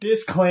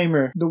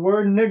Disclaimer: the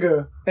word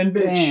nigga and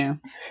bitch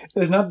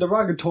is not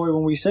derogatory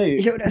when we say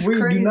it. Yo, that's we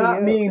crazy. do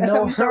not mean that's no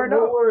how we start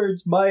hurtful off.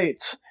 words by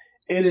it.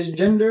 It is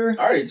gender.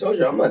 I already told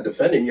you I'm not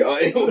defending y'all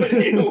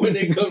when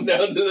it come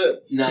down to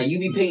that. Nah, you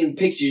be painting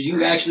pictures.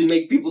 You actually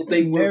make people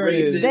think we're There it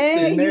is. racist.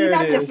 Dang, There you it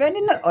not is.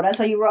 defending it? Oh, that's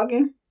how you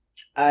rocking?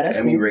 That's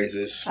I cool. mean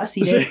racist. I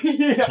see that.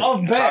 Yeah,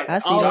 I'll bet. I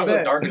see I'll Taco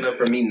bet. dark enough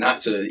for me not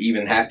to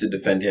even have to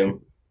defend him.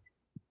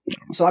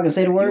 So I can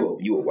say the word?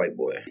 You a white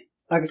boy.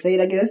 I can say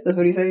it, I guess. That's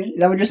what he's saying? Is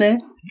that what you're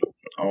saying?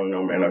 I don't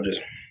know, man.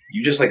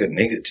 You just like a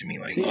nigga to me.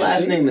 Like, My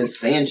last name is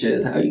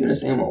Sanchez. How are you gonna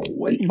say I'm a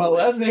white? My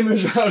last name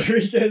is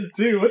Rodriguez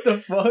too. What the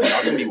fuck?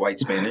 y'all can be white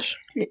Spanish.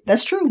 Yeah,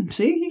 that's true.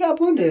 See? You got a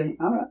point there.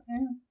 All right.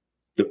 Yeah.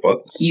 The fuck?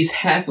 He's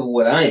half of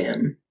what I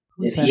am.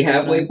 Who's Is he half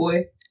of halfway what?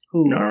 boy?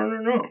 Who?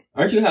 No.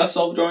 Aren't you half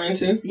Salvadorian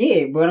too?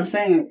 Yeah, but I'm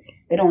saying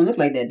it don't look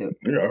like that, though.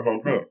 You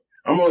know,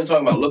 I'm only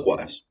talking about look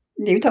wise.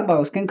 Yeah, we talking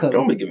about skin color.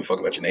 Don't be giving a fuck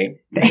about your name.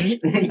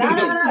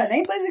 Nah.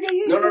 Name plays against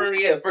you. No,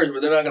 yeah, first,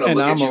 but they're not gonna And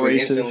look I'm at you a and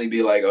racist. instantly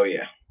be like, oh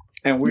yeah.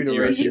 And we're the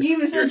You're You racist.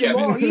 even said You're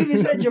Jamal. Kevin. You even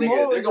said Nigga,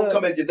 Jamal. they're is gonna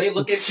come at you. They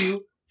look at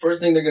you. First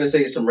thing they're gonna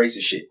say is some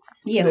racist shit.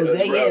 Yeah,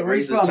 Jose. Yeah, where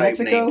you racist from? type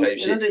Mexico? name type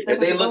shit. That's If what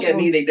they they're look going at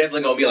me, they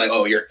definitely gonna be like,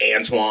 "Oh, you're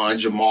Antoine,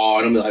 Jamal,"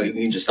 and I'm like, "You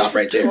can just stop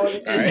right there." Well, All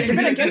right? they're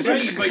gonna guess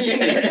Right, you- but they're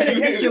gonna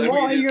guess Like,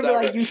 Jamal, we and just you're gonna be stop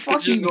like, right- "You fuck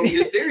It's you, just gonna be a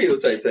bitch."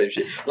 stereotype type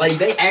shit. Like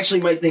they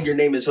actually might think your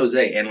name is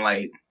Jose, and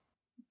like,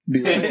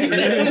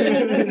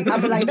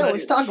 I'll be like, no,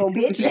 it's Taco,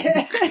 bitch.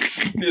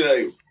 you're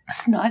like,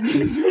 That's not.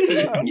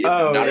 yeah,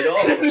 Oh. not at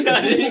all.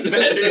 Not any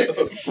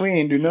better. We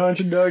ain't do no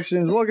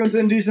introductions. Welcome to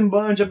Indecent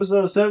Bunch,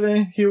 episode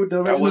 7. Here with the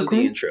That original was the crew.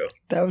 intro.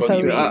 That was Fuck how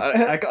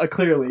you, we.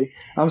 Clearly,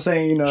 I'm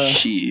saying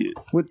Shit.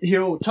 with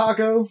here with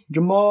Taco,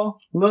 Jamal,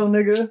 little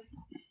nigga.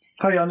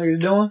 How y'all niggas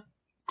doing?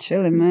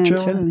 Chilling, man.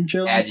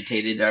 Chilling.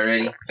 Agitated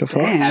already. The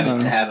fuck? Damn. Having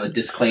to have a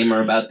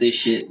disclaimer about this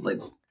shit. Like,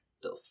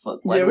 the fuck?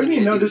 Why Yeah, do we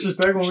need no do this?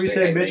 disrespect when we Just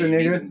say hey, bitch or man,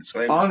 you need nigga. a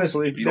disclaimer.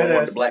 Honestly, If you don't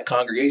want the black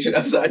congregation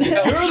outside your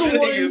house, You're the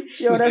one. nigga,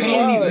 Yo, that's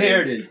Painting these wild.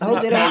 narratives. I hope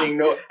I'm they don't- painting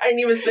no. I didn't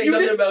even say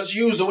nothing about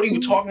you. So what are you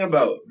talking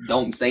about?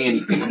 Don't say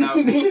anything about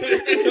me.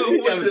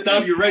 I'm gonna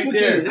stop you right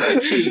there,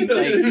 Chief.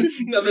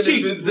 Nothing Chief,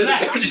 even said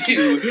about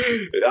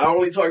you. I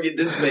only target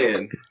this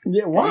man.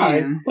 Yeah, why?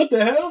 Damn. What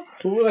the hell?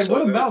 Like,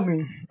 what about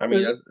me? I mean,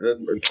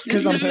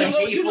 Because I'm just saying. a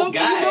hateful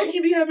guy.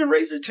 You be having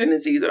racist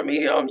tendencies. I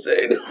mean, you know what I'm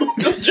saying.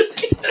 I'm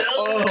joking.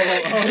 Oh,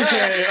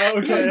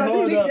 okay. Like,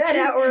 Hold leave up. that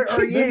out,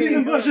 or yeah.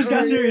 Indecent Bunch just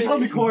got or, serious. yeah.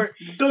 Hold me court.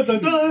 Dun,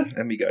 dun, dun.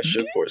 And we got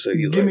shook for a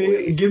second. Give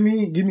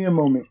me a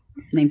moment.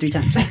 Name 3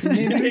 times.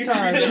 Name 3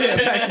 times. Yeah,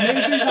 facts. Name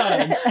 3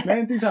 times.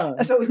 Name 3 times.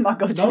 That's always my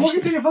go-to. Don't look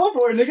into your phone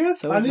for it, nigga.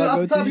 So I need it off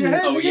the top of your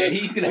head. Oh nigga. yeah,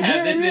 he's gonna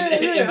have this in off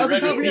the the top of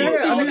registry. your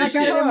head. I All mean, this I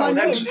got shit. it in my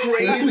That'd notes. be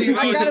crazy.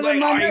 I got it in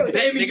my notes.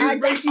 I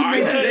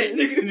got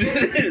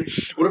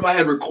you What if I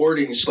had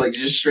recordings like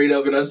just straight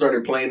up and I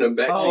started playing them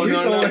back to Oh, you?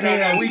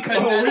 no, we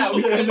cut that out.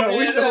 We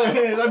throwing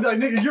hands. I'm like,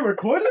 nigga, you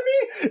recording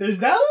me? Is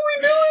that what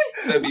we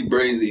doing? That'd be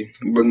brazy.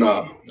 But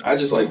nah, I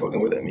just like fucking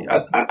with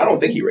that. I don't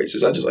think he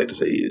racist. I just like to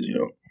say he is, you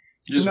know.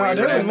 Just Nah, waiting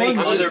for there that. was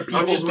one- other I'm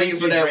people just waiting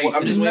think for that. he's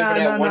I'm just racist. waiting for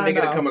that Nah, one nah,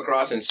 nigga nah. to come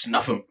across and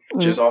snuff him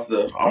just off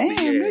the Damn, the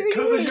nigga.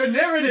 Because of your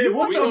narrative.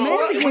 What We the gonna,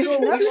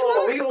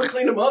 fuck? we gonna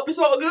clean him up. It's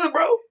all good,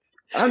 bro.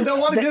 I don't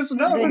want to get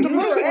snubbed in the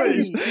dude first or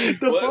place. Emmy?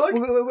 The What? fuck?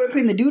 We're gonna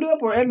clean the dude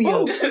up or Emmy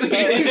up?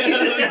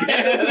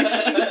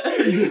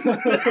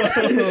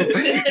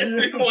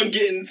 Everyone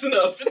getting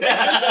snuffed.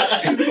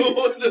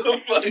 What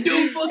the fuck?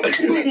 Dude,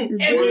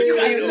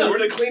 we're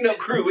the cleanup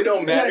crew. It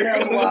don't matter.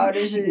 That's wild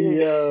as shit.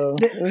 Yo,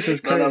 this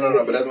is crazy.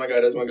 No. But that's my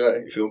guy. That's my guy.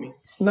 You feel me?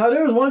 No,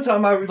 there was one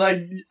time I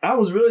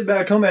was really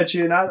bad come at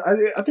you, and I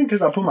think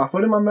because I put my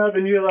foot in my mouth,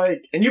 and you're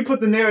like, and you put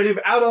the narrative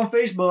out on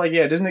Facebook, like,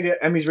 yeah, this nigga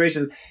Emmy's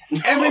racist.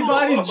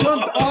 Everybody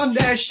jumped on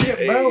that shit,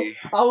 bro. Hey.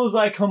 I was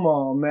like, come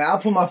on, man. I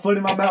put my foot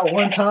in my mouth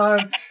one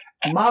time.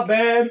 My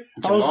bad.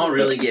 I was, Jamal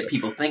really get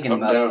people thinking I'm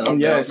about down- stuff. I'm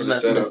down That's for the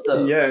messed setup.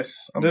 up.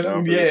 yes, I'm just,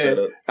 down for the yeah.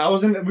 setup.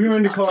 We were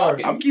in the Stop car.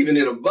 talking. I'm keeping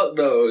it a buck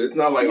though. It's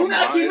not like You're I'm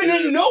not lying. keeping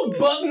it no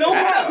buck, no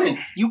How? nothing.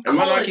 You Am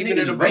I call not it keeping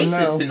niggas it a buck? racist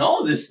No. and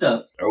all this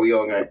stuff. Are we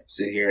all gonna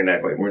sit here and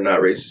act like we're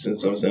not racist in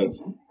some sense?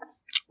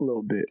 A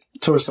little bit.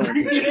 Torso.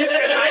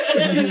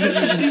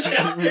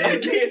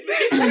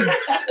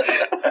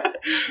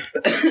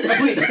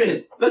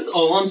 That's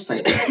all I'm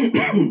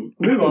saying.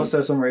 We've all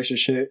said some racist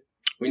shit.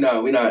 We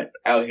not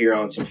out here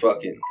on some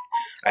fucking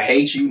I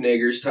hate you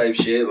niggers type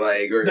shit.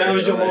 Like or, That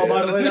was Jamal,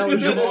 by the way. That was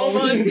Jamal.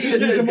 Jamal Montilla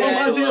said Jamal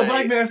that, Montilla, like-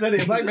 black man said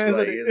it. Black man said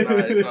like, it.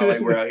 it's not like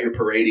we're out here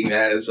parading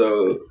that.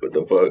 So what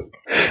the fuck?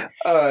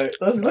 All right,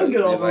 let's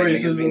get off Like,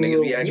 racism.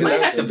 niggas be You acting might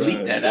out have to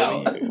bleep sometimes. that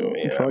out.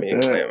 Yeah, I Fuck mean,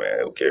 that. man,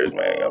 who cares,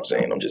 man? I'm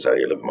saying I'm just out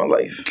here living my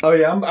life. Oh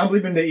yeah, I'm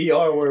leaving the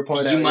ER word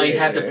part out. You might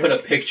Yeah, have to yeah. put a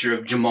picture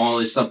of Jamal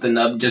or something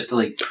up just to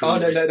like Oh,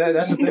 prove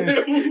that's the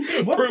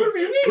thing. What proof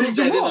you need? Prove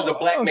that this is a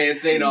black man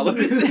saying all of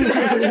this. What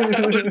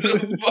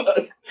the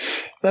fuck?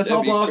 Let's That'd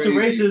hop be off to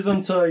crazy.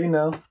 racism to, a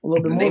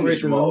little bit more Name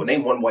is Jamal. racism.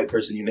 Name one white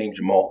person you named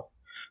Jamal.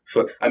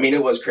 Fuck. I mean,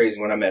 it was crazy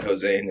when I met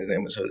Jose and his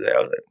name was Jose.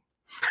 I was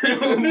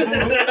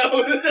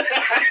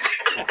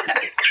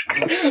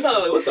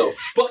like, what the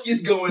fuck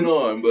is going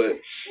on? But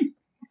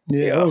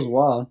Yeah, that was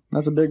wild.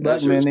 That's a big black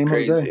That man shit named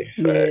was Jose.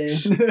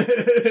 crazy.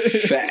 Facts. Hey,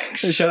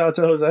 Facts. shout out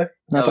to Jose.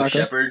 Not Oh, Taco.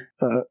 Shepherd.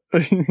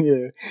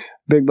 Yeah,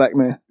 big black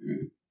man.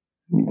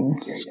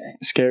 Okay.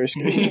 Scary.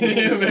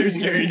 Very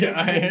scary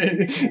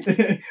guy.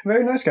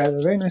 Very nice guy,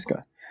 though. Very nice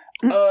guy.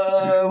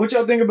 What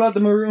y'all think about the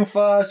Maroon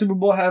 5 Super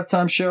Bowl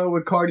halftime show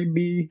with Cardi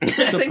B? I think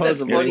that's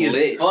Supposedly. funny as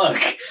lit.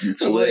 fuck.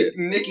 It's Like, lit.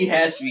 Nicki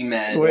has to be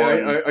mad. Wait, One,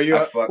 are you?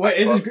 I fuck-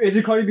 Wait, I fuck- is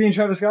it Cardi B and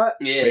Travis Scott?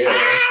 Yeah.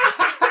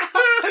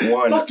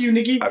 One, Fuck you,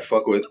 Nikki. I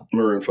fuck with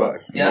Maroon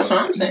 5. Yeah, that's what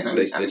I'm saying.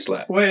 They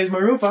slap. Wait, is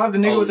Maroon 5 the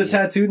nigga Oh, with the yeah.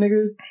 tattooed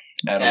nigga?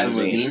 Adam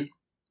Levine,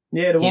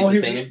 Yeah, the He's one the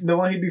he, singer? the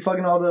one he'd be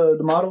fucking all the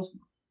models.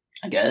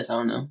 I guess. I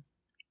don't know.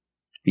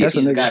 That's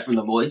He's a the nigga. guy from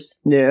The Voice.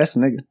 Yeah, that's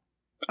the nigga.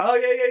 Oh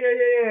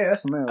yeah.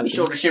 That's the man. I be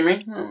shoulder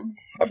shimmering.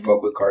 I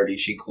fuck with Cardi.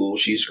 She cool.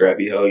 She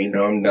scrappy hoe. You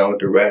know, I'm down with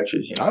the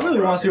ratchets. You know, I really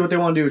want to see what they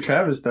want to do with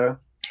Travis though.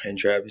 And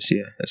Travis,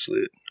 yeah, that's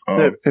lit.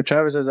 If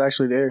Travis is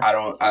actually there.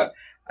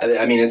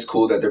 I mean, it's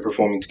cool that they're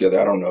performing together.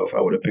 I don't know if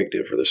I would have picked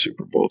it for the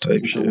Super Bowl type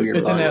It's a shit. weird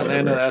It's in line.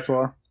 Atlanta, that's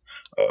why.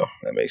 Oh,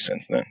 that makes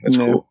sense then. That's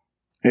Yeah. cool.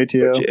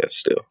 ATL. But yeah,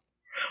 still.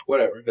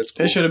 Whatever. That's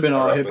cool. It should have been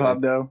all Alright, hip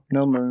hop though.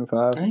 No Maroon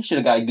 5. He should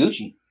have got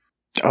Gucci.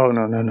 Oh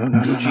no.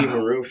 Gucci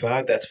Maroon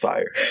 5, that's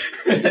fire.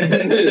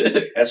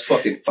 That's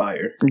fucking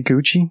fire.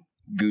 Gucci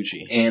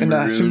Gucci. And and that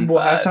Maroon Super Bowl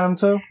 5.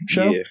 halftime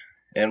show Yeah.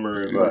 And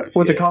Maroon 5.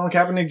 with yeah. the Colin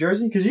Kaepernick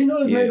jersey because you know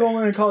this man Yeah. going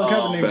wearing a Colin Oh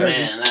Kaepernick jersey.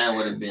 man, that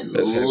would have been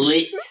That's heavy.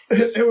 lit.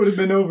 It would have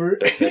been over.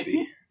 That's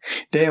heavy.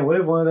 Damn, what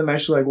if one of them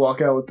actually like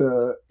walk out with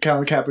the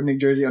Colin Kaepernick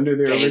jersey under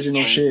their Gang,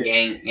 original gang, shit?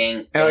 Gang. And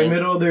in gang. the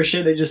middle of their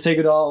shit, they just take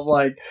it off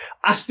like,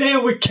 I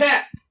stand with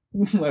Cap.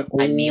 Like,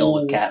 I kneel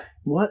oh, with Cap.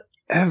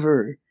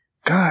 Whatever.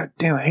 God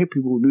damn, I hate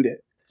people who do that.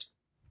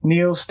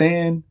 Kneel,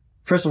 stand.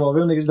 First of all,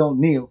 real niggas don't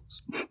kneel.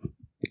 I'm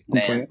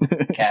Damn. playing.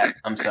 Cap.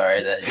 I'm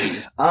sorry that he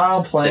just.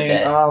 I'm Sit playing.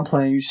 back. I'm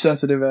playing. You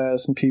sensitive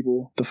ass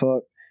people. The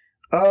fuck.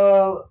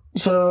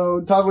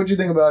 So talk what you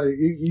think about it.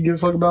 You give a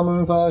fuck about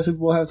Maroon 5 Super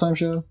Bowl halftime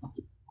show?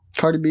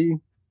 Cardi B,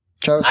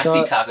 Travis I see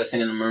Scott. Taco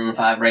singing the Maroon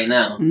 5 right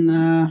now.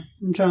 Nah,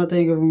 I'm trying to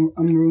think of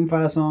a Maroon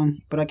 5 song,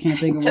 but I can't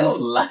think of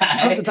Don't one off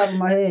lie. the top of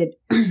my head.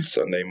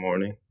 Sunday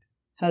morning.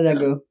 How'd that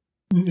go?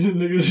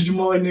 Niggas,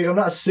 Jamal, like, nigga, I'm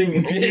not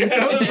singing to you.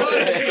 I was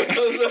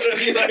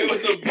literally like,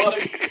 what the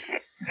fuck?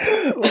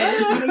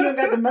 What? You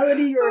got the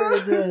melody or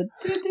the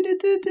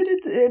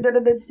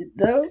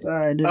no?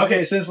 Alright, dude.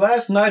 Okay, since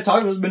last night,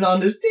 Taco's been on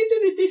this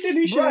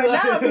shit. Right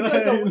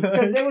now,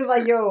 because they was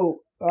like, yo,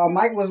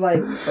 Mike was like,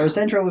 or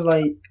Central was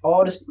like,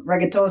 all this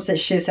reggaeton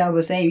shit sounds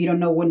the same. You don't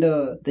know when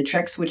the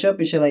tracks switch up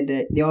and shit like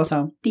that. They all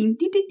sound ding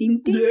ding ding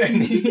ding ding. Yeah,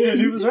 ding, yeah,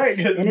 he ding. was right.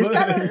 And it's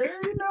kind of,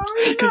 you know,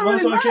 it's Because not one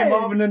really song came bad.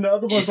 off and then the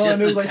other one It's song just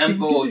and it the was like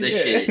tempo of the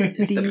shit.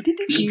 It's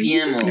the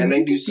BPM on And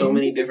they do so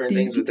many different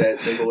things with that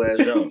simple ass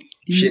drum.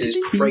 Shit is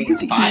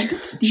crazy. Fire.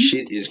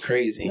 Shit is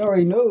crazy. You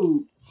already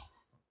know.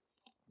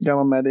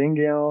 Got my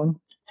merengue on.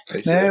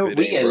 They said Man, if it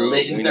We ain't get broke,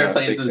 lit and we start not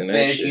playing some fixing that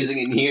Spanish shit. music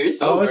in here.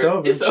 It's Oh, over. it's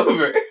over. It's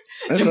over.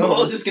 It's Jamal's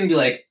over. just gonna be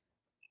like,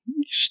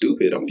 You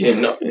stupid. I'm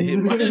getting up and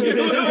hitting my What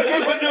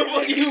the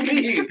fuck you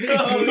mean?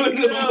 What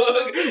the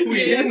fuck?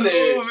 We in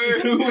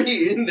there.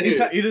 We in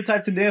there. You the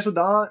type to dance with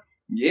the aunt?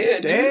 Yeah,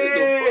 dude.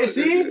 Hey, the fuck,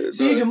 see, dude,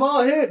 see, bro.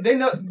 Jamal hit. They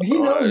know he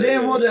knows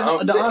damn well the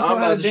aunt's know I'm how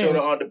about to to show the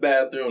dance. aunt the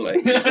bathroom.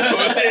 Like, here's the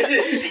toilet.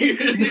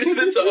 Here's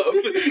the tub.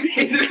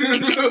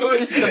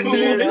 it's the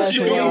mirror that's that's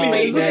your wild,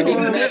 face man. that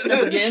he's smacked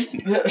up against.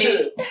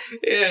 Hey,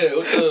 Yeah,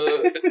 what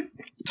the?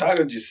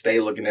 Taco just stay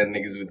looking at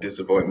niggas with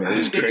disappointment.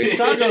 It's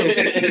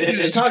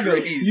crazy. Taco,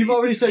 you've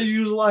already said you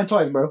use the line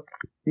twice, bro.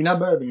 You're not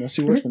better than us.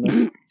 You're worse than us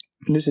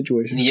in this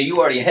situation. yeah, you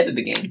already ahead of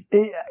the game.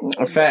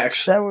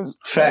 Facts. That was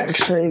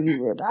Facts. crazy,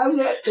 bro. It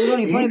was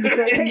only funny because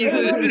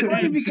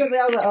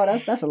I was like, oh,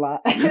 that's a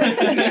lot. I'm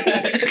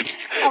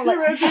You like,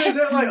 ran through his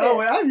head like, oh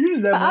wait, I've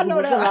used that. I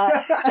know that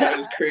lie. That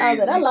was crazy. I was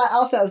like, that lie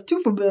out sounds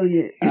too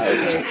familiar.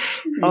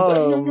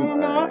 Oh,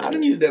 no, I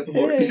didn't use that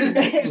before.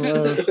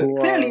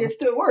 Clearly, it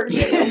still works.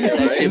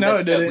 That shit No,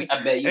 messed it up. didn't.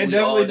 I bet you It we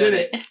all definitely done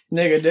did it.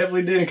 Nigga,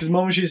 definitely did. Because the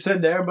moment she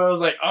said that, everybody was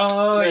like,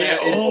 oh, yeah,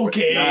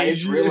 okay. Nah,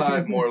 it's real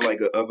life more like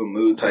of a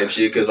mood type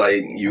shit. Because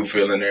like you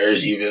feeling there,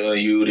 she feeling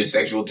you. The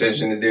sexual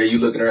tension is there. You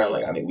looking around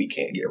like, I mean, we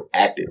can't get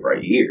active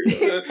right here.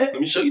 Let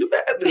me show you the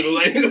bathroom.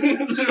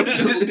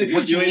 Like,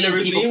 What you you ain't mean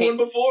never people seen can't-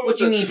 one before? What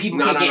you mean people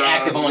can't get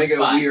active on the nigga,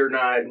 spot?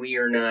 We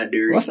are not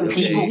dirty. What's some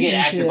okay? People get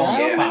active on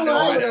the I spot. don't know.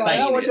 I I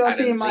don't know what y'all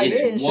see in my didn't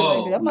head and shit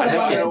Whoa. like that. I'm not I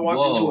about never to.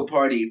 walked into a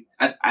party.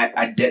 I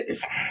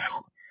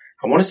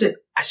want to say,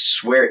 I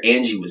swear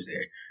Angie was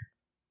there.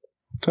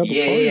 Type of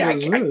Yeah,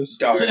 party I was this?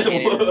 dog, I can't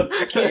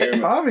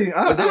remember. I mean,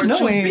 But there I were know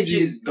two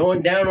Angie. bitches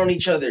going down on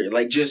each other,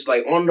 like just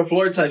like on the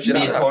floor type shit.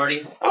 Mid I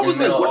party. was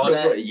like, what all the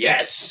that. fuck?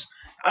 Yes.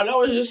 And I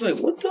was just like,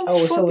 what the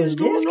Oh, fuck so is is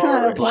this going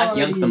kind on? of Black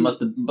party? youngster must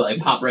have like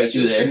popped right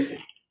through there.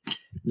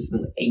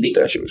 Hey,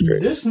 That shit was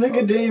crazy. This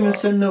nigga didn't even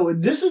send no.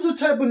 This is the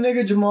type of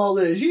nigga Jamal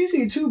is. He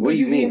see two What do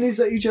you bitches mean? eating these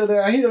at each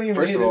other. He don't even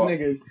First hit of his all,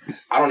 niggas.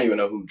 I don't even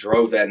know who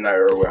drove that night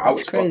or where I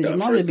was It's crazy. fucked up. Your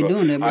mom First just be of all.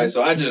 doing that, All bro. right,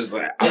 so I just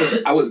like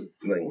I was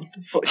like, what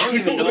the fuck? I don't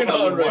even know if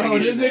I would right Oh,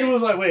 want this nigga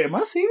was like, wait, am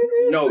I seeing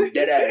this? No,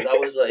 dead ass. I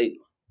was like,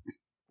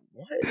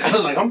 what? I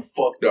was like, I'm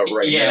fucked up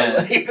right Yeah. now.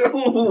 Like,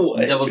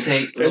 what? Double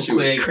take real That shit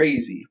was quick,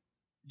 crazy.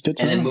 Good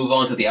and then time. move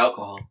on to the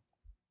alcohol.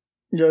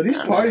 Yo, these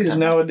parties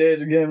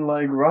nowadays are getting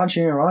like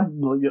raunchy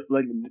and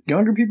like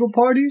younger people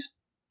parties.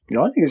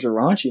 Y'all niggas are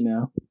raunchy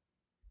now.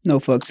 No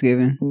fucks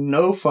given.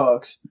 No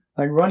fucks.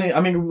 Like running.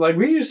 I mean, like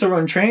we used to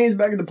run trains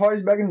back in the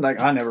parties back in. Like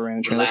I never ran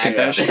a train. Let's get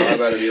that shit. I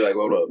better be like,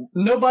 hold up.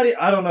 Nobody.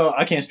 I don't know.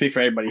 I can't speak for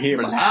everybody here,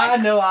 but Relax. I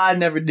know I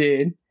never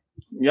did.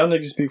 Y'all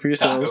niggas speak for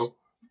yourselves. Taco.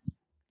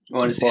 You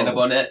want to stand up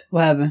on that?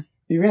 What happened?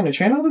 You ran a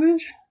train on the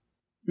bitch?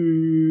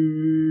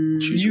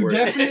 Choose You your words.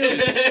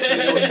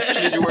 definitely.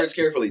 Choose your words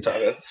carefully,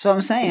 Taka. So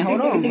I'm saying,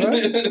 hold on, bro.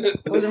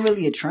 It wasn't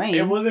really a train.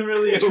 It wasn't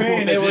really a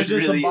train. It was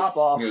just really- a bop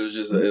off. It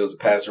was a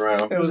pass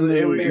around. It was a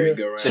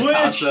merry-go-round.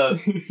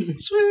 switch.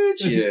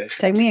 Switch. Yeah.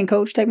 Take me in,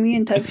 coach. Take me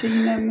in, type shit.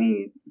 You know what I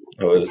mean?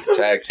 Oh, it was the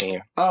tag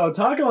team. Oh,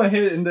 Taco and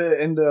hit in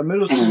the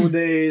middle school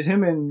days.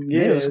 Him and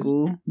Middle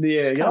school.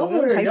 Yeah, y'all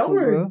Kinda were high school, y'all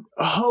were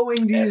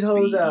hoeing these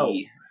hoes out.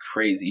 SBE.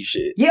 Crazy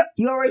shit. Yep,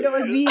 you already know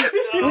it's me.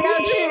 We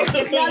got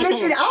chick. Now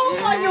listen, I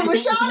don't want to give a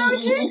shout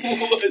out,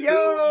 chick.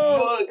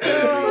 Yo,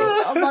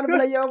 I'm about to be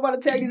like, yo, I'm about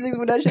to tag these things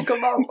when that shit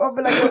come out. I'll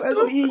be like, yo,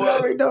 SBE, you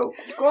already know.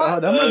 Oh, Squad.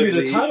 that might be the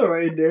Ugly. title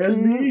right there.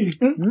 SBE.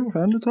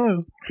 Found the title.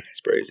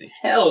 It's crazy.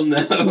 Hell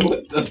no.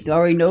 What the? You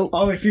already know.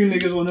 Only few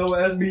niggas will know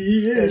what SBE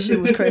is. That shit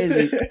was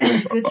crazy.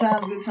 Good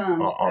times, good times.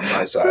 On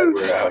my side,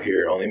 we're out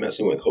here only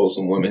messing with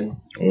wholesome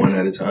women, one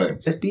at a time.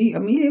 SBE, I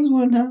mean, it was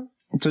one time.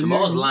 So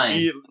Jamal's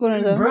lying. One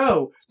at a time.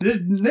 Bro, this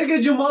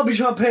nigga Jamal be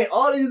trying to paint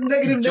all these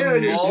negative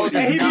narratives. Jamal and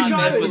does he be not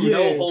trying mess to with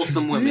no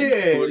wholesome women.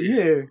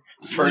 Yeah.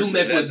 First, you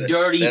mess with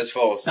dirty that's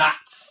false.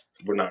 thoughts.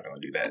 We're not gonna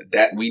do that.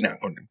 That we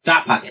not gonna do.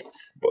 Thought pockets.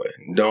 Boy,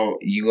 don't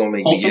you gonna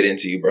make me Wholesome? get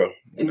into you, bro?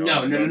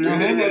 No.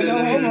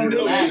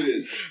 Relax.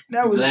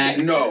 That was Black.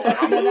 No, That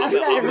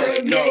sounded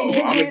real no,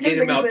 gay. I'm gonna get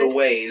him out the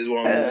way. Is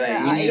what I'm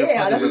saying. You need to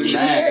yeah, that's fucking what you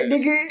relax. said,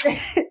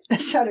 nigga.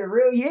 That sounded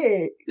real,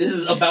 yeah. This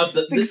is about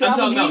the. This I'm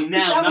talking about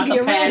now, I'm not gonna the get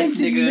real past,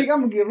 into you, nigga. nigga. I'm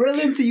gonna get real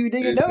into you,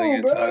 nigga. This No,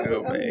 nigga bro.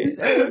 Taco, I'm man. just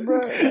saying,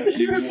 bro.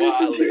 You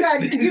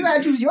wildin'. You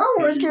gotta choose your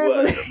words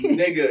carefully.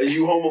 Nigga, is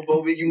you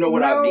homophobic? You know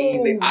what I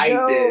mean? Nigga. I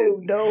did.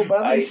 No, but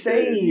I'm I just did.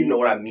 saying. You know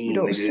what I mean, You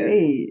don't nigga.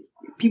 say it.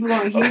 People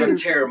aren't I'm here. gonna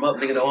tear him up,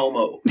 nigga. No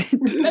homo.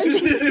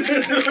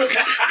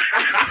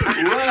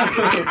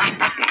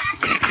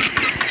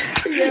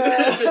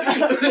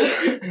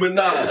 But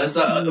nah, that's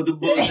the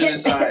bullshit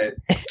inside.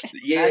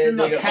 Yeah, That's in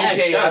the nigga. past,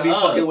 Okay, I be shut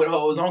up. fucking with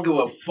hoes. I don't give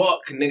a fuck,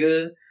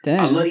 nigga. Damn.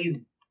 I love these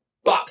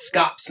bop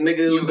scops, nigga.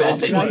 You about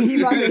to- Like, he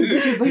about to say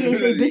bitches, but he ain't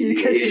say bitches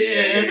because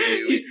Yeah,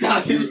 He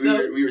stopped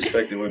himself. We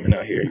respecting women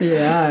out here.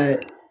 Yeah,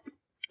 alright.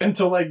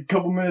 Until like a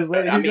couple minutes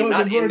later, I you mean, know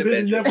not the in word the bitch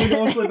is bedroom. definitely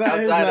gonna slip out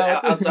his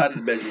mouth. outside of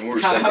the bedroom,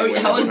 we're How, respecting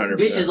women how is 100%.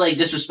 bitches like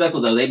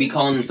disrespectful though? They be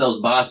calling themselves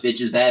boss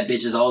bitches, bad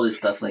bitches, all this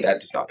stuff like.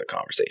 That is not the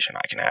conversation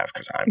I can have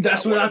because I'm.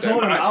 That's not what one I of them.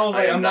 told him. I was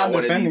like, am I'm not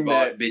one of these defending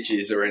boss that.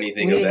 bitches or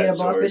anything We of didn't that get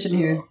a boss sort. bitch in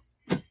here.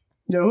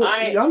 Yo, who,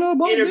 Alright, y'all know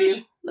about interview.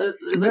 bitch? Let's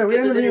Yeah, we get this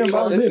interviewing interview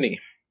about going. Tiffany,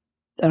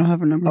 I don't have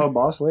her number. Oh,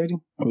 boss lady.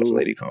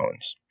 Lady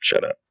Collins,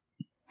 shut up.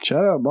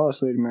 Shout out,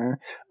 boss lady, man.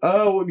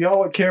 Oh, y'all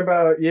would care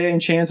about Ye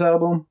and Chance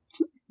album?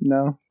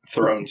 No.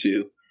 Throne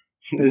 2.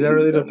 Is that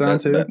really the Throne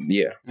 2?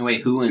 Yeah.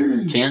 Wait, who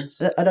and Chance?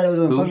 I thought it was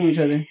when Who? fucking with each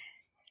other.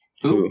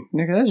 Who?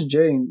 Nigga, that's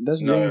Jay. That's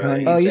Jay. No, and no, no.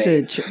 Kanye. Oh, he's you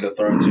saying said the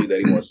Throne 2 that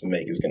he wants to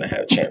make is going to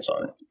have Chance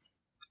on it.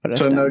 Oh, that's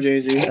So no dumb. Jay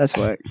Z. That's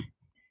whack.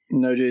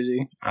 No Jay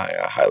Z. I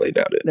highly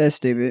doubt it. That's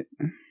stupid.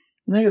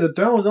 Nigga, the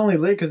Throne was only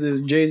lit because it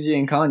was Jay Z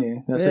and Kanye.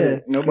 That's Yeah.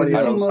 it. Nobody He's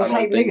I the else. most don't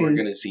hype think we're niggas.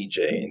 going to see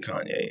Jay and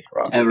Kanye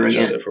rocking Ever each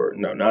again. other for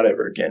not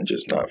ever again,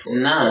 just not for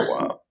Nah. a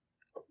while.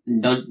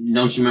 Don't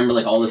you remember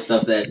like all the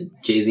stuff that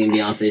Jay Z and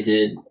Beyonce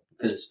did?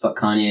 Because fuck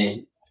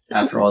Kanye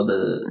after all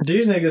the.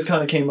 These niggas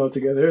kind of came up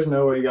together. There's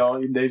no way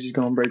they just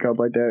gonna break up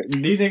like that.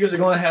 These niggas are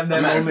gonna have that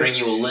I'm gonna moment. bring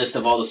you a list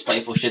of all the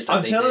spiteful shit that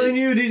I'm they telling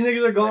did. you, these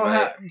niggas are gonna They might-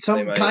 have some.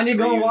 they might Kanye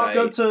gonna walk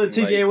up to reunite,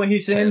 TJ like, when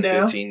he's sitting 10,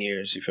 down. 15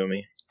 years, you feel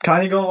me?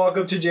 Kanye gonna walk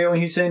up to Jay when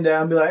he's sitting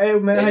down and be like, "Hey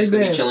man, They're how you just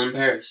gonna be been?" chilling in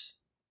Paris.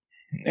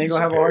 Ain't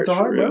gonna have a heart to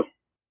heart, bro.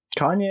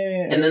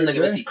 Kanye And then they're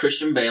gonna Jay. see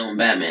Christian Bale and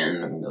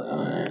Batman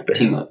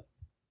team up.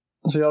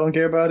 So y'all don't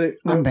care about it?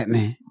 I'm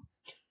Batman.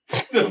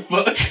 The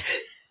fuck?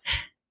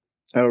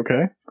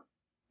 Okay.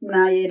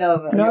 Nah, you know.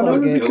 No, it's no, all no,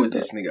 good. Go with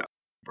this nigga,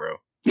 bro.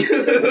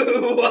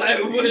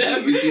 Why? What You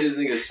happened? see this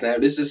nigga snap?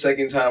 This is the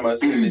second time I've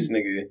seen this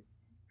nigga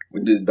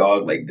with this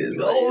dog like this.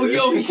 Like, Oh,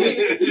 yo, he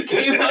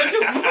came out the.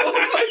 Oh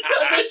my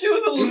god, that shit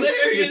was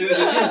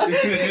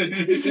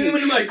hilarious. He came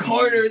into my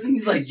car and everything.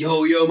 He's like,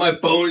 yo, my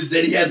phone is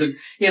dead. He had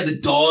the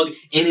dog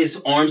in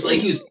his arms, like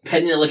he was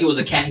petting it like it was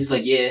a cat. He's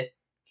like, yeah,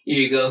 here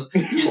you go.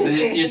 Here's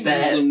this, here's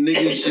that. Some nigga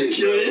And he's just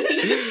shit.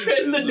 chilling, just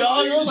petting the Some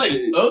dog. I was nigga like,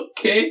 shit.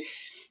 okay.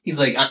 He's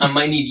like, I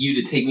might need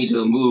you to take me to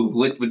a move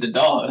with the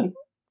dog.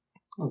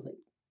 I was like,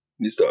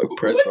 This dog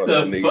pressed What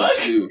on that the nigga fuck?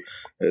 too.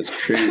 That's that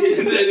crazy.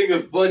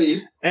 nigga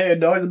funny. Hey,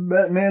 dog's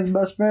the man's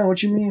best friend.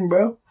 What you mean,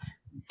 bro?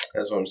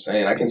 That's what I'm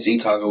saying. I can see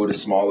Taco with a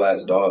small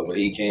ass dog, but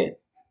he can't.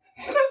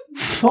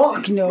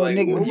 Fuck no, Like,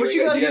 nigga. what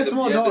you gotta have get the-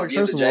 small you have the- dogs, You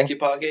have first the of all? jacket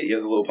pocket. You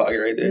have the little pocket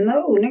right there.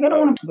 No, nigga, I don't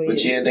want to.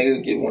 But yeah,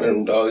 nigga, get one of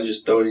them dogs.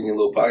 Just throw it in your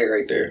little pocket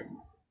right there.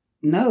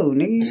 No,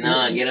 nigga.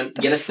 Nah,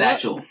 get a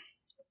satchel.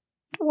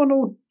 I want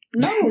no.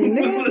 No,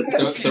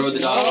 nigga. Throw the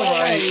dog.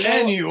 Alright,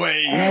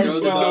 anyway. Throw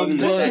the dog in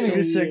the This satchel.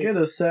 nigga said get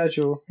a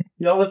satchel.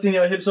 Y'all lifting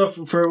your hips up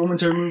for a woman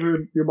to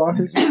remove your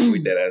boxers? We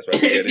dead ass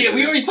right there. Yeah,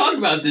 we already talked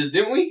about this,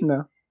 didn't we?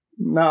 No.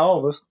 Not all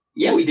of us.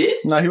 Yeah, we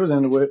did. No, he was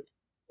in the whip.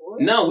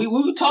 No,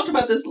 we talked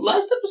about this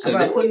last episode. About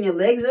didn't we? putting your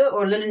legs up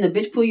or letting the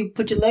bitch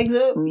put your legs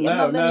up? I'm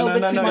not letting no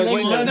bitch put my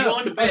legs up. You're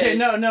on the bed. Okay,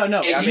 no.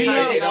 Yeah, I you mean,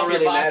 trying to it take off don't your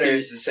really matter.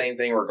 boxers. It's the same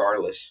thing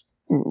regardless.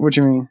 What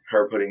you mean?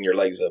 Her putting your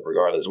legs up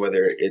regardless,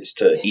 whether it's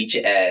to eat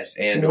your ass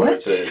and or What?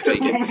 to take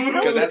it.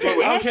 Because that's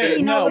what I okay,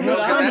 seen all of what this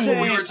I'm that's shit.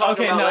 what we were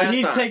talking about last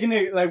he's time. taking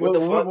it like What the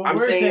what fuck? I'm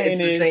we're saying it's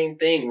the is, same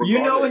thing. Regardless.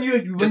 you know when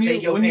you to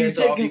take your when you pants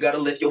off, taking, you gotta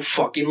lift your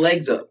fucking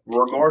legs up,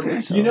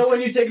 regardless. you know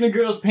when you're taking a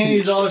girl's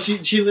panties off,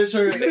 she lifts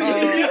her.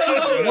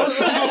 What's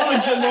going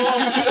on,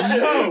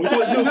 Jamal?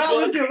 No, do not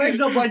lift your legs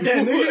up like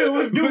that, nigga.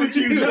 What's good with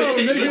you? No,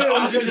 nigga.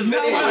 I'm just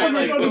Not saying, like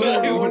like,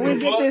 everybody. When we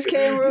get this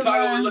camera,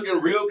 Tyler was man.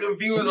 looking real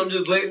confused. I'm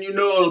just letting you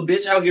know, the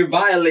bitch out here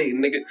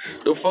violating, nigga.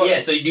 The fuck? Yeah,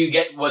 so do you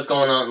get what's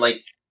going on? Like,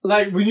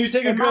 Like when you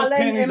take a Am I girl's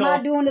panties am I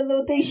off. doing the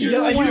little thing she Yeah,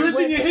 do? like you when-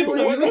 lifting your hips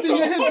up. when- You lifting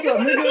your hips up,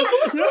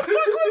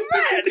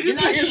 nigga. you're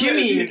not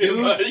shimmying,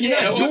 dude.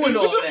 You're not doing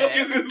all What the fuck that.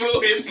 is this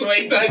little hip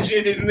sway type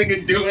shit this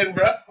nigga doing,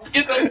 bro?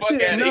 Get the fuck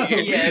Yeah, out no. of here.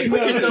 Yeah,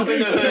 put yourself in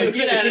the hood.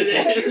 Get out of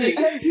there.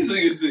 This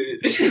nigga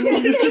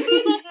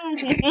said.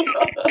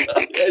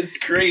 That's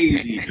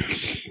crazy.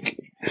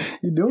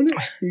 You doing it?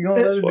 You gonna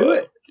let her do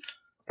it?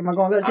 Am I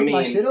gonna let her take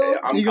my shit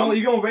off? You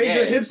gonna raise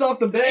your yeah. hips off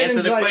the bed Answer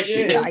and the like,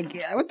 question. yeah.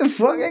 Like, what the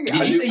fuck? Did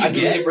I you do, say I you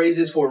do guessed? hip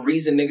raises for a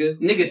reason, nigga.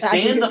 Nigga,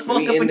 stand the fuck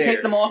me up in and there.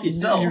 take them off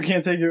yourself. You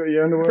can't take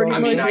your underwear Pretty off.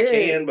 I mean, much, I yeah.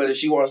 can, but if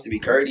she wants to be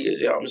courteous,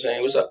 you know what I'm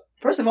saying? What's up?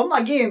 First of all, I'm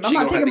not She taking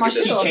gonna my have to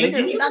shit get off, the nigga.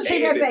 changing. Nah,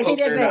 take that back, take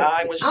that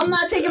back. I'm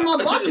not taking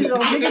my boxes off,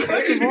 nigga.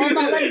 First of all, I'm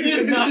not like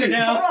Just knock it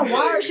down. Hold on,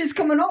 why are shit's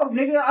coming off,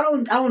 nigga? I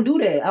don't do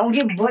that. I don't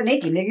get butt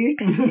naked, nigga.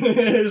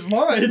 It's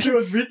smart. You threw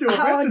a I wrench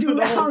don't into do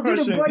the whole the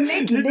question. butt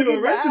naked, You threw a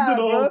nigga. wrench into the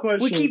whole Nah, bro.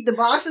 question. We keep the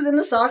boxes and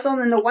the socks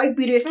on and the white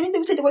beater. If anything,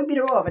 we take the white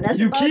beater off, and that's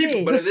You about keep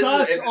it. But the if this is-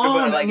 socks but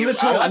on, like, if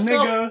little I- Shut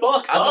nigga. the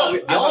fuck I thought up.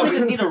 we- I Y'all thought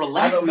niggas we- need to I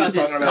relax thought we about was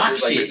this talking about sock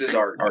this like shit. this is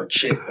our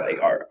chick, like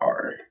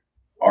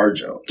our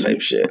joke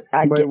type shit.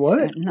 I Wait, get-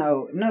 what?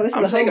 No, it's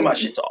I'm the taking whole- my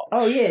shit off.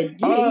 Oh yeah,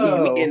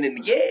 Oh. We getting in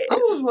the yes. I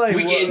was like,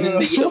 we getting in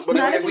the yes. But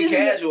Nah, if this we is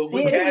casual, if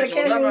we yeah, this is a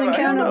casual. casual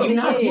encounter. No, You're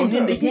not getting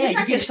in the It's yeah. not You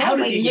your just out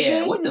of the soulmate,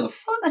 yeah. nigga. What the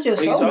fuck? Not your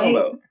What are you talking soulmate.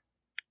 about?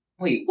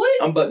 Wait,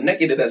 what? I'm butt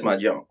naked if that's my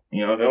junk.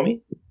 You know what I feel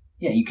me?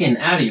 Yeah, you getting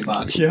out of your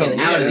box. Yo. You're getting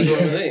out of that's the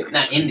what I'm saying.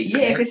 not in the Yeah,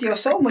 if it's your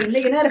soulmate,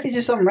 nigga. Not if it's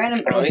just some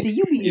random. Oh, see,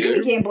 you be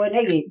getting butt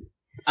naked.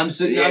 I'm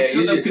so Yeah,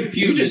 I'm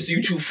confused.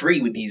 You too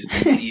free with these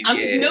I'm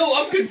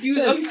yes.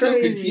 confused. That's I'm so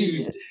crazy.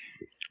 confused.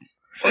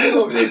 I'm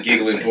over there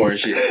giggling for and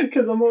shit.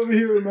 Because I'm over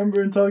here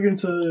remembering talking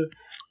to.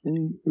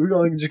 We're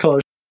gonna just call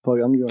her. Fuck,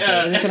 I'm gonna say.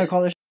 I'm just gonna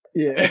call her.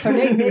 Yeah, That's her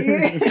name,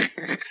 nigga.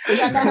 Is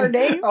that not her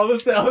name? I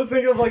was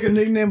thinking of like a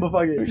nickname, but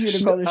fuck You it. should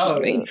have called her. Oh,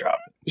 Name drop.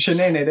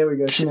 Shanae, there we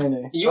go.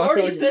 Shanae. You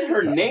already said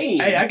her name.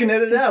 Hey, I can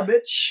edit it out,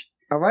 bitch.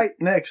 All right,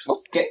 next.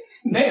 Okay.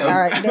 Damn. All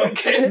right,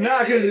 next. Nah,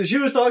 because she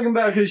was talking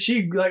about because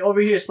she like over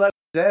here slapped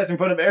his ass in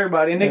front of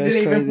everybody, and Nick That's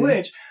didn't even crazy.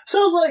 flinch. So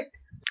I was like,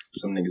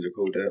 Some niggas are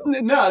cool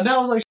down. nah. I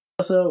was like,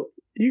 so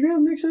you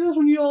gonna mix it up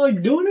when you all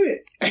like doing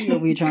it? You know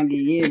we trying to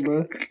get in,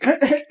 bro.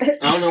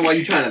 I don't know why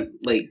you trying to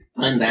like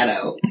find that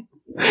out.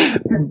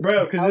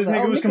 Bro, because I was this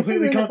like, nigga oh, was nigga,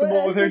 completely you in the comfortable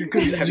butt with her ass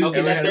nigga?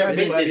 Okay, that's their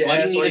business.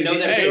 Why do you need to know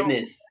their Hey.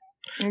 business?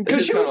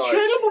 because she was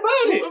straight up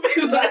about it.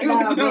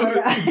 Nah, bro,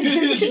 nah.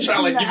 You just trying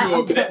to like give you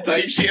a pet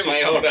type shit.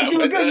 Like, hold up. You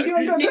doing good, you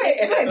doing good. Go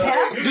ahead,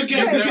 pal. You've Go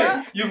ahead, never,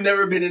 pal. you've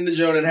never been in the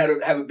joint and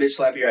have a bitch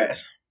slap your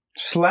ass.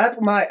 Slap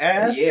my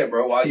ass. Yeah,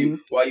 bro. While you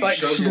Like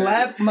stroking her.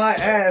 slap my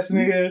ass,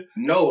 nigga,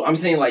 No, I'm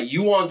saying like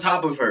you on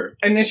top of her.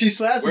 and then she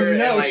slaps me. Where-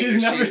 No, and, like, she's she-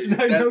 never.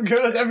 No that-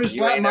 girls ever You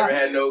slap ain't my. never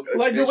had no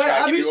Like, the bitch way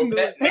try I to be give you a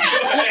pet.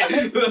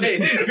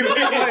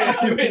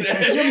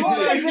 Jamal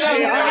takes it out.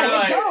 All right,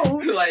 let's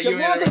go. Like you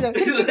Jamal takes it.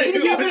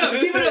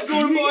 keep it up,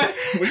 going boy.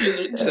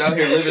 We're just out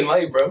here living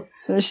life, bro.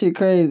 That shit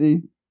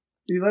crazy.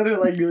 You let her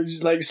like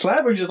just like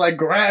slap her, just like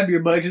grab your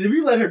butt. Because if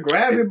you let her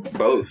grab your,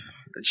 Both.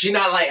 She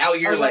not like out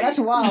here Oh, like that's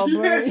wild,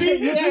 bro. yeah,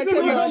 see, Yeah, this is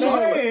tell me what I'm about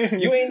that.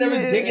 saying. you ain't never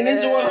digging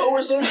into a hoe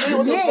or some shit.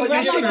 What the Yeah, fuck? but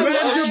You should I'm not grab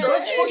gonna- your butt.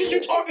 What the fuck are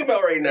you talking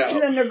about right You now?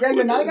 letting her grab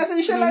your nalgas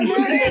and shit like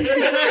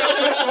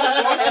that?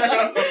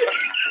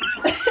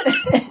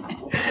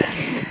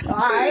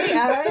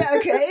 Alright,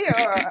 okay.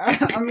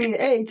 I mean,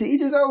 hey, to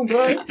each his own,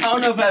 bro. I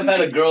don't know if I've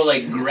had a girl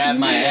like grab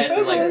my ass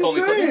and like pull me.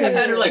 That's what I'm saying. I've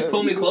had her like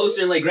pull me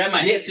closer and like grab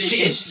my hips and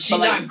shit. She but,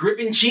 like, not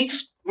gripping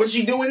cheeks. What's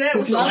she doing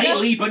that?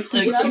 slightly, but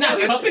like, she's not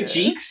cupping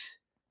cheeks.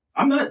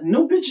 I'm not.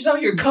 No bitches out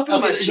here cuffing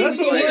Okay, my that's cheeks.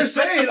 That's what like, we're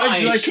saying. Like,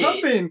 she's like Specifying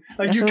shit. cuffing,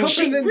 like That's you what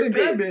cuffing and then gripping.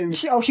 grabbing.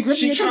 She gripping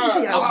She your trying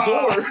titty. to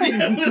absorb. What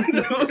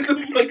the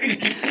fuck are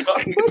you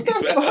talking What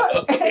the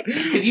about? fuck?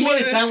 Because you want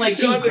to sound like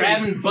she was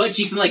grabbing butt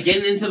cheeks and like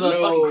getting into the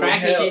No, fucking crack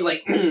and hell. shit.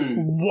 Like,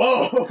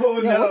 Whoa,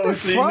 what no, the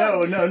see,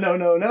 fuck? no.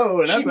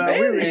 That's She not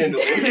weird.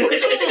 manhandled.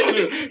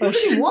 Oh,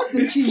 she want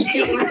them cheeks.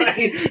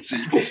 Right. So,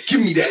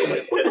 give me that.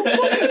 Like, what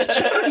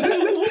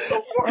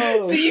the fuck?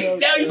 Oh, See, fuck,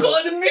 now you man.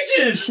 calling them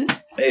bitches.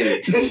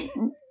 Hey,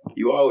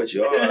 you are what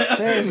you are.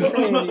 That's crazy.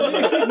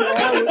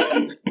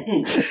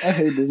 I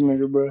hate this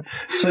nigga, bro.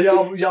 So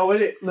y'all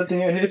with it?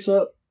 Lifting your hips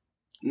up?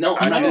 No,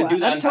 I I'm not know, gonna do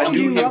that. I told I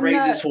do you, hip I'm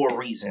raises not- for a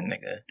reason,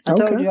 nigga. I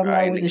told Okay. you I'm not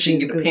Alright, with this she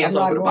shit can get the because I'm pants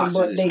off not of the going boxers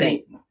butt and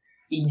naked. stink.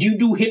 You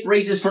do hip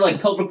raises for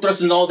like pelvic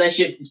thrusts and all that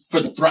shit for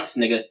the thrust,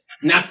 nigga.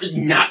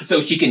 Not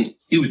so she can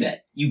do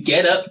that. You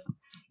get up,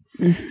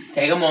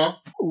 take them off,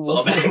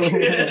 fall back.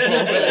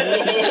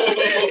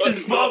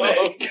 Just fall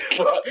back.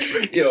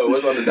 Yo,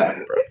 what's on the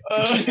docket, bro?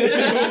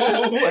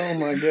 Oh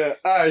my god!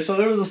 All right, so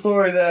there was a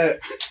story that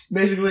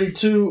basically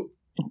two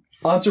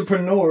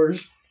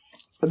entrepreneurs,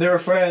 they were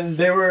friends.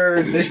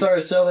 They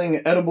started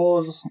selling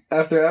edibles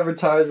after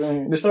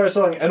advertising. They started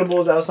selling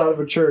edibles outside of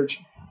a church,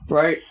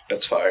 right?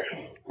 That's fire.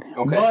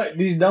 Okay. But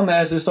these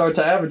dumbasses started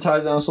to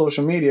advertise it on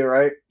social media,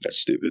 right? That's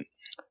stupid.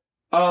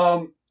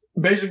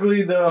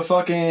 Basically the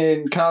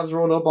fucking cops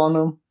rolled up on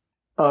them.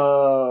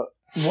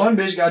 One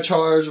bitch got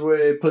charged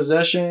with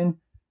possession,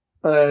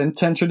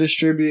 intent to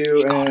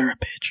distribute, and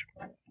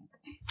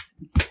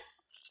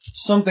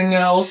something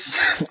else.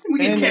 We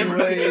need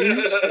camera.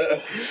 Anyways.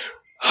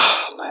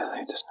 Oh man, I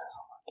hate this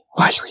man.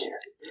 Why are you here?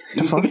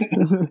 The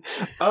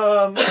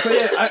fuck? So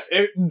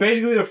yeah,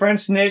 basically the friend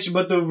snitched,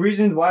 but the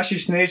reason why she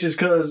snitched is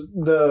because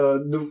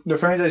the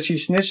friends that she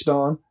snitched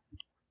on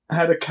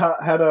had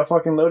a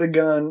fucking loaded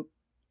gun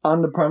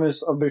on the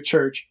premise of the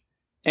church,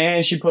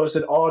 and she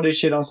posted all this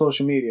shit on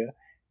social media.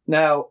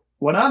 Now,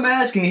 what I'm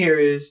asking here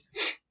is,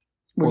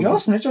 would y'all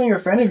snitch on your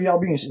friend if y'all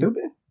being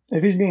stupid?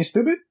 If he's being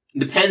stupid?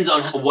 Depends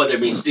on what they're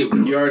being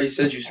stupid. You already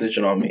said you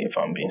snitching on me if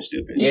I'm being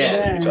stupid. So Yeah. what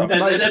are you talking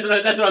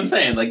about? That's what I'm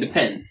saying. Like,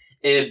 depends.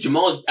 If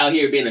Jamal's out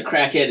here being a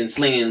crackhead and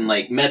slinging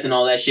like meth and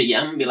all that shit, yeah,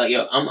 I'm gonna be like,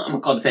 yo, I'm gonna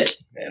call the feds.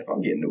 Man, if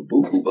I'm getting no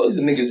boo bugs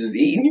and niggas is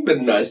eating, you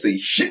better not say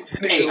shit.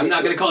 Hey, I'm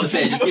not gonna call the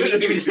feds. Just give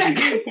me the stack.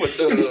 Give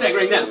me the stack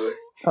right now.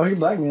 Oh, he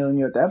blackmailing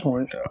you at that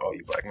point. Oh,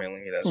 you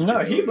blackmailing me? That's No,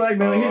 he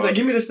blackmailing. He's like,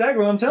 give me the stack,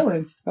 or I'm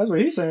telling. That's what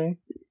he's saying.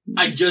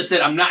 I just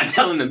said I'm not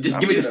telling them. Just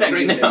give me the stack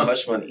right now.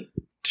 Hush money.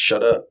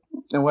 Shut up.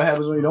 And what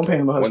happens when you don't pay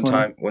him the hush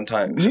money? One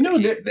time. You know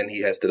that- then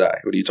he has to die.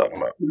 What are you talking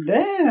about?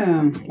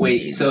 Damn.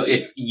 Wait, so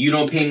if you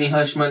don't pay me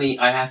hush money,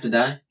 I have to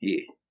die? Yeah.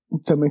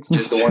 That makes no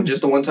sense.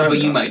 Just the one time. But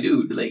you my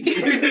dude, like.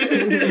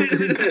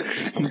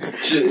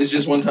 Shit, it's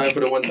just one time for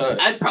the one time.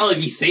 I'd probably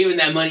be saving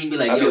that money and be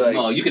like, I'd be yo, like-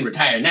 Jamal, you can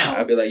retire now.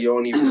 I'd be like, you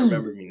don't even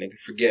remember me, nigga.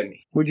 Forget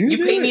me. Would you? You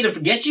do pay it? me to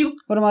forget you?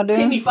 What am I Pay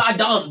doing? me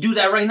 $5 to do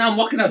that right now. I'm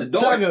walking out the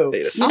door. Taco.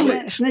 Hey, that's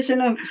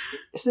Snitching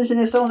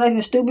if someone's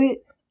acting stupid.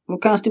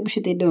 What kind of stupid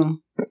shit they doing?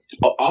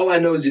 all I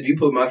know is if you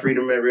put my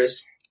freedom at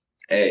risk,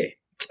 hey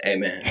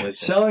man, listen.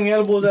 Selling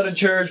edibles at a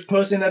church,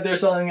 posting that they're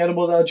selling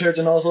edibles at a church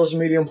on all social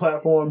media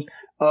platforms.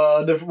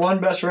 The one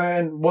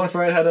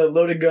friend had a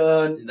loaded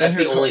gun That's in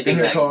her, the only thing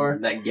in her car.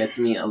 that gets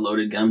me a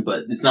loaded gun,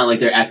 but it's not like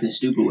they're acting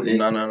stupid with it.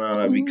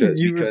 No, because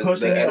You were because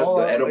posting it all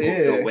the out, edibles yeah.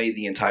 they'll weigh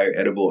the entire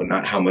edible and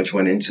not how much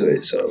went into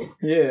it. So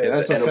Yeah, if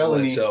that's the a edible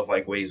felony. itself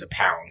like weighs a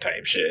pound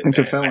type shit. It's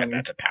a then felony.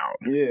 That's a pound.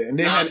 Yeah, and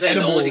they No, had I'm saying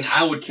the only thing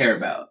edibles. I would care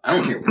about. I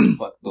don't care what the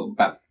fuck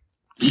about.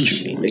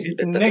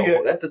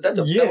 Nigga, that's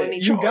a Yeah, felony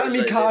you charge. got me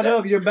Like, caught that-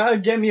 up. You're about to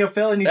get me a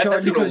felony charge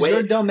that's gonna because weigh-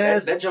 your dumb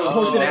ass that junk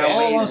posted it now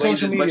all on weighs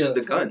social as much media. as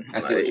the gun.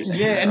 I see what you're saying.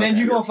 Yeah, and then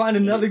you Okay. gonna find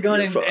another gun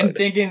You're and fine.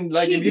 thinking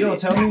like if you don't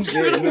tell me,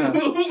 yeah, nah,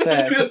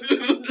 facts.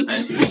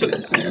 I see what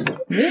you're saying.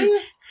 Yeah,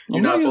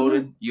 You're not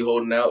folding. You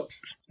holding out.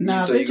 Nah,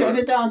 So if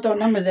they don't throw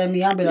numbers at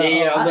me, I'll be like,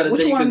 Yeah, I was about to what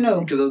say you want to know?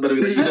 because I was about to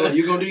be like,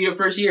 you're gonna do your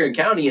first year in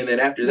county, and then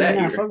after that,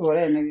 Nah, fuck with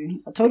that, nigga.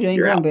 I told you I ain't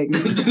you're going out. back,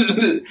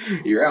 nigga.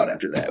 You're out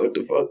after that. What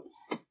the fuck?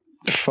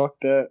 fuck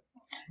that.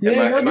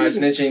 Am I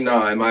snitching?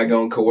 No. Am I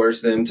gonna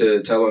coerce them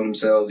to tell on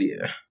themselves?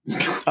 Yeah.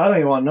 I don't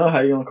even want to know how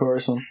you gonna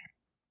coerce him.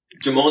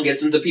 Jamal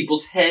gets into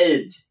people's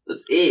heads.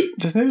 That's it.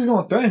 This nigga's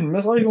gonna threaten him.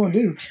 That's all you gonna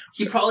do.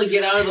 He probably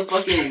get out of the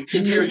fucking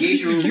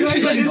interrogation room. You act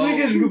like this Oh.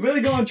 nigga's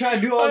really gonna try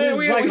to do all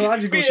this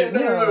psychological shit.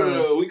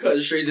 No. We cut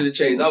it straight to the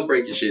chase. I'll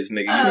break your shits,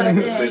 nigga. You're not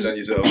gonna snitch on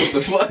yourself. What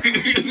the fuck?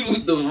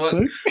 What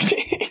the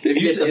fuck?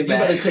 If you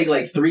gotta take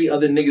like 3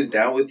 other niggas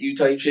down with you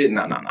type shit,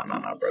 nah,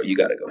 bro. You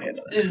gotta go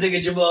handle that. This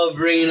nigga Jamal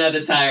bringing out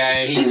the tire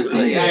iron. He was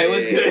like, alright,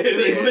 what's good?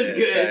 Like, what's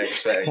good?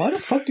 Facts. Why the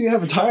fuck do you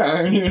have a tire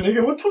iron here,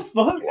 nigga? What the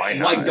fuck? Why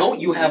not? Why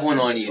don't you have one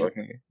on you?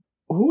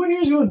 Who in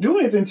here is gonna do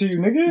anything to you,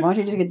 nigga? Why don't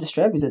you just get the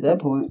strappies at that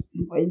point?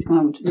 Why you just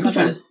gonna have You could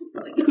try to.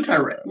 You could try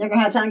to rap. You're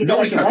gonna have time to get that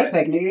out Nobody your tried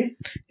backpack, nigga.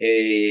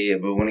 Yeah,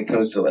 but when it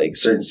comes to like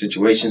certain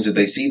situations, if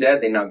they see that,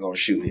 they're not gonna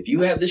shoot. If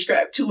you have the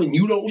strap too and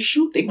you don't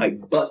shoot, they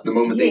might bust the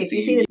moment Yeah, they if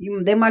you see see you.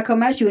 that, they might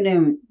come at you and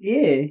then,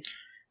 yeah.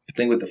 The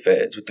thing with the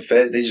feds,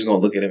 they just gonna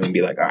look at him and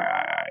be like, all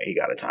right, he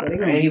got a time.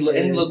 Yeah, And he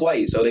look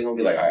white, so they gonna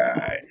be like, all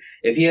right.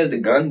 If he has the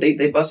gun, they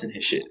busting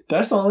his shit.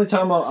 That's the only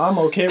time I'm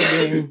okay with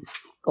being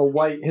a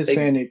white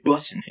Hispanic.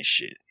 Busting his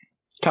shit.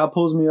 Cop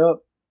pulls me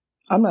up.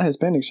 I'm not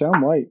Hispanic, shit.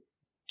 I'm white.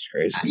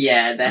 Crazy.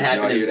 Yeah, that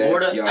happened Y'all in hear that?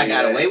 Florida. Y'all I hear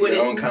got that? away with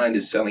Your it. own kind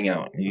is selling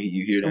out.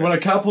 You hear that? When a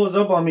cop pulls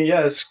up on me,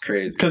 yes, It's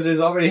crazy. because it's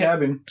already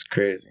happened. It's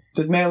crazy.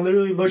 This man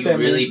literally looked You at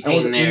really me and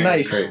was painting there.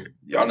 nice. Crazy.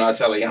 Y'all not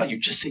selling out. You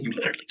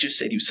literally just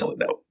said you selling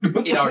out.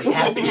 It already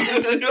happened.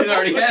 It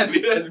already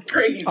happened. That's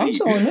crazy. I'm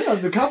showing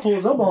up. The cop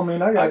pulls up on me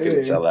and I I got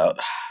couldn't sell out.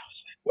 I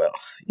was like, well,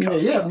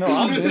 No,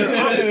 I'm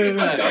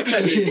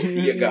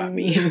you got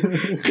me.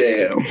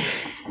 Damn.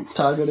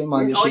 Tiger, they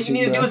might get All shit you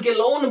need to bro. do is get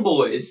low on the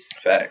boys.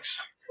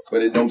 Facts.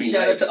 But it don't be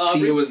Shout out night. to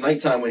Aubrey. See, it was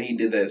nighttime when he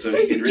did that, so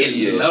he could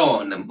really Get low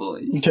on them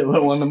boys. Get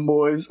low on them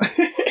boys.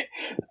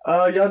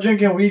 Y'all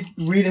drinking weed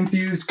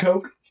infused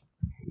Coke?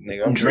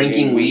 Nigga, I'm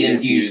drinking weed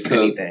infused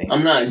Coke. anything.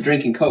 I'm not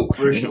drinking Coke,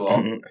 first of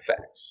all.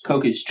 Facts.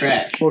 Coke is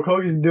trash. Well,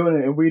 Coke is doing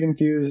it in weed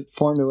infused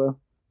formula.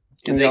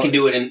 And they can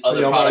do it in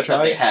other y'all products that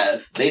wanna they try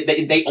have.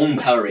 They own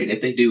Powerade.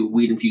 If they do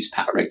weed infused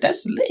Powerade,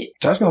 that's lit.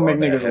 That's gonna make Oh,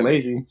 man, niggas heavy.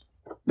 lazy.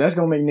 That's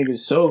gonna make niggas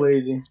so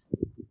lazy.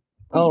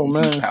 Oh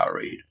man.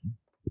 Powerade.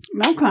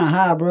 Man, I'm kind of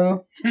high,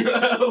 bro. Yeah,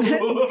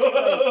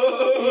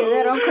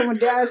 that I'm coming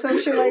down or some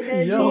shit like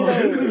that. Yo,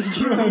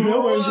 G, like,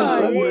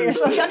 oh, yeah,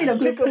 some shit I need to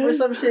pick up or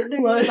some shit,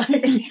 nigga. Like,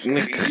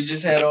 Nigga, you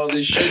just had all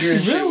this sugar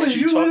and shit. Really? What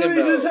You talking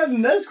literally about? just had the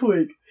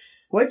Nesquik.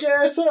 Wake your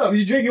ass up.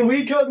 You drinking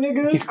weed Coke,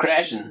 nigga? He's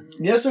crashing.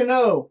 Yes or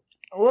no?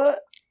 what?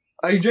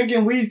 Are you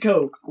drinking weed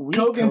Coke?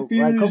 Coke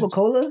infused. Like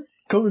Coca-Cola?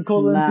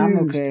 Coca-Cola Nah, I'm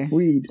infused. okay.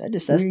 Weed.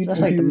 That's Weed like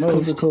the infused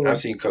most. Coca-Cola. I've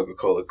seen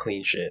Coca-Cola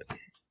clean shit.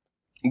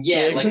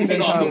 Yeah, Yeah, like clean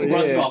take off the entirely,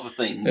 rust yeah. off of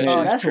things. That Oh, shit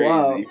is that's crazy.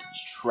 wild.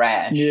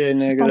 Trash. Yeah,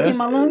 nigga. It's gonna that's,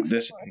 clean my lungs?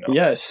 No.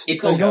 Yes.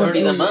 It's gonna It's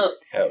dirty them up.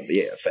 Hell,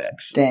 yeah,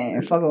 facts.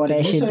 Damn, fuck all that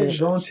You shit. say it's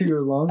There. going to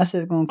your I lungs?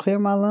 said it's gonna clear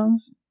my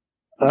lungs.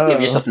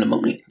 Give yourself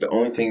pneumonia. The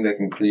only thing that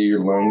can clear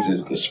your lungs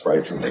is the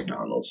Sprite from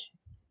McDonald's.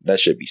 That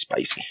should be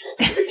spicy.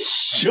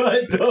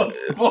 Shut the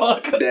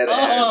fuck Dead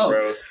ass,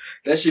 bro.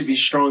 That should be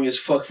strong as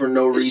fuck for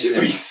no reason.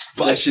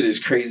 That shit is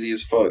crazy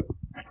as fuck.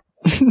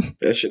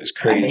 That shit is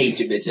I crazy. hate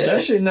you, bitch ass.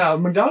 That shit, nah.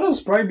 McDonald's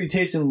Sprite be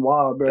tasting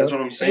wild, bro. That's what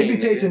I'm saying. It be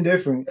nigga. tasting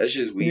different. That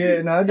shit's Yeah,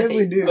 weird. no, I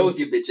definitely do. Both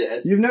you bitch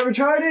ass. You've never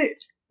tried it?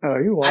 Oh,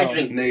 you wild. I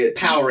drink Nigga,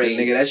 Powerade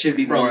nigga, that should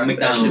be from more. That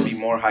McDonald's. should be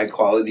more high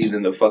quality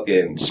than the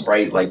fucking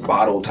Sprite like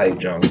bottle type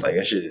junks. Like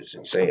that shit is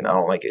insane. I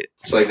don't like it.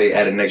 It's like they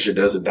add an extra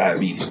dose of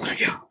diabetes. Like,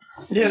 yeah,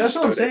 Yeah, that's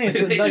what I'm saying.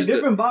 So, They like, just-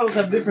 different bottles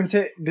have different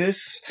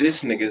this.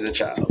 this nigga's a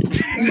child.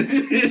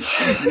 This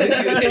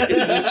nigga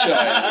is a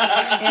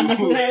child. And if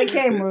we had a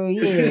camera,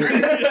 yeah.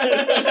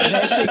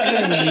 That shit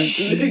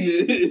crazy.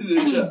 Nigga is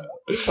a child.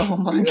 Oh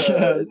my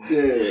god.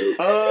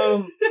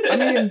 Damn. I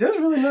mean, there's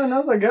really nothing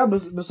else I got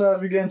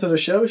besides we get into the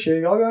show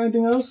shit. Y'all got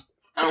anything else?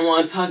 I don't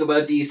want to talk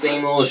about these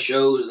same old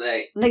shows.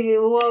 Like,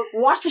 Nigga, well,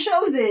 watch the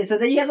shows then, so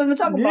then you have something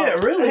to talk about. Yeah,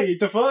 really.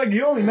 The fuck?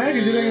 You only mad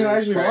because you didn't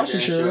actually trash watch the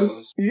ass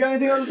shows. You got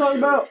anything else to talk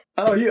about?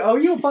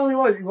 You finally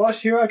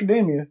watch Hero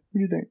Academia. What do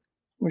you think?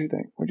 What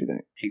do you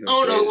think? He I gonna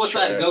don't say know it's what's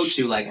that trash. go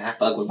to. Like, I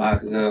fuck with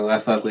Bakugo. I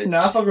fuck with.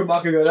 Nah, I fuck with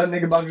Bakugo. That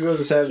nigga Bakugo's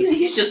a savage.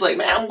 He's just like,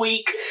 man, I'm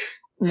weak.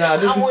 Nah,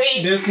 I'm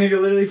weak. this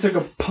nigga literally took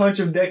a punch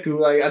of Deku.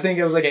 Like, I think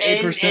it was like an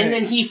And 8%.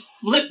 then he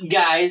flipped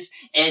guys,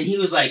 and he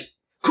was like,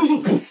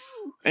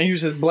 And you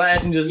just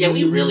blast and just yeah,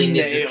 we really need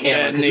this nailed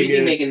camera that because we be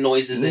nigga. making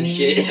noises and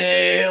shit.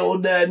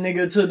 Nailed that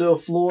nigga to the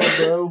floor,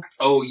 bro.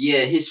 Oh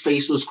yeah, his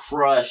face was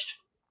crushed.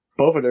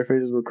 Both of their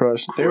faces were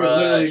crushed. They were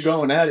literally Crushed.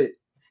 going at it.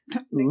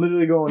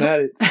 Literally going at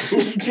it.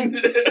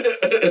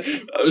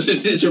 I was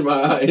just itching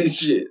my eye and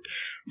shit.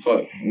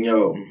 Fuck,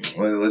 yo,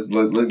 let's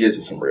get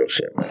to some real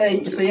shit, man. Hey,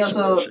 Let's so get you to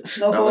some also real shit.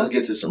 No, Snowfall? let's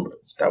get to some.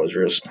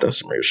 That's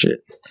some real shit.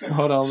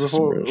 Hold on, Some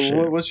before real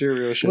shit. what's your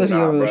real shit? What's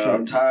your real bro, shit?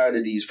 I'm tired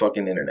of these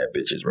fucking internet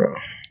bitches, bro.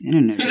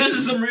 Internet. This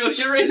is some real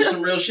shit right There's now.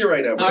 some real shit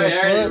right now, bro. All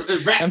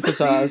right, rap.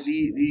 Emphasize.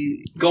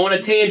 Go on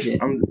a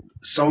tangent.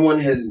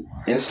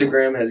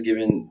 Instagram has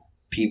given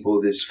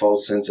people this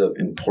false sense of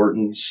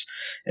importance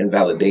and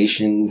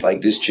validation.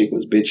 Like, this chick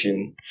was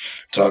bitching,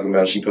 talking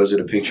about she posted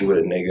a picture with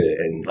a nigga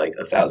and like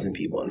 1,000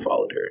 people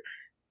unfollowed her.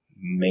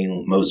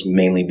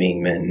 Mainly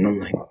being men. And I'm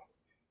like,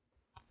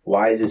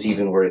 why is this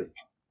even worth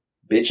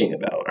bitching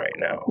about right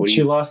now? What do She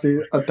you- lost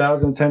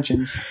 1,000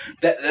 tensions.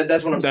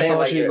 That's what I'm That's saying. all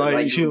Like, she-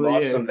 like, she- you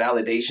lost yeah. some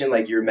validation.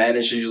 Like, you're mad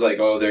and she's like,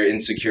 oh, they're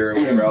insecure or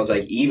whatever. I was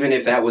like, even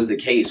if that was the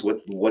case,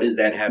 what does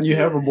that have? You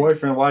to have do? a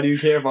boyfriend. Why do you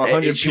care about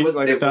 100 She people? was,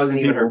 Like it 1,000 wasn't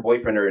even her people.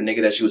 boyfriend or a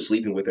nigga that she was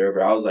sleeping with or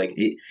whatever. I was like,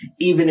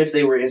 even if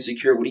they were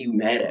insecure, what are you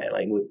mad at?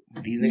 Like, what,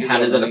 these niggas. How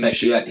does don't that know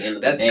affect you at the end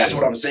of the day? That's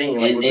what I'm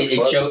saying. Like, And what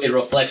the fuck? it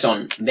reflects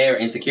on their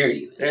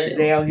insecurities. and shit.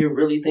 They out here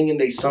really thinking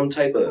they some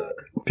type of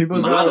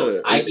People's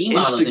Models. IG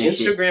models and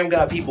shit. Instagram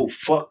got people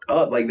fucked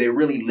up. Like, they're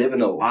really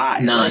living a lie.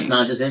 Nah, Like, it's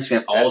not just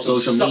Instagram. All that's some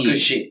social sucker media.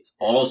 shit.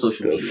 All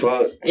social The media.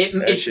 fuck. It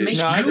That shit makes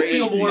is Nah, you crazy.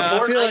 feel more Nah, I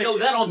important. feel I know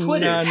that on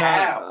Twitter. Nah,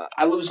 How?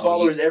 I lose Oh,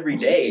 followers every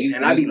day,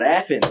 and I be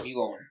laughing. You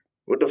going?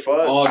 What the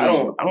fuck? All I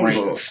don't give a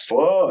rants.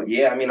 fuck.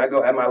 Yeah, I mean, I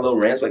go at my little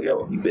rants like,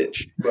 yo, you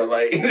bitch. But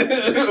like,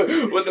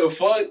 what the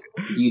fuck?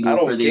 You do I it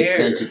don't for the care.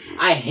 attention.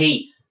 I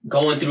hate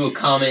going through a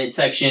comment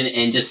section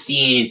and just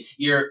seeing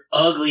your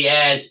ugly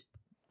ass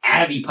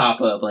Abby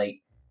pop up. Like,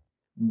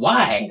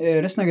 why?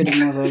 Yeah, this nigga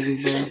the most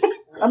ugly,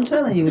 bro. I'm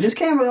telling you, this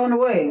camera on the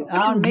way.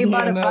 Maybe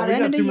by the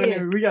end of the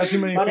year. We got too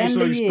many By the end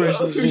facial of the year.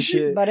 expressions and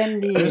shit. By the end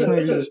of the This year.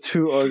 nigga's just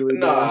too ugly.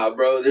 Nah,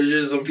 bro. There's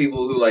just some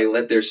people who like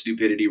let their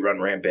stupidity run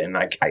rampant, and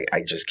I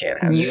just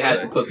can't have it. You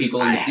have to put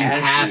people in. I You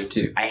have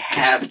to. I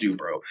have to,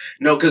 bro.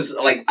 No, because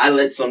like I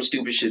let some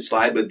stupid shit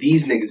slide, but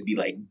these niggas be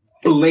like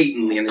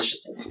blatantly, and it's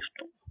just like,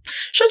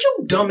 shut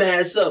your dumb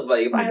ass up.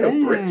 Like if I had a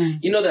brick,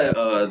 you know that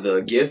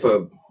the gif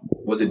of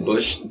was it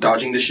Bush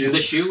dodging the shoe? The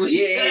shoe?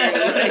 Yeah.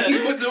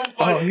 Like, what the fuck?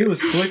 Oh, he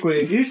was slick with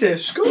it. He said,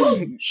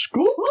 "Scoop,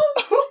 scoop."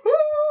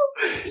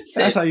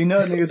 That's how you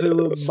know nigga took a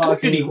little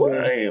boxing. I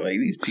ain't like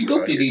these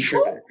people. Out here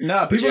tripping.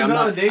 Nah, But people's yeah,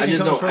 validation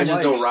comes from I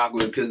just likes. don't rock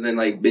with because then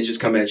like bitches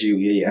come at you,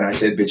 yeah, and I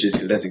said bitches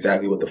because that's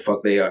exactly what the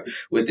fuck they are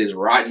with this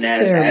rotten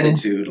ass Terrible.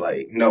 attitude.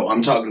 Like, no,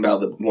 I'm talking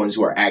about the ones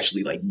who are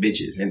actually like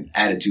bitches and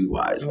attitude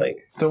wise, like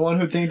The one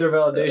who think their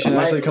validation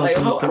actually comes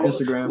from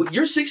Instagram.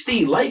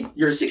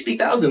 Your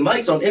 60,000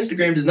 likes on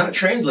Instagram does not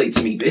translate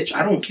to me, bitch.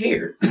 I don't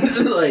care.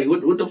 Like,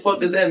 what the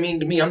fuck does that mean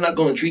to me? I'm not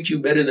going to treat you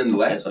better than the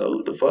last hoe.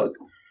 What the fuck?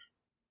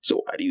 So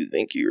why do you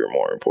think you're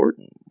more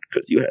important?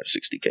 Because you have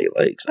 60K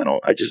likes.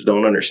 I just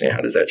don't understand.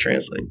 How does that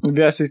translate? If you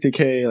got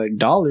 60K like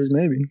dollars,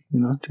 maybe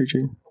treat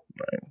you.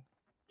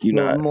 You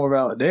not. more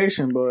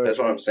validation, but That's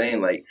what I'm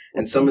saying. Like,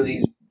 and some of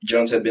these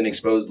junks have been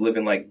exposed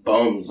living like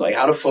bums. Like,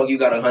 how the fuck you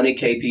got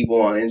 100K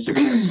people on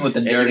Instagram With the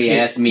And dirty you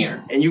can't- ass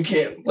mirror. and you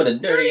can't? With a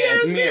dirty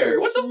ass mirror.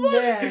 What the fuck?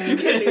 Yeah. You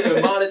can't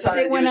even monetize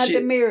They went your out shit.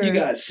 the mirror. You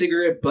got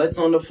cigarette butts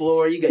on the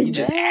floor. You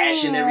just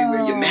ashing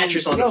everywhere. Your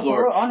mattress on Yo, the for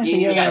floor. real, honestly,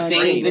 you yeah, ain't got like,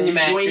 stains in your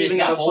mattress, You ain't even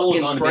got got a holes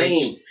fucking on the frame.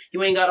 bench.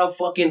 You ain't got a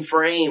fucking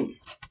frame.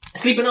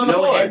 Sleeping on the No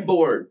floor.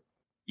 headboard.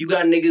 You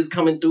got niggas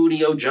coming through to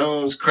your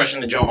Jones,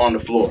 crushing the joint on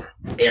the floor.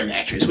 Air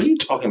mattress. What are you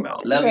talking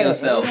about? Love Yeah,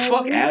 yourself. yeah.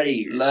 Fuck out of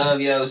here. Love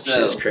Shit's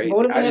yourself. crazy. But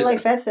what if I they had just- like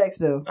fat sex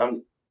though?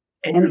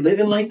 and you're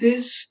living like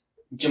this?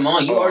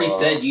 Jamal, you already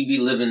said you'd be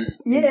living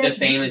Yeah, the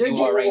same as they're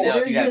you are right now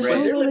if you just- had they're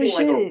bread. They're living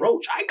Holy like a shit.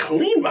 roach. I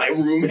clean my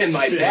room and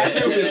my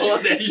bathroom and all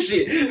that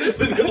shit.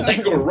 They're living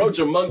like a roach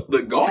amongst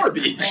the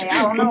garbage. Hey,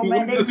 I don't know,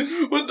 man.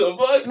 What the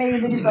fuck? Maybe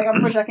they're just like, I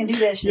wish I can do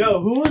that shit.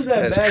 yo, who was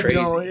that That's bad crazy.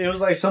 Joan? It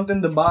was like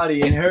something the body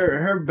in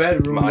her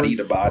bedroom. Body was-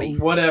 to body.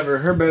 Whatever.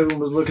 Her bedroom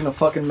was looking a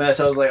fucking mess.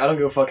 I was like, I don't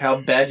give a fuck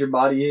how bad your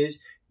body is.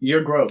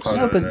 You're gross. Oh,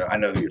 no, I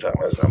know who you're talking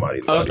about. It's not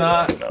Body to Oh, it's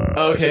Body. not?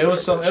 No, Okay, it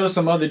was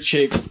some other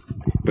chick.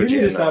 But You need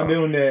yeah, to stop no.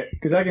 doing that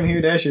because I can hear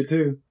that shit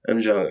too.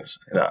 Them Jones.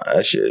 Nah,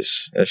 that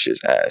shit's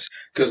ass.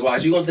 Cause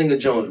watch, you gonna think of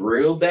Jones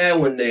real bad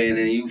one day, and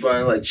then you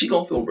find like she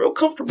gonna feel real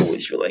comfortable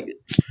with you. Like,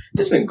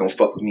 this ain't gonna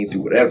fuck with me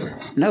through whatever.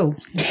 No.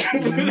 No,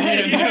 You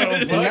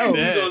fuck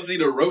that. gonna see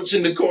the roach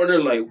in the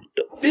corner, like, what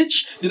the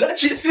bitch? Did I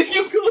just see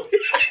you go?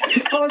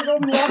 I was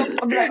gonna be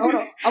I'm like, hold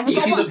on. You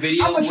see the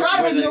video I'm gonna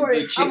try where to ignore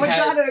the it. chick I'm gonna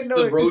try has to ignore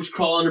the it. roach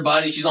crawl on her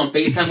body and she's on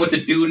FaceTime with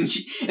the dude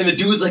and the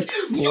dude's like,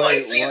 you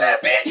ain't seen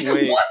that bitch?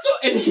 Wait. What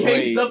the? And he hangs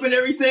Wait. up and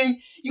everything.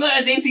 You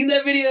guys ain't seen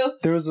that video?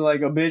 There was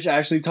like a bitch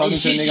actually talking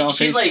And to a nigga on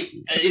she's Facebook. like,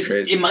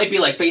 crazy. it might be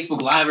like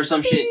Facebook Live or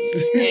some shit.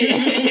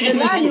 The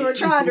line you were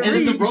trying to And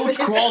then the read. roach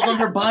crawls on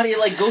her body, it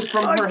like goes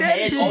from Fuck her that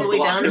head shit. all the way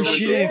down to her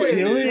She foot. didn't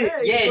feel it?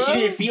 Yeah, she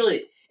didn't feel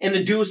it. And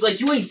the dude's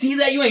like, you ain't see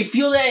that? You ain't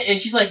feel that? And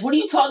she's like, what are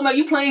you talking about?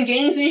 You playing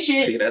games and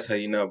shit? See, that's how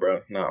you know,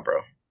 bro. Nah,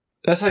 bro.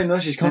 That's how you know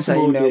she's That's how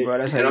comfortable you know, with it. bro.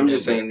 That's how And you I'm know,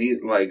 just bro. saying these,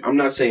 like, I'm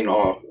not saying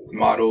all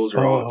models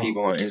or all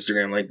people on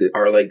Instagram like this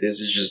are like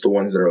this. It's just the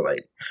ones that are like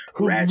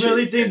Who ratchet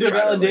really think and their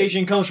try to, like,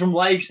 validation comes from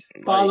likes,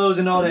 follows,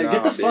 and all that? nah,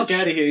 Get the fuck bitch.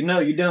 out of here. No,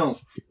 you don't.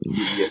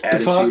 your fuck?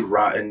 attitude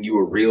rotten. You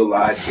a real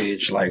live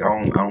bitch. Like, I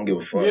don't give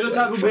a fuck. You're the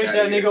type of Fuck bitch outta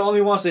that here. nigga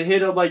only wants to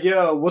hit up like,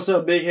 yo, what's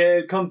up, big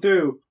head? Come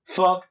through.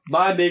 Fuck.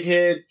 Bye, big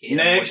head. Hit him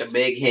with Next. the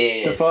big The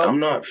head. fuck? I'm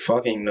not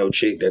fucking no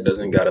chick that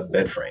doesn't got a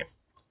bed frame.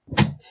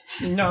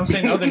 No, I'm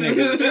saying other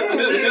niggas.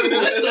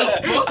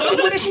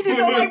 What if she just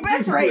don't like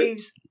bed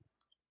frames?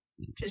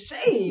 Just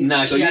saying.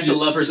 Nah, So she you has to just-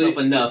 love herself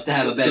enough to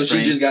have a bed So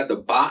frame. she just got the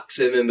box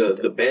and then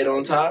the bed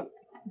on top.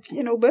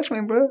 You know, bed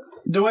frame, bro.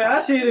 The way I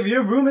see it, if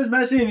your room is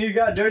messy and you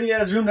got dirty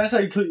ass room, that's how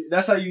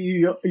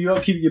you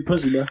upkeep your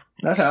pussy, bro.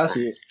 That's how I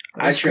see it.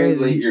 I That's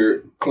translate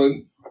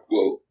crazy.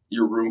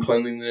 your room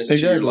cleanliness to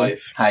Exactly. your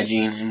life.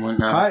 Hygiene and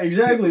whatnot. Right,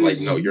 exactly. Like,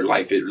 no, your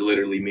life, it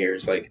literally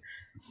mirrors. Like,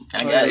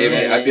 I guess.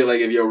 I feel like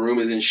if your room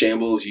is in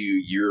shambles,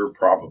 you're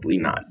probably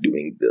not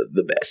doing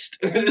the best.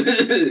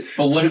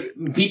 But what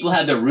if people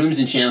have their rooms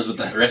in shambles with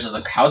the rest of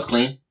the house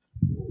clean?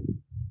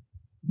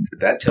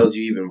 That tells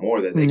you even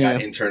more that they got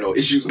Yeah. internal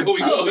issues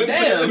going Oh, on.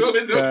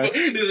 damn. Facts.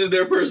 This is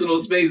their personal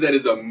space that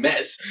is a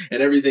mess,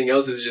 and everything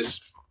else is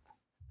just.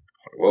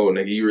 Whoa,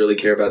 nigga, you really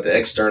care about the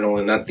external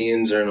and not the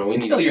internal. We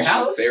It's need still to your get you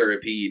house.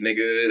 therapy,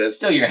 nigga. That's It's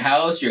still your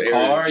house, your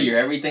Therapy. car, your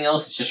everything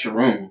else. It's just your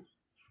room.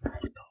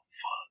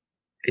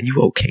 And you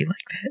okay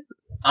like that?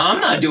 I'm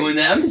not doing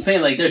that. I'm just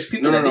saying, like, there's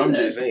people No, that do I'm that.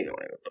 just saying,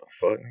 like, what the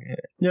fuck? Yeah.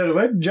 Yeah, the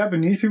way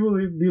Japanese people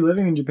be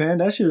living in Japan,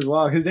 that shit is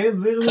wild. Because they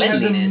literally have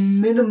the Cleanliness.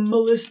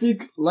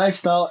 minimalistic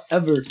lifestyle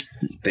ever.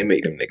 They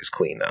make them niggas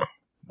clean now.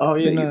 Oh,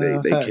 yeah,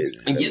 they facts. kids.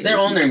 And yet they're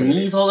on their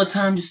knees all the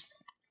time, just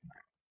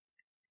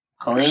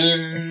clean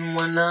and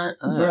whatnot.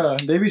 Ugh.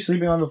 Bruh, they be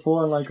sleeping on the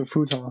floor in like a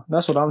futon.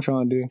 That's what I'm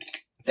trying to do.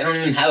 They don't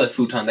even have a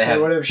futon. They have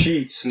whatever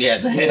sheets. Yeah,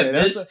 they have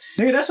this.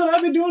 Nigga, that's what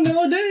I've been doing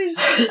nowadays.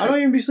 I don't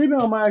even be sleeping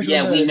on my actual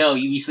bed. We know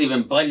you be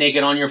sleeping butt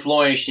naked on your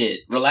floor and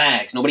shit.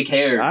 Relax, nobody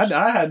cares.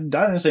 I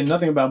didn't say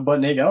nothing about butt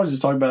naked. I was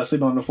just talking about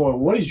sleeping on the floor.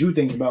 What did you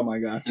think about my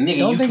guy?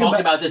 Nigga, you talked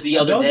about this the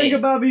other day. Don't think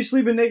about me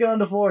sleeping naked on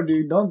the floor,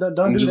 dude. Don't do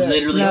that. You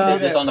literally said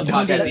this on the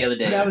podcast the other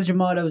day. That was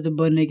Jamal. That was the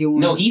butt naked one.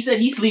 No, he said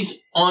he sleeps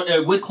on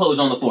with clothes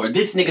on the floor.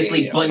 This nigga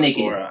sleep butt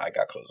naked. Floor, I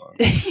got clothes on.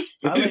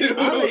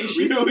 I lay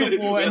sheets on the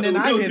floor and then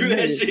I get do that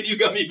naked. shit. You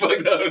got me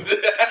fucked up.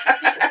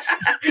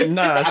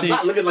 Nah, see. I'm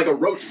not looking like a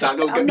roach,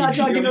 Taco. I'm not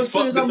trying to get those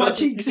splinters on my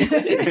cheeks. You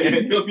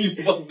got me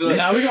fucked up.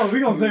 Nah, we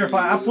gonna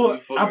clarify. I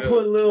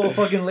put little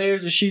fucking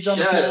layers of sheets on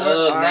the floor. Shut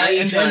up. Now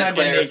you trying to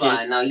clarify.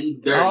 Naked. Now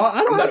you dirty.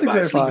 I don't have to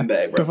clarify. Sleeping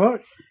bag, bro. The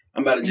fuck?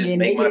 I'm about to just Get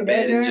make my naked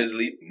bed and bedroom? just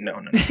leave. No.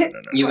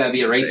 You gotta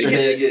be a racer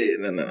head.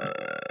 No.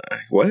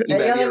 What? You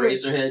gotta be Yeah, a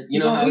racer head. You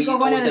know how you gonna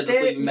go down the always have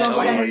stairs? sleeping You bag?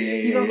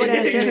 gonna go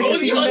down the stairs with a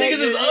sleeping Y'all bag? niggas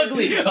is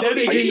ugly.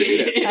 I used to do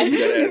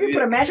that. Have you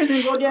put a mattress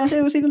and go downstairs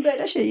with a sleeping bag?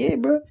 That shit, yeah,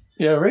 bro.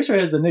 Yeah, Racer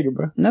has the nigga,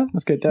 bro. No.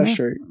 Let's get that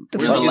straight. The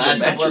We're fuck? the last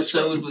the couple mattress,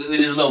 episodes with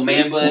his little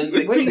man bun.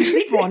 What do you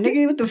sleep on,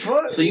 nigga? What the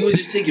fuck? So you would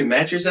just take your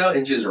mattress out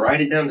and just ride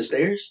it down the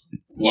stairs?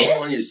 Yeah.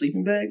 While on your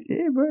sleeping bag?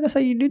 Yeah, bro, that's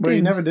how you do Bro, you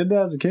things. never did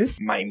that as a kid?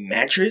 My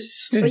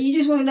mattress? So you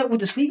just went up with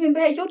the sleeping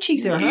bag? Your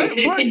cheeks are hurt.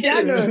 What?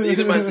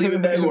 Either my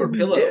sleeping bag or a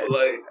pillow. Like,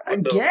 I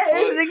what the guess,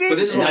 fuck? nigga. But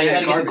this is when I Now you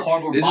had gotta get the carpet.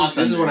 cardboard This box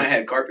is when under I it.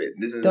 had carpet.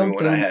 This is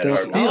when I had I'm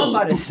hardwood.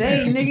 about to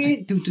say,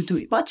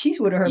 nigga, my cheeks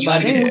would have hurt You by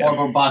gotta get the then.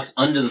 cardboard box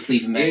under the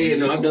sleeping bag. Yeah,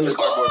 no, I've done the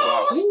cardboard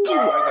box.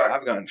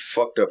 I've gotten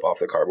fucked up off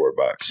the cardboard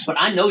box. But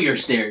I know your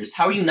stairs.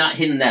 How are you not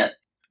hitting that?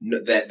 No,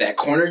 that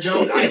corner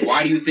jump?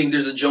 Why do you think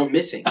there's a jump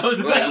missing? I was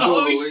like,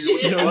 oh,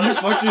 shit. Yo, you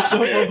fucked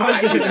yourself up. I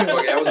didn't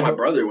fuck it. That was my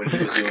brother when he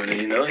was doing it,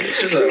 you know? It's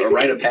just a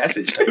rite of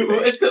passage type thing.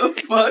 What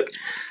the fuck?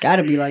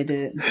 Gotta be like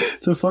that.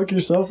 To fuck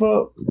yourself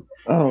up?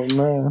 Oh,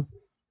 man.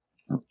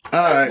 That's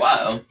Alright.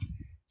 wild.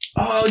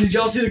 Oh, did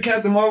y'all see the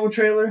Captain Marvel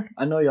trailer?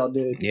 I know y'all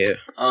did. Yeah.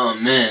 Oh,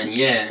 man,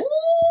 yeah.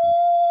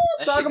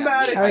 That Talk shit got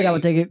about me it. I already got my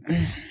hyped. ticket.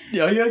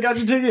 Yo, you already got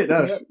your ticket?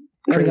 That's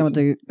I already got my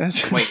ticket.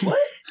 That's Wait, what?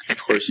 Of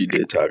course you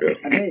did, Taco.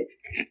 I did.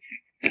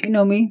 You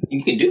know me.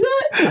 You can do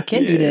that? I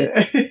can't do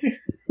that.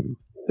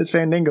 It's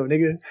Fandango,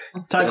 nigga.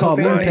 It's called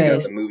I Movie already got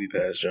Pass. the movie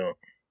pass, John.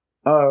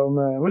 Oh,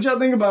 man. What y'all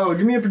think about it?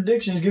 Give me your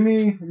predictions. Give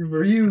me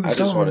reviews. I just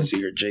something. want to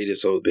see her jaded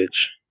old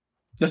bitch.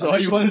 That's all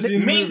you want to see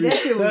in the Me? movie. That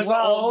shit was That's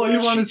wild, all bro. you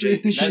want to see.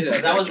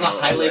 That was the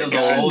highlight of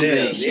the whole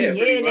thing. Yeah,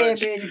 pretty that much.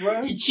 bitch,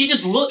 bro. She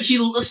just looked,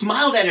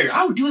 smiled at her.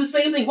 I would do the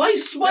same thing. Why are you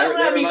smiling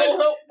That at me? reminded- Go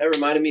help. That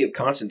reminded me of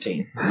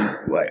Constantine.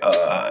 Like,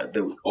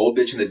 the old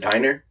bitch in the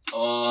diner.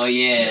 Oh,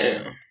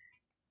 yeah.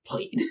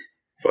 Played.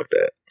 Fuck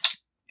that.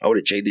 I would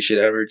have jaded the shit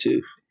out of her,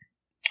 too.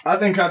 I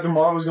think Captain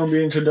Marvel's going to be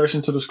an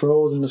introduction to the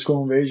Skrulls and the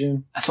Skrull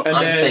invasion. That's what And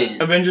I'm then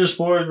saying. Avengers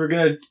 4, we're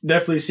going to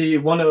definitely see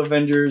one of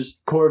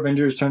Avengers, core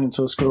Avengers, turn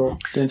into a Skrull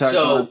the entire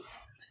So,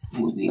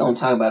 time. we gonna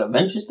talk about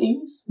Avengers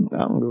themes? I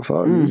don't give a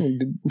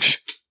fuck.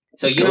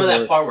 So you Go know for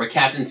that it. part where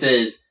Captain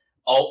says,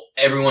 "Oh,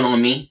 everyone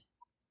on me,"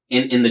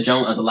 in the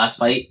jump of the last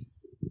fight.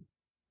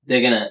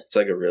 They're gonna, It's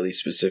like a really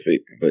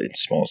specific, but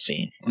it's small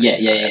scene.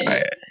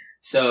 yeah.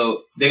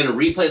 So they're gonna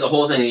replay the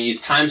whole thing and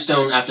use Time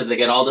Stone after they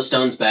get all the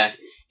stones back,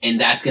 and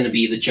that's gonna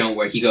be the jump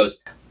where he goes,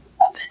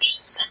 "Avengers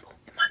Assemble."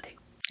 In my dick.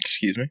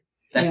 Excuse me?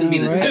 That's gonna be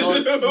the Yeah, right. title.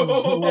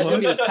 That's gonna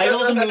be the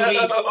title of the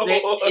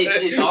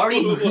movie. It's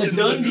already a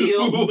done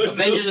deal.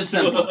 Avengers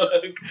Assemble.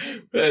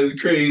 That is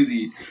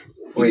crazy.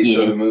 Wait,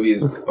 so Yeah. the movie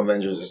is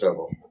Avengers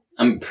Assemble.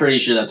 I'm pretty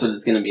sure that's what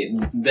it's gonna be.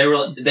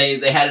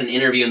 They had an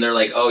interview and they're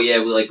like, "Oh yeah,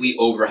 we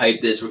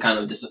overhyped this. We're kind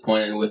of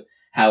disappointed with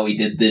how we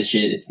did this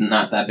shit. It's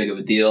not that big of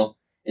a deal.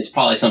 It's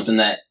probably something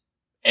that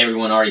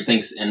everyone already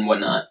thinks and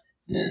whatnot."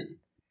 And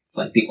it's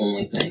like the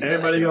only thing.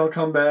 Everybody going to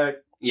come back.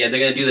 Yeah, they're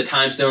gonna do the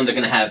time stone. They're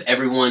gonna have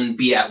everyone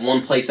be at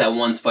one place at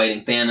once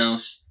fighting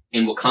Thanos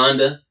in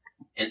Wakanda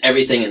and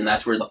everything, and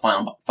that's where the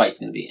final fight's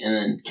gonna be. And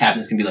then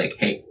Captain's gonna be like,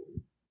 "Hey,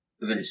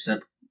 Avengers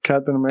Assemble."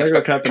 Captain America,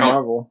 That's Captain Trump.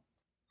 Marvel.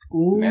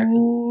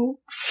 Ooh.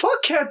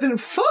 Fuck Captain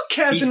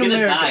He's gonna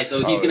America. die,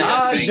 so he's Oh, gonna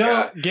have I to. thank don't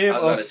God. give I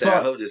was about a to say, I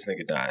fuck. hope this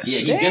nigga dies. Yeah,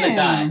 he's gonna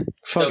die.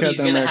 Fuck So he's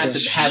Captain gonna America. have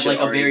to have like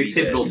a very He should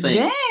pivotal already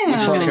thing, Damn.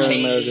 which is gonna Fuck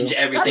change America. Y'all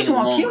everything just in the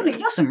want to long kill run. niggas.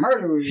 Y'all some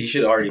murderers. He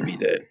should already be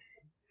dead.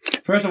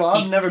 First of all,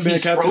 I've never been a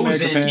He's Captain America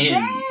frozen fan. in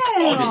all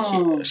this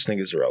shit. Damn. This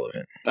nigga's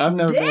irrelevant. I've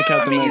never been a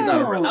Captain Damn. America He's not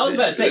fan. irrelevant. I was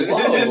about to say,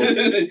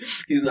 whoa.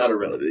 He's not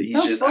irrelevant. He's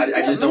No, just, fuck I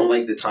that, just don't man.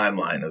 like the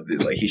timeline of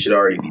it. Like, he should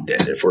already be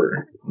dead if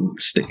we're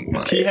sticking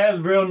by He it.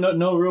 had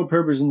no real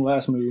purpose in the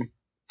last movie,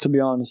 to be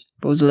honest.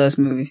 What was the last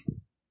movie?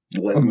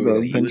 The last movie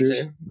that he was Avengers.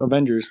 in.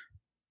 Avengers.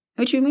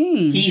 What you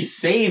mean? He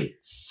saved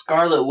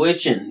Scarlet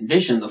Witch and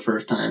Vision the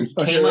first time. He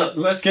Okay, came up.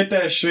 let's get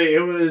that straight.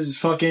 It was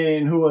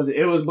fucking, who was it?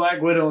 It was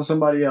Black Widow and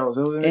somebody else.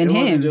 It wasn't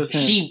him. just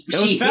him. It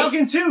was She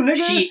Falcon too,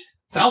 nigga.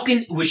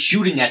 Falcon was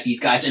shooting at these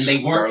guys and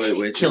they weren't Scarlet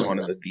Witch is killing one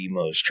of them. the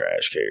most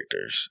trash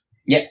characters.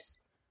 Yes.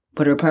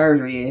 But her powers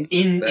are, yeah.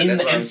 in That's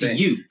the what I'm saying.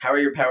 MCU. How are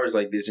your powers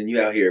like this and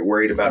you out here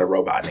worried about a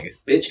robot, nigga?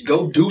 Bitch,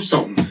 go do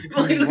something.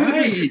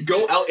 Right.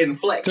 Go out and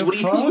flex. The What do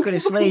you fuck? Could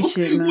have slayed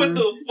shit, man. What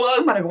the I'm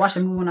fuck? about to go watch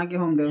the movie when I get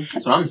home, though.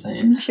 That's what I'm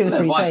saying. That shit was Let's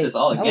pretty watch tight. this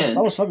all I again.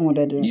 was fucking with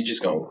that dude. You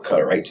just gonna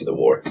cut right to the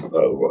war. Nah,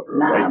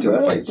 Right to the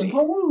bro, fight the scene.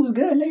 whole movie was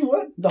good, nigga.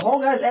 What? The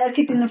Hulk got his ass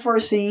kicked in the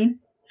first scene.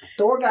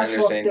 Thor got And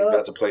they're saying fucked he's about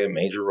up. to play a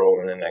major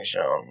role in the next show.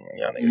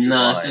 Y'all niggas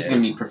Nah, is it's just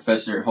lying. gonna be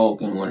Professor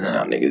Hulk and Y'all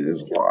whatnot. niggas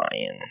is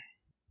lying.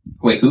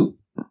 Wait, who?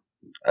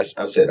 I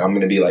said I'm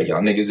gonna be like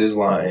y'all niggas is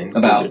lying. 'Cause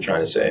About? they're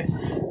trying to say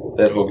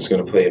that Hulk's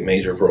gonna play a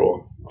major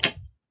role.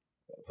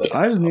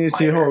 I just need to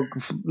see Hulk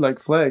like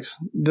flex.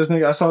 This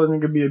nigga, I saw this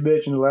nigga be a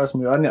bitch in the last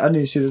movie. I need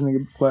to see this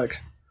nigga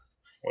flex.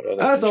 What other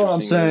That's all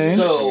I'm interesting saying.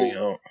 news So- coming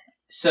out?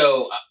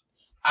 So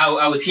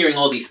I was hearing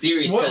all these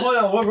theories. What, 'cause- hold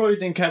on, what role do you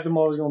think Captain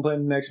Marvel's gonna play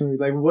in the next movie?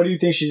 Like, what do you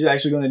think she's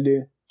actually gonna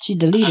do? She's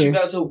the She leader.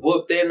 about to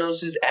whoop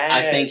Thanos' ass.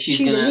 I think she's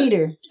She the gonna.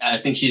 leader. I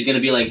think she's gonna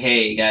be like,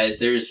 "Hey guys,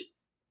 there's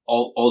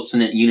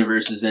alternate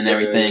universes and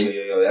everything."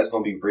 Yo, that's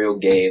gonna be real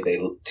gay if they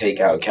take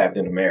out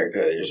Captain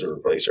America and just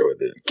replace her with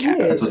the Yeah.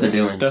 That's what they're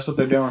doing. That's what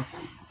they're doing.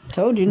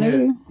 Told you,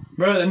 nigga.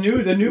 Bro,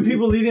 the new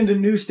people leading the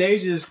new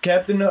stages: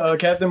 Captain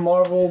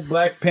Marvel,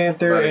 Black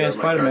Panther, Bodyguard, and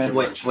Spider Man.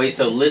 Wait.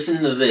 So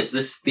listen to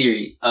this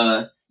theory.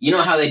 You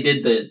know how they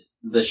did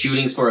the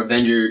shootings for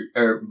Avenger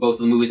or both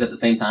of the movies at the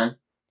same time?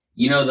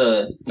 You know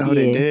Oh,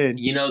 they Yeah. did.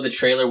 you know the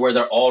trailer where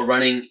they're all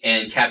running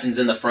and Captain's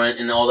in the front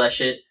and all that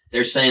shit.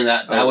 They're saying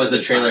that Oh, was the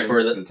trailer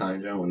for the.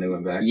 time jump when they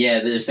went back. Yeah,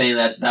 they're saying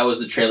that was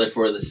the trailer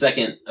for the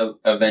second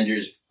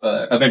Avengers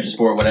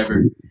 4 or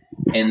whatever,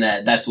 and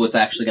that's what's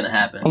actually going to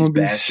happen. I'm These gonna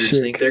be bastards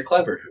sick. think they're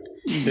clever.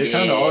 They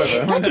kind of are,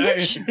 though. That's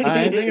a bitch.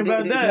 I ain't thinking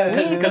about that.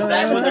 Because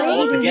that's when they're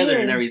all together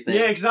and everything.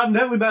 Yeah, because I'm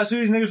definitely about to sue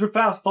these niggas for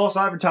false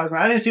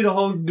advertisement. I didn't see the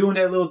whole doing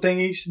that little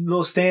thingy,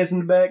 little stance in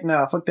the back.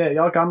 Nah, fuck that.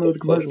 Y'all got me with the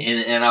commercial.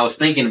 And I was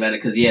thinking about it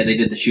because they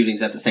did the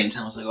shootings at the same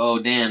time. I was like, oh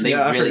damn,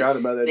 I really forgot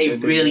about that. they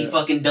did really that.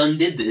 fucking done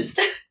did this.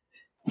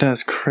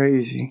 That's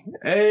crazy.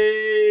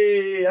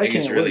 Hey, I Niggas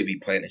can't really wait. be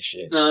planning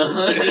shit.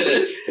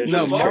 Uh-huh.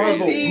 No,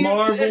 Marvel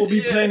will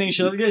be planning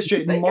shit. Let's get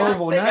straight. They got-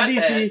 Marvel, they not got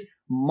DC. that.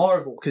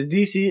 Marvel, because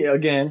DC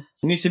again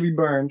needs to be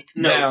burned.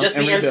 No, down just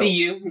the and rebuilt.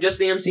 MCU. Just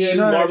the MCU. Yeah,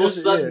 no, Marvel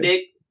just- suck yeah.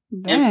 dick.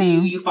 Damn.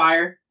 MCU, you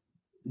fire.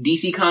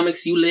 DC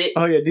Comics, you lit.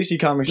 Oh yeah, DC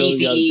Comics.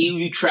 always got- DCEU,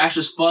 you trash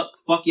as fuck.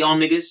 Fuck y'all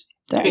niggas.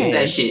 Damn. Fix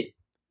that shit.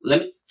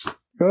 Let me.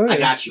 Go ahead. I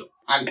got you.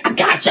 I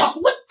got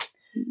y'all. What?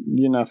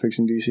 You're not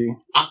fixing DC.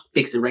 I'll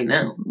fix it right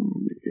now.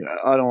 Yeah,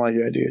 I don't like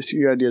your ideas.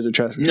 Your ideas are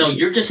trash. For No, DC.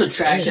 you're just a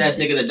trash ass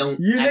nigga that don't.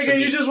 You nigga,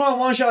 actually- you just want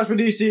one shot for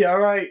DC. All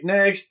right,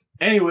 next.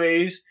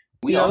 Anyways,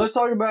 We yeah, all. let's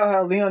talk about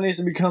how Leon needs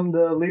to become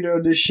the leader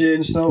of this shit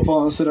in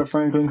Snowfall instead of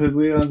Franklin, because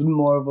Leon's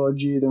more of a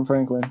G than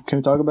Franklin. Can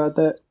we talk about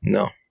that?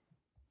 No.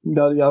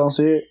 Y'all don't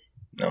see it?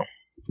 No.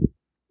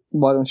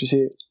 Why don't you see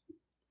it?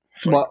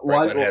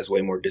 Franklin has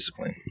way more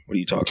discipline. What are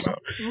you talking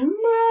about? Man,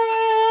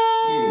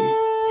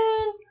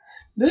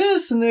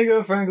 this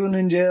nigga Franklin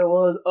in jail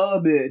was a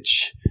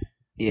bitch.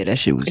 Yeah, that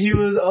shit was. He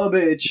was a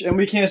bitch, and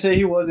we can't say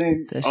he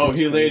wasn't. That shit Oh, was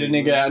he laid a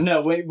crazy. nigga out.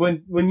 No,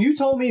 when you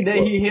told me that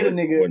he hit a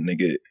nigga, What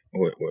nigga?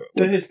 What?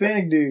 the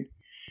Hispanic dude,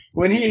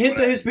 when he hit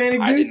the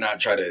Hispanic I did dude, not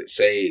try to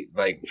say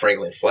like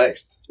Franklin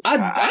flexed.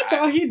 I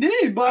thought he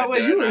did. By the way,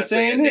 did you not were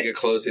say a saying it. nigga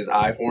closed his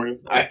eye for him.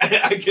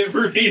 I kept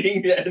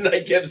repeating that, and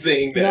I kept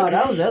saying that. No,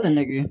 that was the other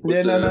nigga.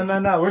 Yeah,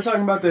 no. We're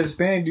talking about the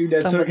Hispanic dude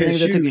that Talking took about the his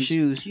nigga that took his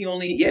shoes. shoes. He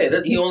only hit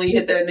that. He only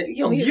hit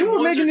You him were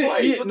once making or it.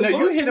 twice. What the No,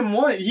 you fuck? hit him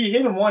one. He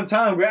hit him one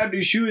time, grabbed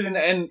his shoes,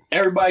 and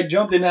everybody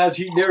jumped in as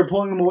they were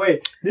pulling him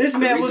away. This The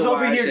man was reason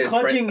over why I here said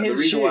clutching The his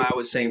reason shit. why I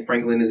was saying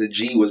Franklin is a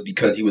G was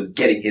because he was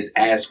getting his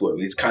ass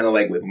whooped. It's kind of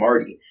like with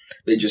Marty.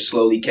 They just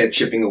slowly kept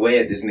chipping away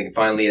at this nigga.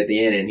 Finally, at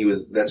the end,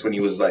 and that's when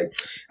he was like,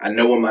 "I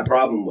know what my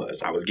problem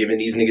was. I was giving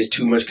these niggas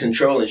too much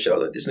control and shit.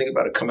 Like, this nigga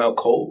about to come out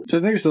cold."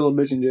 This nigga's still a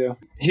bitch in jail.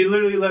 He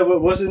literally like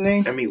what's his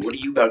name? I mean, what are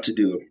you about to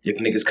do if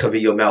niggas cover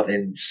your mouth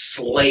and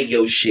slay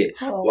your shit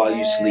while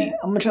you sleep?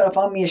 I'm gonna try to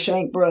find me a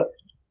shank, bro.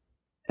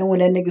 And when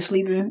that nigga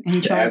sleeping and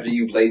he trying After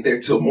you laid there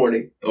till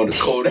morning on the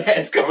cold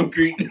ass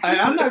concrete.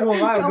 I'm not gonna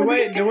lie. The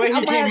way he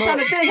I'm came trying up.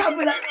 to think. I'll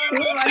be like,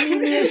 oh, I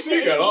need me a You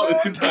shank. got all the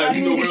bro. time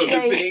in the world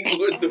to think.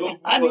 What the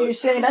I need a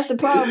fuck? shank. That's the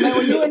problem, man.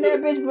 When you in that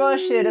bitch, bro,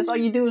 shit, that's all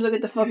you do is look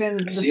at the fucking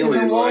the Ceiling,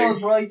 ceiling walls,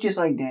 like- bro. You just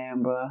like,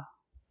 damn, bro.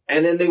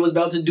 And then they was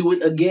about to do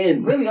it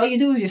again. Really, all you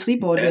do is just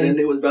sleep all And then day.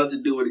 they was about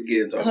to do it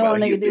again. That's Talking all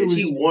about a he, nigga do bitch, is-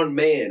 he one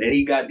man, and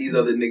he got these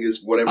other niggas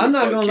whatever. I'm the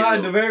not fuck gonna lie.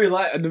 killed.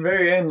 At the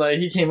very end, like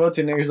he came up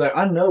to niggas like,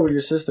 I know where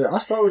your sister. I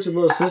start with your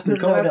little sister.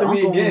 Come No, the after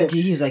me uncle again. was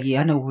G. He was like, yeah,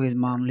 I know where his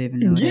mom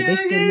living. Though. They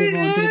still live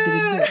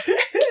on.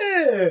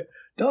 Yeah.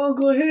 The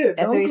uncle hit.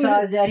 After he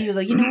saw his dad, he was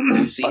like, you know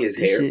what? You see Fuck his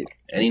this hair? shit.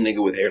 Any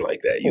nigga with hair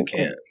like that, you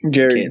can't.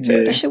 Jerry. Can't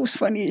tell. That shit was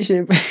funny as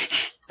shit. bro.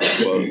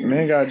 Well,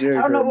 Man got Jerry.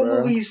 I don't know what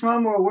bro. movie he's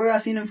from or where I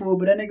seen him for,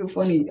 but that nigga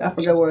funny. I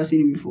forgot where I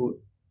seen him before.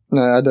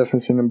 Nah, I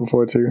definitely seen him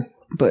before too.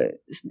 But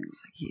this nigga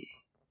was like, yeah.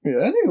 Yeah,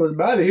 that nigga was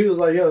bad. He was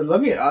like, yo,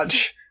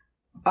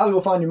 I'll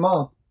go find your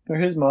mom or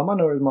his mom. I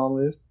know where his mom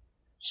lives.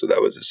 so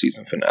that was the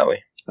season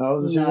finale. That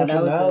was the Nah, season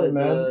that was finale, the-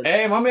 man. the-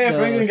 Hey, my man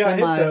Franklin got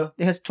hit though.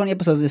 It has 20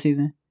 episodes this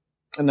season.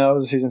 No, it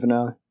was a season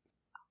finale.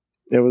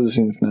 It was a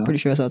season finale. Pretty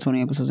sure I saw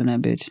 20 episodes in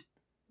that bitch.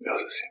 It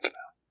was a season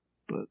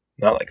finale.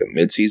 Not like a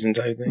mid-season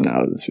type thing. No,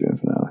 it was a season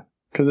finale.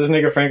 Because this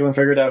nigga Franklin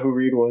figured out who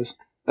Reed was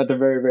at the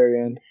very, very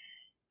end.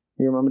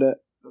 You remember that?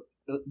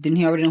 Didn't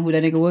he already know who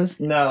that nigga was?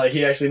 No, like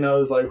he actually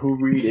knows like who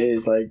Reed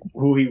is, like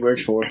who he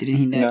works for. Didn't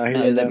he know, No, he know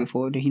didn't that know.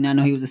 before? Did he not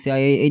know he was a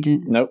CIA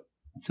agent? Nope.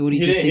 So what did he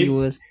He just didn't- think he- he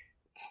was?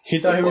 He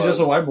thought he was just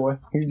a white boy.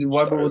 He's a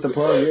white boy with the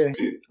plug, yeah.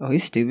 Oh,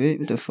 he's stupid.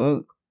 What the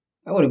fuck?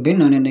 I would have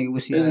been on that nigga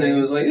with This nigga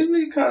CIA. was like, this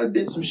nigga kind of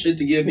did some shit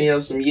to give me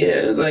out some.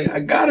 Yeah, it's like I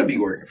gotta be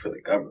working for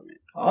the government.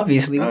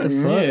 Obviously, what the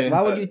fuck? Yeah.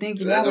 Why would you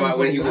think That's why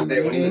when he was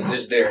there, when he was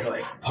just there,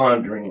 like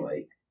pondering,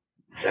 like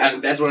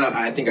that's when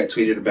I think I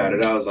tweeted about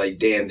it. I was like,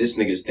 damn, this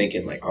nigga's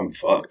thinking like I'm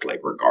fucked, like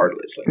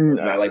regardless,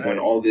 like when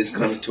all this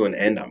comes to an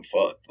end, I'm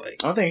fucked.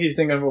 Like I think he's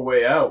thinking of a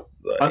way out.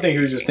 I think he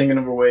was just thinking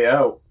of a way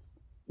out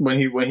when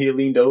he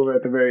leaned over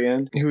at the very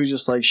end. He was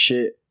just like,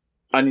 shit,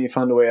 I need to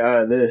find a way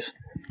out of this.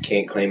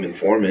 can't claim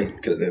informant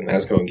because then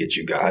that's gonna get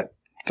you got.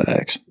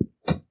 Facts.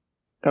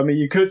 I mean,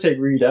 you could take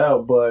Reed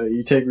out, but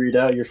you take Reed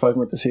out, you're fucking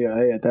with the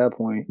CIA at that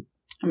point.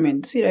 I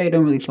mean, CIA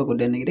don't really fuck with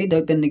that nigga. They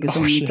duck that nigga so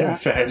many shit,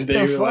 times. facts.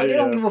 The were fuck? like, They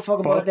don't give a fuck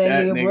about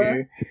that nigga,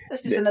 bro.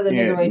 That's just another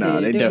nigga right nah,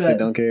 there. they be definitely like,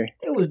 don't care.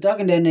 It was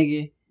ducking that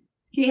nigga.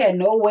 He had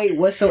no weight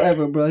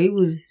whatsoever, bro. He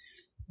was.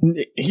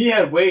 He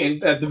had weight,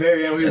 and at the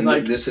very end, he was And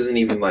like, this isn't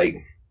even like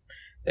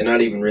they're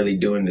not even really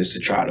doing this to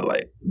try to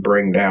like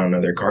bring down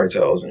other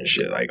cartels and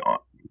shit. Like,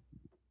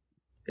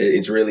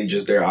 it's really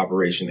just their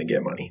operation to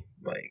get money.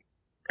 Like,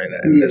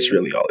 and that's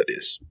really all it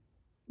is.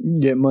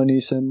 get money,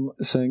 send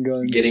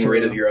guns. Getting to-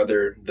 rid of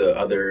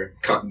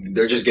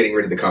they're just getting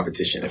rid of the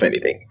competition, if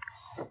anything.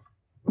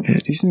 Yeah,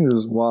 these niggas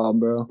was wild,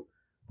 bro.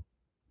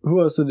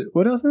 Who else did it?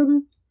 What else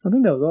happened? I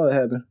think that was all that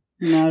happened.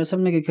 Nah,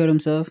 some nigga killed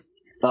himself.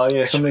 Oh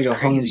yeah, some nigga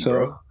hung Crazy, himself.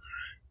 bro.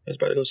 I was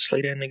about to go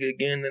slay that nigga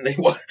again, and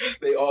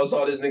they all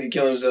saw this nigga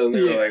kill himself, and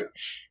they were like,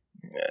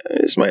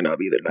 "This might not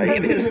be the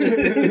night."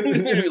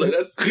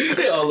 Like,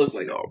 they all look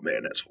like, "Oh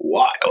man, that's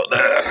wild."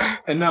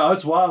 And no,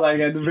 it's wild. Like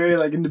at the very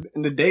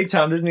in the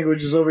daytime, this nigga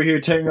was just over here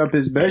tearing up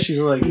his bed. She's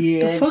like,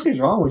 Yeah. "What the fuck is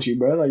wrong with you,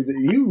 bro? Like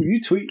you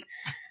tweet."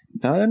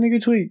 Nah, that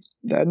nigga tweet.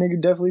 That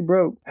nigga definitely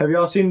broke. Have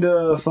y'all seen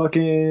the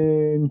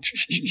fucking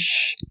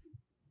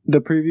the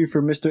preview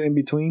for Mr. In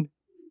Between?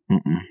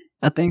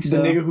 I think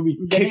so. The nigga who be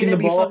The kicking nigga the that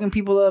be ball. fucking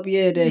people up,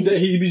 yeah. That That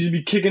he just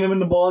be kicking him in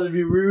the balls if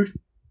you're rude.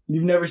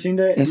 You've never seen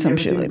that? Yeah, some You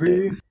haven't shit seen like the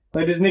preview?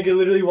 Like this nigga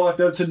literally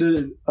walked up to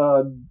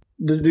the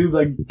this dude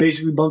like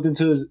basically bumped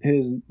into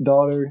his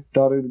daughter.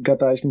 Daughter got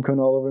the ice cream cone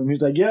all over him.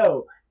 He's like,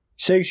 "Yo,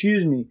 say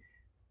excuse me."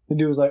 The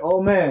dude was like,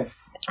 "Oh man."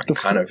 I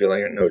kind of feel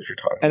like I know what you're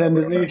talking And then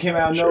about. this nigga came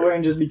out of nowhere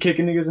and just be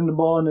kicking niggas in the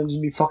ball and then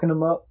just be fucking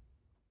them up.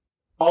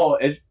 Oh,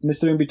 it's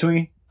Mr. In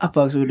Between? I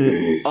fucks with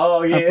it.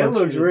 Oh yeah, I it fucks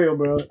looks with it. real,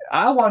 bro.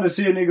 I want to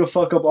see a nigga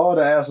fuck up all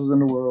the assholes in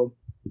the world.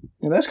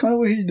 And that's kind of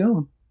what he's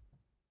doing.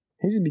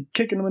 He just be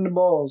kicking them in the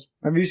balls.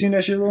 Have you seen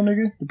that shit, little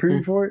nigga? The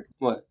preview for it?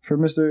 What? For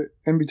Mr.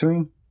 In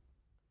Between?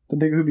 The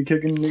nigga who be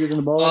kicking niggas in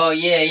the balls? Oh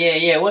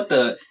yeah. What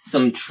the?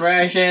 Some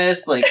trash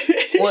ass like.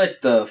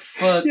 What the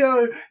fuck?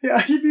 Yo, yeah,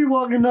 he be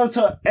walking up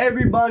to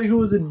everybody who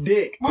was a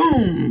dick.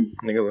 Boom.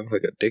 Nigga look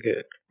like a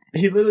dickhead.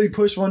 He literally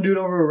pushed one dude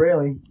over a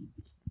railing.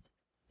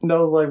 And that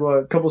was like, what,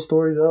 a couple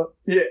stories up?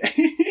 Yeah.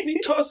 He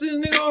tossed this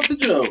nigga off the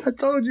jump. I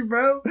told you,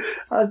 bro.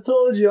 I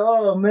told you.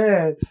 Oh,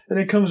 man. And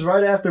it comes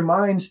right after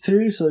Mines,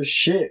 too. So,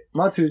 shit.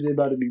 My Tuesday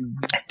about to be...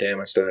 Damn,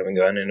 I still haven't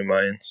gotten into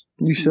mines.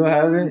 You still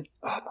haven't?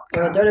 Oh, my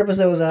God. Third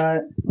episode was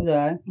alright.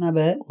 Not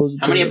bad.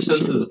 How many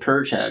episodes does The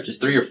Purge have?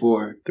 Just 3 or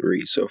 4?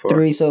 3 so far.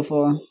 3 so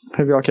far.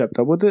 Have y'all kept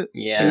up with it?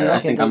 Yeah, Yeah,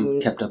 I think kept up I'm with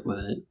it. kept up with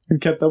it. You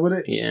kept up with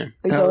it? Yeah.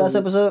 You How saw was last it?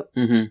 episode?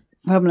 Mm-hmm.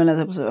 What happened in that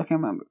episode? I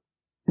can't remember.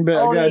 Bet,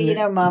 Oh, I yeah, got yeah, it.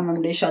 never mind. I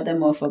remember they shot that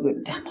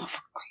motherfucker. That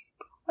motherfucker crazy.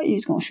 Why you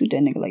just gonna shoot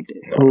that nigga like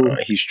that? No,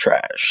 he's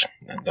trash.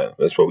 And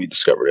that's what we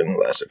discovered in the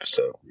last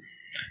episode.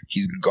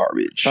 He's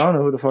garbage. I don't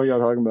know who the fuck y'all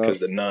talking about. Because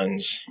the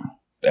nuns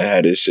that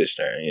had his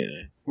sister, you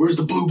know. Where's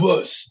the blue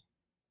bus?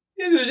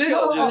 They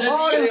all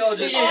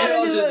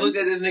just looked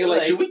at this nigga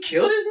like, should we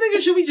kill this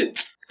nigga? Should we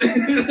just...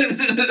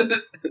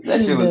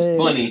 That shit was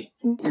funny.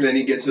 And then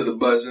he gets to the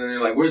bus and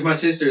they're like, where's my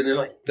sister? And they're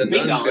like, the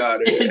Bingo. nuns got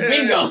her.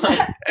 Bingo.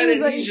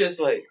 And then he's just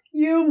like,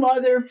 You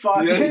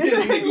motherfucker.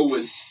 this nigga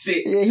was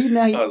sick. Yeah, he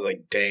not. I was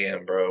like,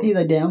 damn, bro. He's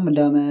like, damn, I'm a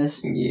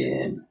dumbass.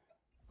 Yeah.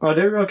 Oh,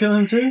 they were gonna kill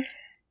him, too?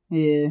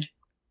 Yeah.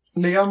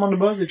 They got him on the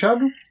bus? They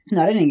trapped him?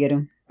 No, they didn't get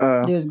him.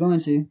 They was going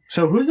to.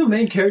 So, who's the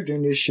main character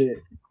in this shit?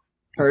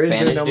 Or is there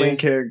Spanish no dude? main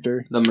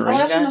character? The Oh, Marine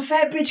that's when guy? the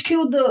fat bitch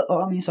killed the.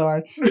 Oh, I mean,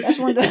 sorry. That's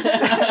when the.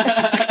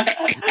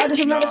 I just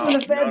remember that's when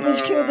the fat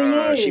bitch killed the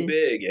yeah. She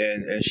big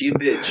and she a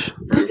bitch.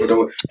 For the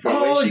way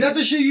Oh, she- is that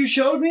the shit you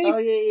showed me? Oh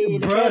yeah.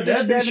 The Bruh, fat bitch that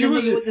bitch, stabbing she the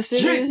was nigga a- with the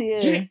scissors.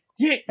 Yeah.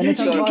 Yeah. And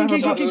it's So- talking about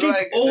so her. who do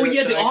I- Oh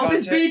yeah, should the I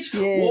office contact- bitch.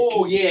 Yeah.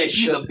 Oh yeah,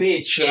 she's a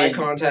bitch. Should I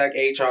contact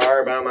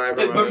HR about my I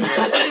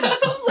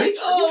was like,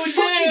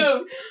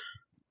 oh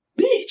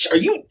bitch? Are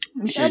you?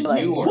 I'm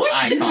like, You or what?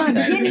 I I'm not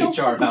contact getting no HR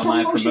fucking about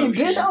my promotion, bitch. I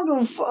promotion. don't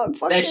give a fuck.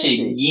 Fuck That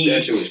shit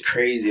That shit was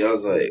crazy. I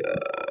was like,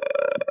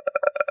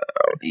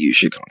 You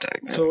should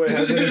contact me. So wait,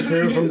 has it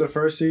improved from the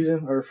first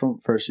season or from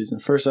first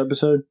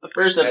episode? The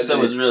first episode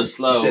was real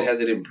slow. Shit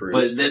has it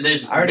improved. But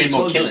there's I already been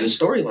more told you the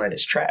killing. storyline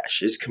is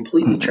trash. It's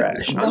completely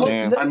trash.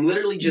 Damn. I'm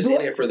literally just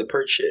in it for the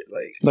perch shit.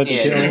 Like, Like the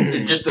killing?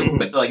 Yeah, just the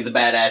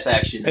badass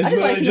action. It's I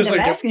just like literally seeing just them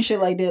like asking shit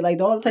like that,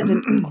 like all the type of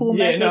cool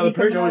yeah, masks. no, they the be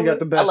coming purge only out got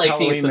the with. I best like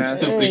seeing Halloween some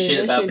mask. stupid Yeah, shit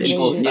that about shit be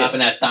people amazing.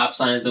 stopping at stop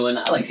signs and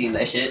whatnot. I like seeing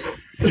that shit.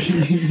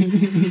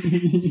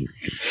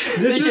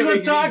 This is shit a make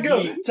me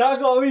taco. geek.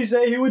 Taco always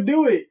say he would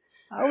do it.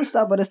 I would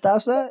stop at a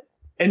stop sign.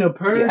 In a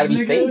purge, You gotta be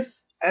nigga. safe.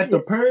 At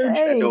the purge.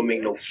 Hey. that don't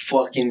make no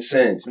fucking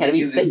sense. Gotta be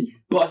Niggas is safe.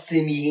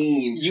 Busting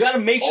in. You gotta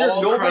make sure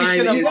All nobody's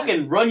crime gonna is-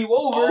 fucking run you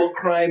over. All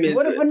crime is.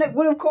 What if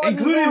cars is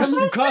Including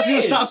going- crossing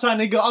a saying. stop sign,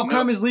 nigga. All No,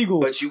 crime is legal.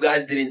 But you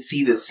guys didn't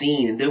see the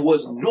scene. There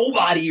was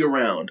nobody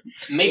around.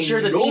 Make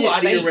sure the scene is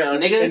nobody safe,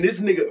 around, nigga. And this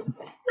nigga.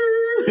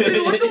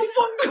 What the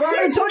fuck? Bro, I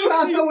already told you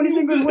how I felt when these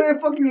niggas wearing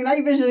fucking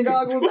night vision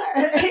goggles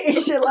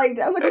and shit like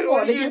that. I was like, come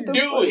What on, are nigga, you what the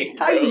doing,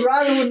 fuck? How you bro?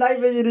 driving with night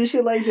vision and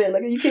shit like that?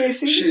 Like, you can't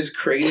see? Shit is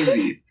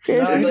crazy. Can't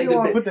Nah, see? It's you like, don't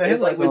wanna put the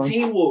it's like headlights with on.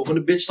 Teen Wolf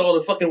when the bitch saw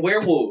the fucking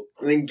werewolf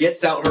and then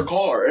gets out her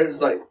car and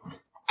it's like,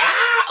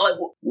 like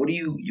what do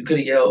you could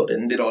have yelled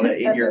and did all that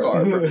in your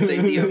car for the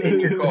safety of in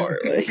your car.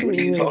 Like, what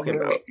are you talking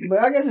about? But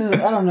I guess it's,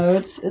 I don't know.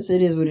 It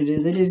is what it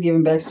is. They're just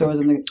giving backstories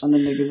on the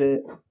niggas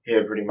that.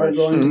 Yeah, pretty much.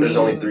 going There's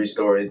through- only 3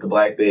 stories: the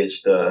black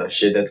bitch, the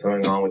shit that's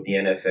going on with the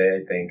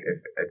NFA. I think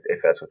if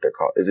that's what they're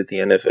called, is it the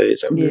NFA?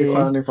 Is that what Yeah. they're New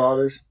called? Founding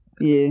Fathers.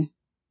 Yeah.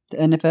 The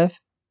NFF?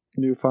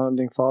 New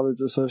Founding Fathers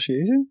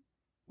Association.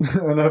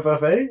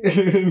 NFFA.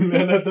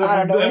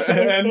 I don't know.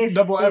 It's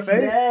double it's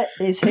FA. that.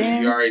 It's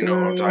him. You already know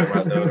what I'm talking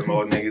about, though. The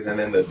old niggas and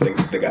then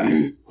the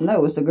guy.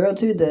 No, it's the girl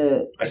too.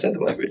 I said the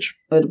black bitch.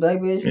 The black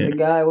bitch. Yeah. The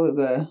guy. What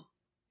guy?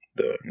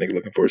 The nigga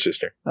looking for his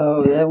sister.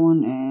 Oh, that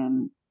one.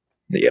 And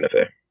The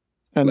NFA.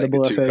 And Like the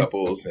double 2 FA.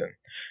 couples and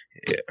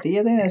yeah,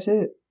 I think that's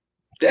it.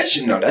 that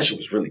shit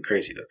was really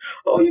crazy though.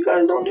 Oh, you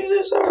guys don't do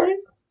this, alright.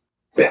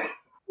 Yeah.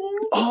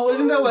 Oh,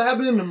 isn't that what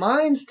happened in the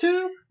mines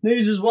too? They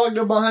just walked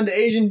up behind the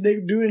Asian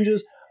dude and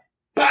just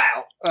bow.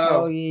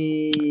 Oh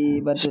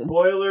yeah, but the,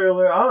 Spoiler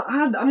alert!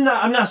 I'm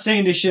not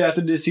saying this shit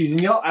after this season,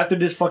 y'all. After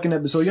this fucking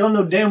episode, y'all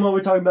know damn well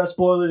we're talking about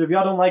spoilers. If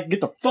y'all don't like,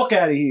 get the fuck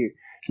out of here.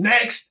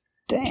 Next.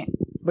 damn.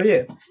 But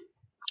yeah,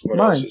 What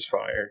Mine. else is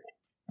fire?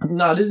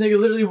 nah, this nigga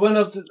literally went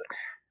up to.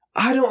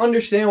 I don't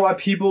understand why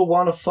people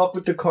want to fuck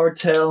with the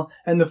cartel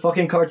and the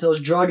fucking cartel's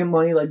drugging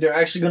money like they're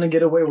actually gonna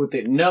get away with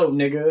it. No,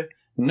 nigga,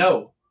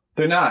 no,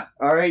 they're not.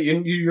 All right,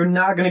 you're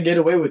not gonna get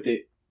away with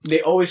it.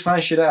 They always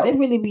find shit out. They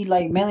really be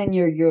like mailing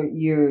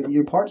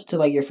your parts to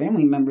like your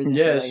family members and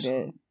Yes. shit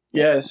like that.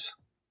 Yes,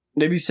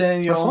 they be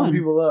saying you're For holding fun.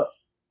 people up.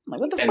 Like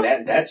what the And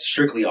fuck? that's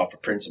strictly off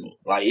of principle.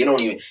 Like you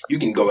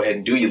can go ahead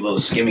and do your little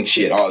skimming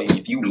shit. All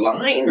if you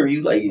lying or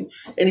you like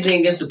anything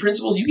against the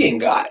principles, you getting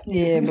got.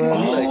 Yeah, bro.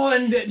 Oh,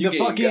 and You the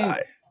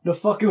getting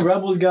fucking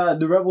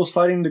rebels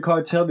fighting the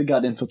cartel. They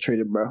got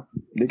infiltrated, bro.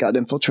 They got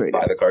infiltrated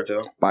by the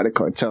cartel. by the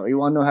cartel. You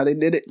want to know how they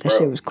did it? That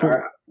shit was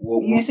cool.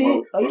 You see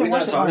it? Oh, you we're don't not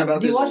watch it. talking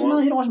about Do you this watch one.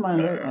 mine? You don't watch mine,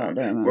 No, right? no, no. Oh,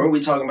 damn. Where were we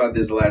talking about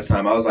this the last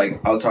time? I was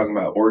talking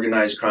about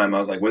organized crime. I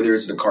was like, whether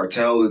it's the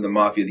cartel or the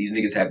mafia, these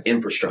niggas have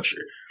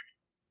infrastructure.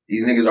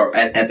 These niggas are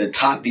at the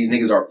top. These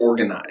niggas are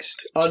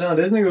organized. Oh no,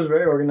 this nigga was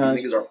very organized.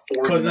 These niggas are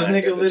Because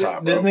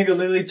organized this nigga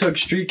literally took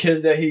street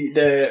kids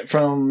that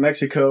from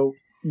Mexico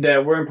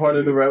that weren't part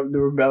of the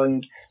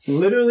rebellion.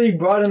 Literally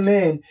brought him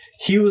in.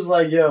 He was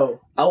like, "Yo,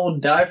 I will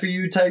die for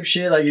you," type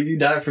shit. Like if you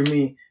die for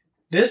me.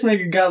 This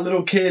nigga got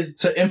little kids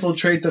to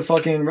infiltrate the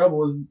fucking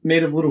rebels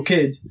made of little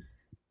kids.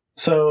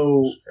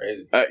 So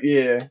Crazy.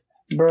 yeah,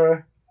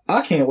 bruh.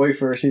 I can't wait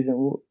for a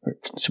season.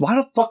 So why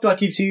the fuck do I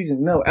keep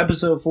season? No,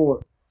 episode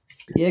 4.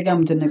 Yeah, it got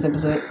me to the next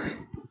episode.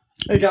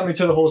 It got me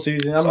to the whole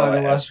season. That's I'm all not I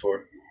gonna lie. asked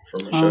for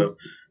from a show.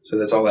 So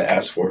that's all I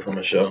asked for from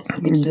a show.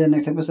 Get you to the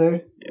next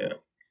episode.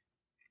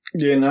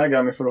 Yeah, no, it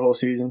got me for the whole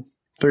season.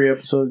 3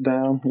 episodes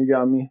down, you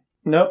got me.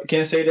 Nope,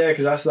 can't say that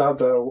because I stopped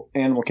the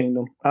Animal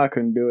Kingdom. I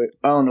couldn't do it.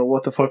 I don't know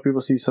what the fuck people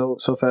see so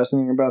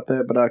fascinating about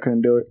that, but I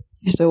couldn't do it.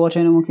 You still watch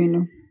Animal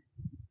Kingdom?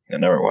 I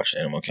never watched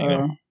Animal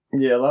Kingdom.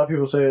 Yeah, a lot of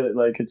people say it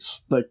like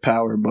it's like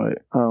Power, but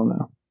I don't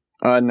know.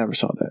 I never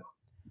saw that.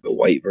 The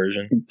white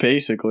version.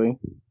 Basically,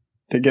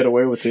 they get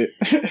away with it.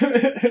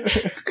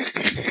 I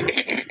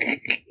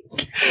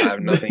have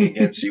nothing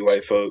against you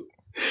white folk,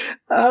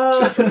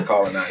 except for the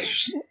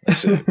colonizers.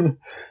 That's it.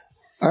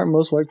 Aren't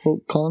most white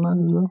folk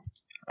colonizers though?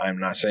 I'm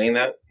not saying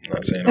that. I'm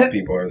not saying all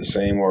people are the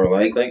same or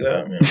alike like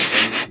that.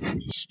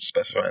 Just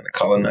specifying the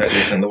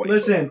colonizers and the white folk.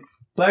 Listen,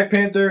 Black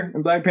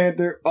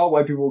Panther, all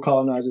white people were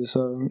colonizers,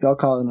 so y'all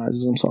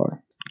colonizers, I'm sorry.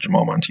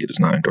 Jamal Montiel does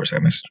not endorse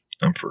that message.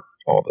 I'm for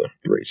all the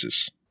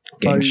races.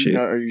 Gang shit.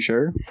 Are you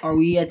sure? Are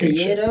we at the Game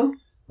yeah shit. though?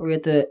 Are we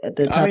at the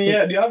topic? I mean,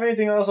 yeah. Do you have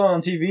anything else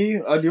on TV?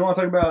 Do you want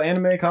to talk about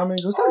anime,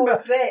 comics? Let's talk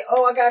about.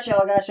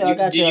 I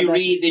got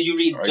you. Did you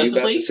read Are you Justice about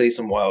to League? say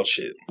some wild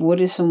shit?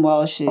 What is some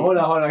wild shit? Hold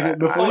on.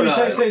 Before Hold you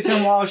on. say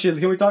some wild shit,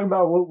 can we talk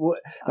about what?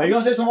 Are you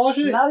gonna say some wild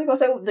shit? Now we gonna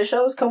say the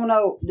show's coming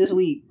out this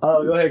week.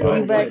 Oh, go ahead.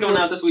 We back. What's coming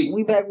out this week?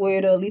 We back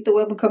with Lethal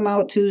Weapon come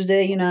out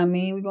Tuesday. You know what I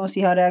mean? We gonna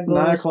see how that goes.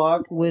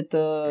 9:00. With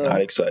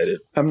Not excited.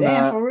 I'm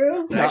damn, not. for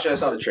real. Actually, I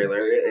saw the trailer.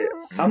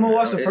 I'm gonna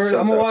watch the It's first. so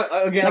I'm gonna sad.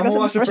 watch again. Like I'm I gonna said,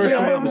 watch the first first three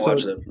three I'm gonna watch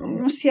episodes. them. We're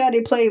gonna see how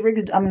they play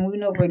Riggs. I mean, we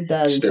know Riggs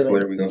dies. and shit Stifler.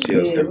 like We're gonna see that.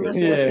 how Yeah, Stifler we're gonna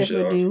see what does.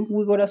 Stifler do.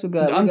 What else we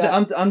got?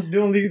 I'm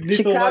doing Lethal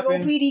Chicago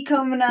Weapon. PD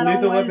coming out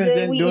Lethal on Weapon's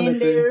Wednesday. in We doing in the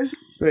thing. there.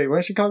 Wait,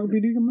 when's Chicago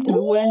PD coming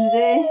out?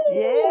 Wednesday.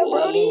 Yeah,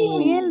 Brody.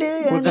 We in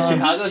there. What Is the time?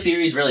 Chicago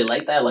series really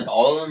like that? Like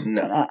all of them?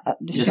 No. The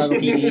Just Chicago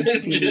PD.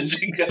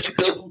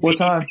 PD. What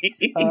time?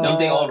 Don't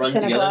they all run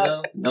 10 together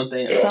o'clock. though? Don't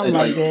they? Something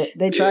It's like that.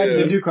 They tried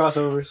They to. do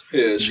crossovers.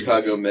 Yeah,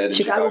 Chicago Med. and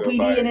Chicago PD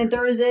Fire. and then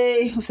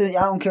Thursday. So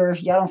y'all don't care.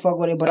 Y'all don't fuck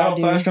with it, but I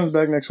do. Flash comes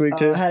back next week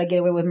too. How to Get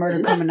Away with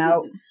Murder coming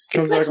out.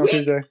 Comes next back on week?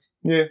 Tuesday.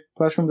 Yeah,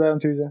 Flash comes out on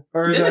Tuesday.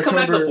 Or is Didn't it it come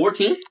back the October?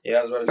 14th? Yeah,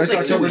 I was about to It's say. like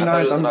October 2 weeks.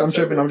 9th. It was I'm October.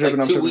 tripping. I'm Like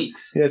tripping. 2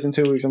 weeks. Yeah, it's in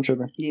 2 weeks. I'm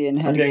tripping. Yeah,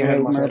 and How I'm to Get getting Away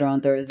ahead with of Murder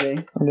on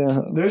Thursday. Yeah,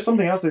 there's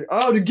something else.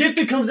 Oh, The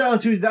Gifted comes out on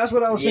Tuesday. That's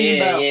what I was thinking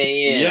Yeah. about.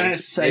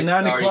 Yes, at They've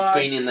 9 already o'clock.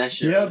 screening that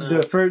shit. Yep, right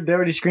now. they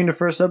already screened the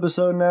first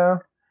episode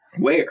now.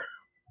 Where?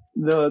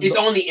 It's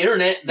on the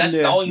internet. That's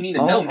Yeah. all you need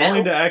to know now.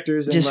 Only the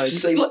actors and Just like.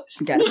 Say what?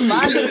 Gotta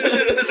find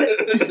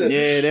it.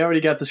 Yeah, they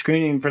already got the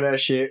screening for that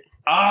shit.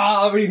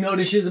 I already know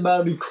this shit's about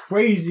to be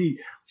crazy.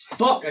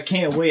 Fuck, I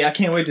can't wait. I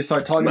can't wait to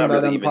start I'm talking not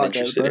about really it on even the podcast,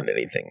 interested bro. in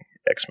anything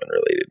X-Men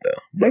related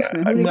though.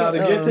 X-Men. But Who they No,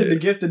 got? the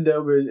gifted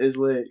dope is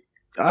lit.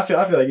 I feel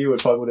like you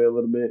would fuck with it a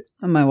little bit.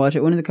 I might watch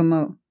it. When does it come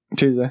out?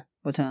 Tuesday,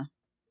 What time?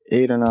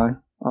 8 or 9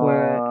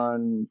 Where?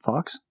 on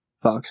Fox.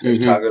 Fox. Mhm.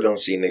 Taco don't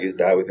see niggas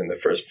die within the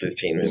first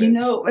 15 minutes. You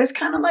know, it's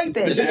kind of like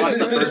that. Just watch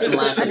the first and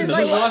last I just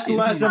episode. like, Watch the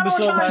last I don't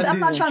episode try last to, I'm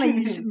not season.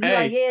 trying to be Hey,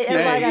 like, yeah, hey,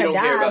 everybody you don't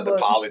gotta care die, about the but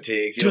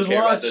politics. You Just don't care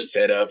watch- about the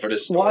setup or the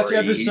story. Watch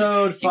episode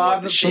You want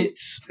 5. the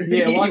shits.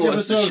 Yeah, You watch want the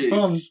episode shits. from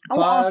I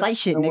want 5 on-site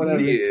shit, or nigga. whatever.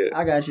 Yeah.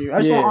 I got you. I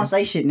just want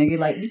on-site shit, nigga.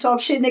 Like, you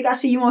talk shit, nigga, I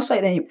see you on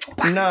site, then you...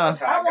 Nah,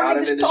 That's how I I want got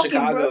him niggas into talking,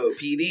 Chicago.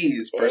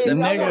 PD's first Yeah,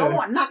 episode. nigga. I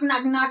want knock,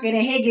 knock, knock, and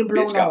then head get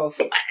blown Bitch got off.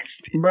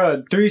 blasted.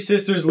 bro, 3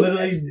 sisters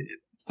literally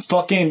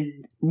fucking.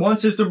 One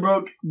sister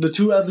broke the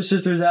 2 other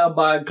sisters out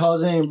by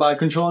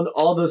controlling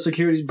all the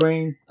security's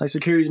brain, like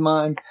security's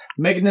mind,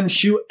 making them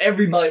shoot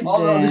everybody,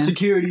 all the other Damn.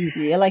 security,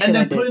 Yeah, I like shit and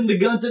then like that. putting the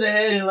gun to the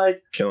head and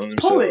like, Killing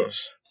Pull it.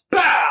 themselves.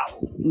 bow!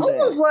 I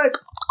was like,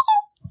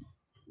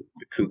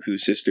 The Cuckoo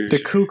Sisters. the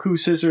Cuckoo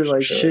Sisters,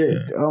 like Sure, shit.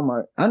 yeah. Oh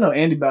my! I know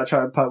Andy about to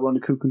try to pop one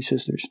of the Cuckoo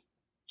Sisters.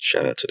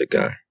 Shout out to the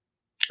guy.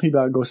 He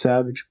about to go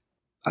savage.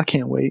 I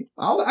can't wait.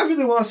 I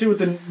really want to see what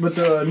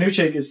the new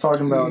chick is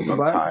talking about. I'm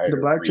tired The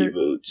black of chick.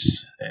 reboots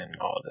and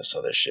all this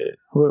other shit.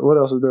 What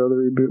else is there? The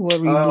reboot. What Oh,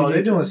 reboot they're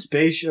is doing there?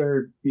 space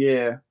or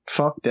yeah.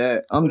 Fuck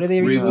that. What are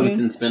they Reboots rebooting?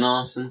 and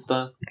spin-offs and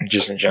stuff.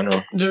 Just in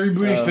general. They're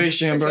rebooting Space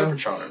Jam, Except bro. for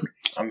Charmed.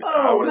 I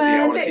Oh, want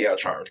man, to they- see how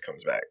Charmed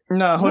comes back.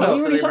 Nah, hold No, up.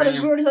 we already So they saw this.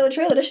 bring We already saw the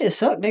trailer. That shit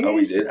sucked, nigga. Oh,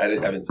 we did? I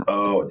haven't.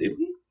 Oh, did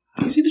we?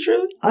 Did you see the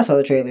trailer? I saw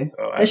the trailer.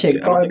 Oh, I That haven't shit seen-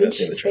 I don't think I've garbage.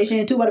 seen the Space trailer.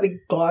 Jam 2 about to be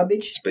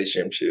garbage. Space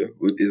Jam 2.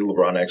 Is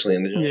LeBron actually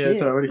in the joint? Yeah,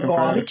 it's already confirmed.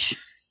 Garbage.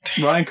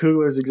 Ryan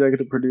Coogler is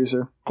executive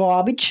producer.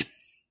 Garbage.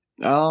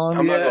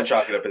 I'm not Yeah. gonna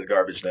chalk it up as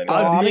garbage then.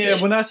 Garbage.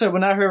 Yeah,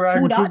 when I heard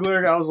Ryan Who dat?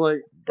 Coogler, I was like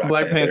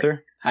Black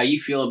Panther. How you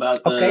feel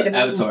about the Okay, the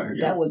Avatar?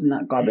 that was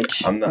not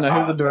garbage. I'm not. No,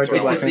 who's the director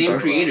It's of the Black same Panther?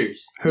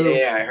 creators. Who?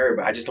 Yeah, I heard,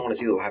 but I just don't want to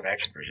see the live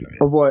action version of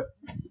it. Of what?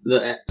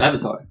 The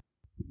Avatar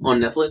on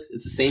Netflix.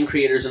 It's the same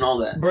creators and all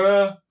that.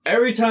 Bruh,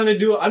 every time they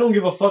do it, I don't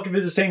give a fuck if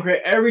it's the same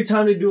creator. Every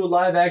time they do a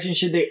live action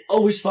shit, they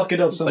always fuck it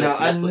up somehow.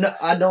 it's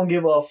Netflix. I don't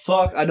give a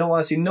fuck. I don't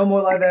want to see no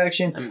more live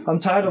action. I'm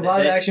tired of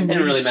live action. They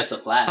didn't Bleach. really mess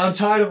up Flash. I'm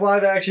tired of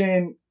live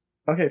action.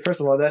 Okay, first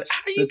of all, You that's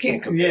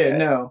can't compare yeah, that.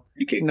 no,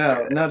 You can't. no,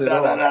 compare that. not at No,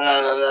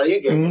 all. no.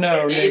 You can't.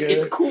 No, nigga.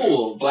 It's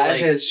cool, but Flash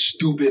like, has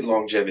stupid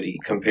longevity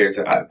compared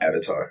to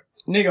Avatar.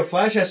 Nigga,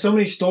 Flash has so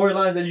many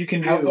storylines that you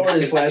can do. How far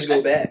does Flash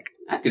go back?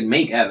 I could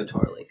make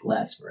Avatar like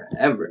last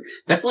forever.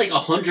 That's like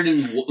 100 and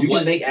You what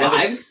can make Avatar,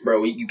 lives?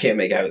 bro. You can't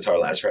make Avatar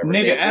last forever.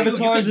 Nigga,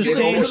 Avatar is the You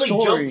same can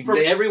literally story. jump from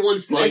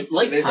everyone's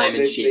lifetime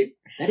and shit.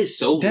 That is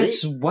so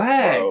That's lit.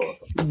 whack.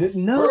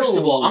 No. First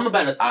of all, I'm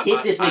about to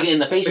hit this nigga in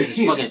the face with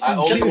this fucking. I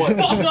only want.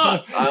 Fuck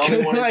up. I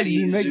only want to God,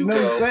 see it makes Zuko.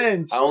 no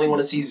sense. I only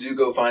want to see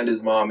Zuko find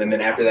his mom, and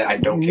then after that, I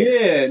don't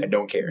care. Yeah, I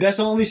don't care. that's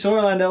the only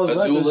storyline that was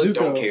left. Azula Zuko.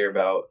 don't care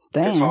about.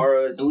 Damn.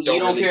 Katara You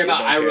don't really care about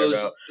don't care Iroh's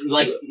about.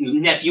 like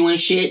nephew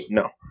and shit.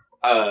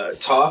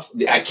 Toph.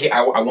 I can't.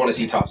 I want to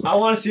see Toph. I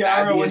want to see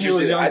I'd Iroh be when he was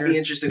interested- I'd younger. be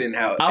interested in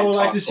how. I would in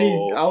like to Toph's see.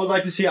 whole- I would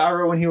like to see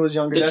Iroh when he was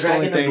younger. The That's the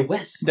only Dragon of the thing.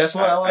 West. That's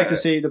what I like to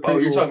see. The Oh,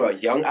 you're people. talking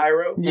about young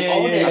Iroh? Yeah,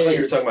 Oh, yeah, I thought yeah.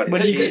 you were talking about But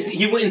his he- kid. Because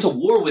he went into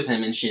war with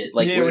him and shit.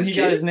 Like, Yeah, with when his he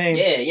got kid? his name.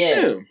 yeah.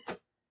 Yeah.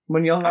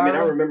 When young I mean, I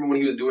Iroh. remember when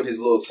he was doing his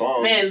little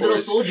song. Man, for little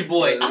his- soldier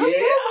boy. Yeah.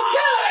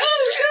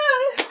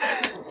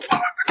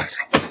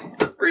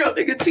 Real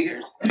nigga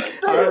tears.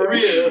 Iroh.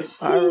 Real.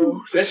 Iroh.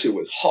 That shit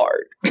was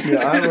hard.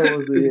 Yeah, Iroh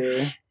was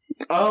the.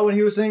 Oh, when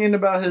he was singing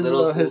about his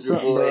Little his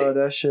Soldier son, Boy. bro,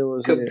 that shit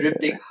was. Come Yeah.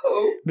 drifting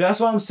home. But that's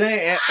what I'm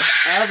saying.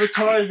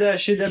 Avatar is that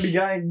shit that be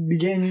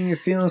getting in your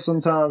feelings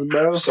sometimes,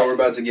 bro. So we're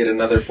about to get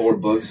another 4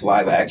 books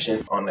live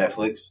action on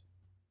Netflix.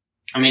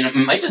 I mean, it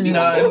might just be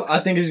one No, book.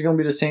 I think it's gonna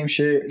be the same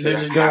shit. They're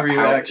just How- gonna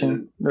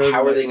reaction.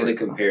 How are they going to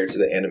compare to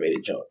the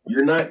animated jump?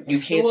 You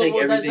can't take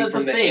everything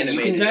from the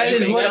animated. That is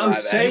anything what to I'm live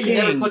saying. action. You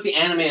can never put the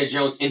animated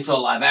Jones into a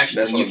live action.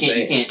 That's thing. what I'm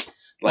saying. You can't.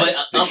 Like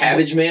But, the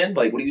Cabbage Man.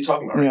 Like, what are you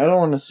talking I about? mean, I don't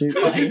want to see.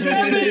 What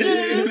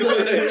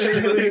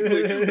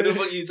the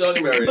fuck are you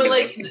talking about? Right But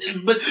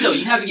now? but still,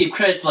 you have to give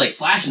credit to like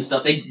Flash and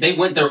stuff. They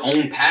went their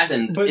own path,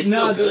 and But it's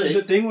no, still good.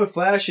 the thing with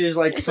Flash is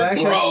like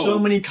Flash has so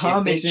many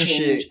comics if and they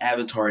change shit.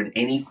 Avatar in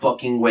any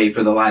fucking way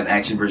for the live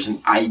action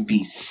version, I'd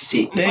be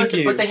sick. Thank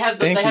you. But they have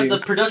Thank the you.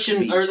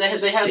 production, or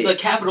they have the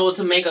capital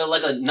to make a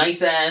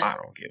nice ass. I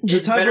don't care.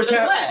 The type better of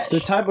than Flash. the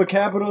type of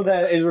capital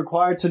that is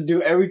required to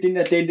do everything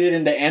that they did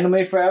in the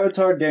anime for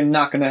Avatar, they're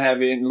not gonna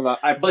have it.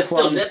 But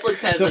still,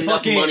 Netflix has the enough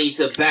fucking- money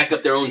to back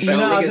up their own show.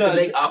 Nah, Nigga, to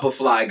make Appa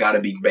fly, gotta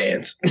be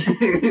bands.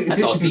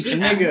 That's all CGI.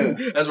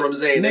 Nigga. That's what I'm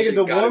saying. That Nigga, shit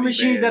the gotta war be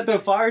machines that bands.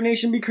 the Fire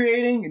Nation be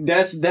creating,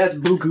 that's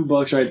buku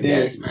bucks right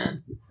there. Yes,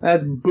 man.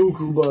 That's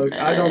buku bucks.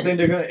 I don't think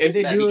they're gonna. If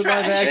they That'd do be a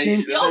live trash.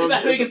 action, Y'all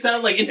about to make it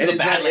sound like Into And the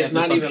it's not, Badlands. it's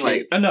not or some even shit.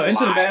 like No, Into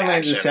the live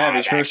Badlands is action, savage,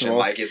 live first of action. all.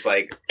 Like it's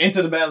like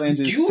Into the Badlands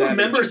is Do you savage.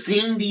 remember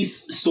seeing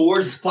these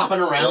swords flopping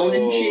around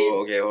and shit?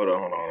 Oh, okay, hold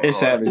on. It's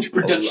savage.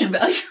 Production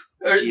value?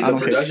 Or, Yeah, I the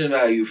don't production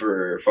value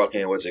for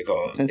fucking what's it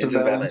called? Into the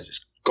Badlands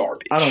is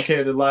garbage. I don't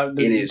care. The live.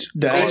 It is.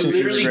 The they action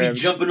literally scenes be grab.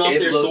 jumping off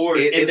their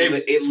swords It, and they're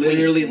it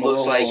literally swinging.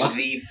 looks like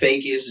the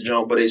fakest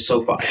jump, but it's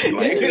so fire.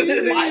 Like,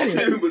 it's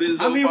fire, but it's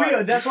so I mean,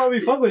 fire. that's why we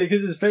fuck with it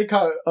because it's fake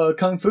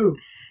kung fu.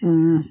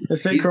 Mm.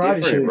 It's fake He's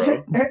karate shit.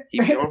 different, bro. He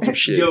be on some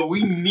shit. Yo,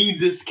 we need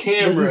this Does he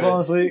fall camera.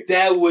 asleep?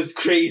 That was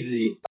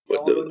crazy.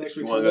 What Wanna go the, next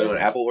you week want to go to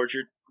Sunday? an apple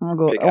orchard? I'm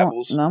gonna Pick go.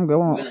 apples? No, I'm We're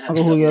going. gonna have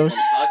Uncle to Julio's.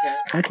 podcast.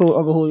 I'm cool.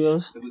 Uncle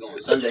Julio's. We're going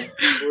Sunday.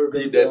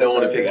 You dead don't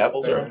want to pick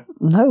apples, bro?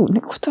 No,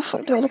 nigga, what the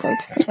fuck do I look like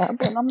picking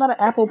apple? I'm not an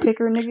apple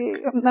picker,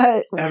 nigga. I'm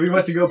not. Have you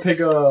went to go pick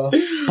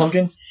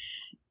pumpkins?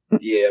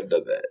 Yeah, I've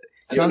done that.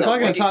 I'm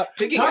talking to Top.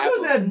 Picking Top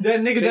apples- was that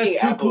nigga Picking that's too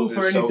cool apples for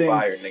is so anything.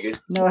 fire, nigga.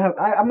 No,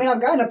 I mean, I've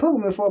gotten a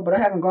pumpkin before, but I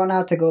haven't gone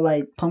out to go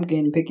like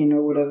pumpkin picking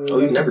or whatever. Oh,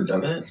 you've never done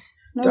that?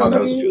 No, No, that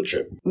was a nigga. field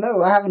trip.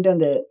 No, I haven't done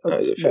that.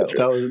 That was a No. field trip.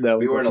 That was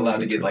We weren't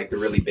allowed to get like the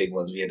really big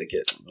ones. We had to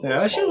get the Yeah, little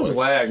that shit small was ones.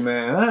 whack,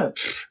 man.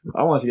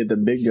 I want to get the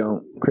big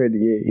jump.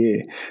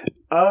 Crazy,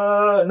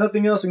 yeah.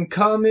 Nothing else in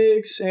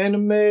comics,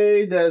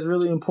 anime that's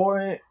really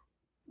important.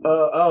 The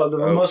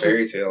Oh, most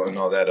Fairy Tale and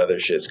all that other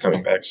shit's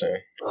coming back soon.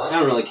 I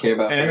don't really care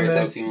about Fairy Anime.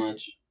 Tail too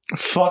much.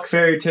 fuck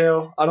Fairy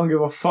Tale. I don't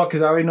give a fuck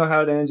because I already know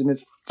how it ends, and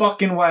it's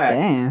fucking whack.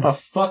 Damn. A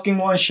fucking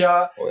one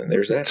shot Well, then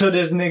there's that. to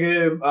this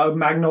nigga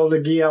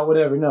Magnolia Gia,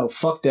 whatever. No,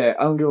 fuck that.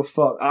 I don't give a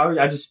fuck.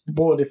 I just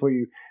spoiled it for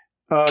you.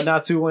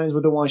 Not 2 wins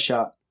with the one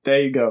shot.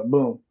 There you go.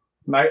 Boom.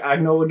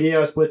 Magnolia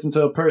Gia splits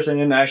into a person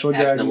and an actual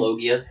dragon.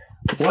 Agnologia.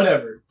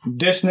 Whatever.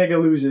 This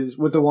nigga loses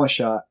with the one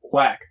shot.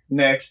 Whack.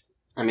 Next.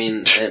 I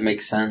mean, it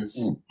makes sense.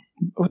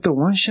 With the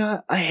one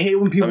shot? I hate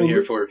when people. I'm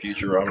here for a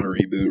Futurama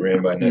reboot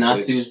ran by Netflix.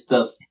 Natsu's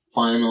the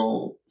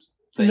final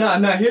thing. Nah,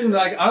 here's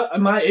like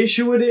my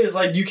issue with it is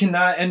like you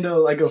cannot end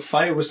a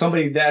fight with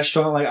somebody that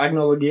strong like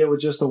Agnologia Gia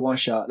with just a one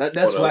shot.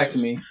 That's What whack else? to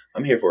me.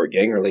 I'm here for a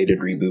gang-related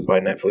reboot by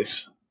Netflix.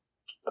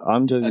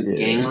 I'm just A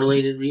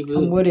gang-related I'm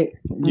reboot? with it.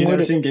 You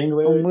never seen gang I'm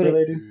with it.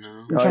 related? No.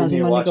 I'm trying to see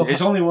you need my to watch nigga. it.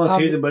 It's only one I'll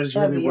be- season, but it's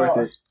really I'll be worth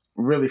all- it.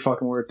 Really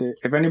fucking worth it.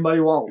 If anybody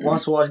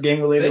wants to watch gang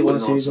They related one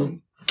was on season,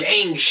 some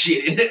gang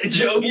shit in that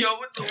joke. Yo,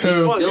 what the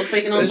Who? fuck? Still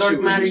faking on That Dark shit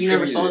was Matter. You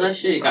never crazy. saw that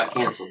shit? It got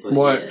canceled. But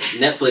What?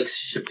 Yeah, Netflix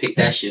should pick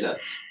that shit up.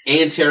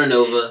 And Terra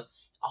Nova.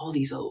 All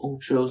these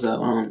old shows that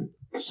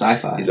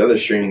sci-fi. These other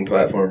streaming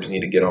platforms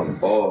need to get on the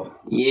ball.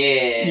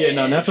 Yeah. yeah,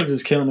 no, Netflix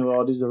is killing it with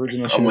all these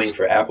original I'm waiting shit.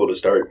 for Apple to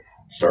start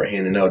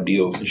handing out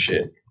deals and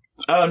shit.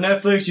 Oh,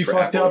 Netflix, you For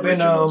fucked Apple up in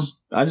originals.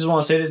 I just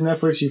want to say this,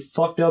 Netflix, you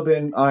fucked up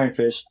in Iron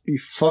Fist. You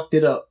fucked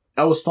it up.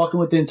 I was fucking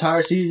with the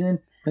entire season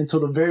until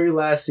the very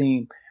last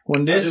scene.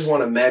 When I this just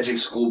want a Magic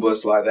School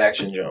Bus live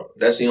action jump.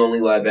 That's the only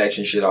live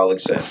action shit I'll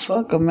accept.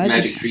 Fuck a Magic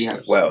magic.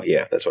 Treehouse. Well,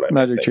 yeah, that's what I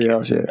meant. Magic Thank you.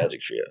 Treehouse, yeah. Magic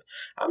Treehouse.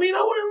 I mean,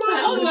 I wouldn't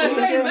mind. I was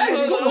gonna say,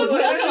 Magic School Bus,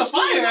 that's kinda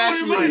fire, actually. I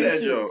wouldn't mind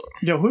that jump.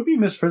 Yo, who'd be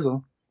Miss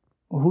Frizzle?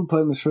 Who'd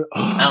play Miss Frizzle?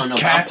 I don't know,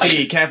 but I'm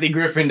fighting. Kathy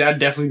Griffin. That'd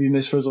definitely be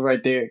Miss Frizzle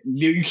right there.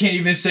 You can't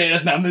even say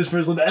that's not Miss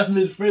Frizzle. That's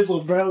Miss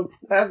Frizzle, bro.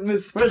 That's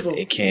Miss Frizzle.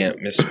 It can't.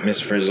 Miss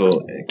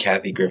Frizzle and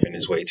Kathy Griffin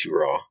is way too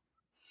raw.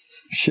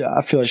 Shit,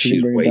 I feel like she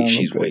She's can bring it down. she's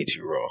a little way bit.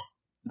 too raw.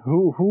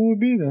 Who would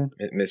be then?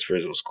 Miss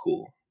Frizzle's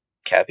cool.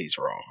 Kathy's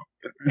raw.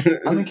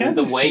 I mean, The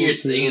Kathy's way cool, you're too.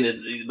 saying this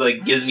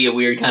like gives me a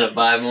weird kind of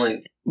vibe. I'm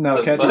like, No,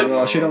 The Kathy, fuck?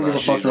 raw. She don't give a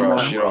She's fuck no raw.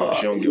 more.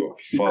 She don't give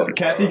a fuck.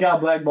 Kathy bro.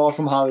 got blackballed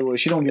from Hollywood.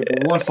 She don't give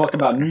one fuck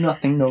about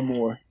nothing no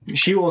more.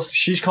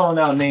 She's calling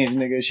out names,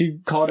 nigga. She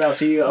called out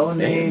CEO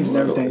names and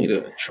You everything.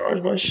 to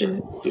charge my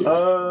shit.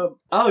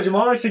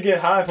 Jamal likes to get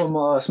high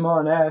from small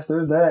and ass.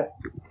 There's that.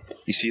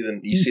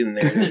 You see the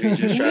narrative. He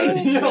just try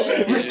to.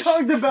 Yo, we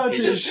talked about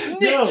this.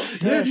 Yo,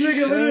 this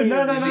nigga literally.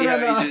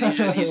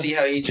 No. You see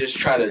how he just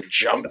try to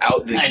jump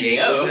out the gate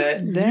know. with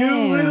that? You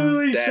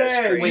literally That's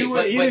said. crazy. You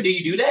Wait, would do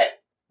you do that?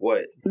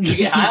 What? You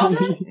get high on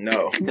that?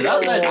 No. Cause I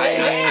was gonna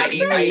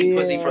say, I eat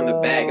pussy from the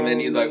back, and then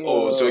he's like,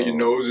 "Oh, so your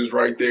nose is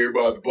right there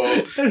by the ball."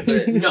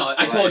 no,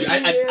 I told you, I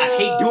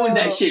hate doing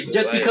that shit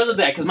just because of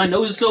that. Because my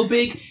nose is so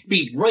big,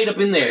 be right up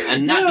in there.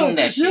 I'm not doing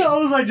that shit. Yeah, I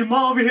was like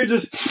Jamal over here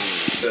just.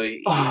 So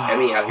I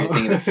mean, out here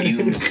thinking of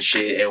fumes and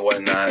shit and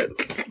whatnot,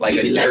 like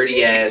a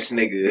dirty ass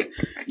nigga.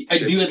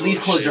 Do you at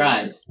least close your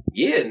eyes?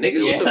 Yeah,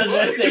 nigga. Yeah, What the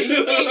let's fuck? say you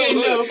ain't getting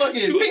no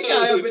fucking pink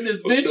eye up in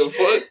this What bitch. the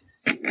fuck?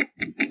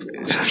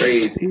 It's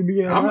crazy.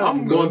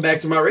 I'm going back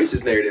to my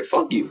racist narrative.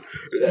 Fuck you.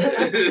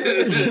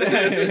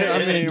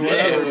 I mean,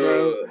 whatever,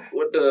 bro.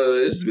 What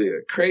the? This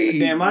is crazy.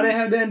 Damn, I didn't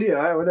have that idea.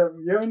 All right, whatever.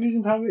 You're a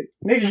decent topic.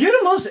 Nigga, you're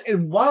the most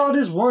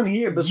wildest one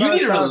here. You Besides need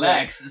to Taco.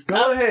 relax.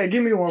 Go ahead,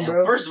 give me one,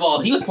 bro. First of all,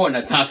 he was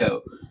pointing at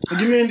Taco.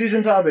 Give me a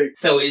decent topic.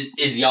 So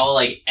is y'all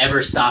like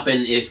ever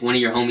stopping if one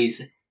of your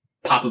homies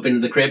pop up into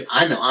the crib?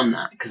 I know I'm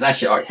not, because that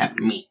shit already happened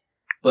to me.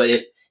 But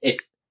if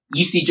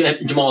you see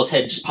Jamal's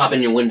head just pop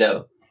in your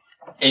window,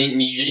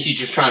 and you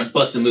just trying to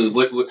bust a move,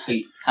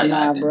 how you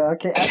Nah, acting? bro.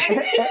 Okay.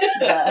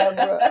 Nah,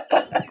 bro.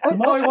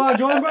 Jamal, you want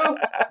to join, bro?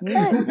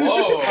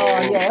 Whoa.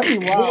 Oh, yeah, that'd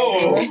be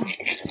wild, bro.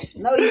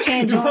 No, you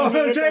can't join, No,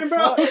 nigga. Jay, The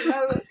bro. fuck?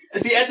 No.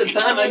 See, at the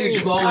time, I knew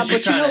Jamal was But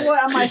just you trying know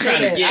what? I might just say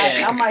trying to that.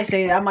 get I might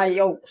say that. I might,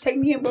 yo, take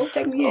me in, bro.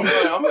 Take me in.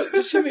 I'm gonna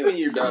just hit me when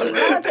you're done.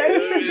 Nah, take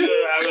me in.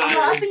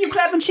 I see you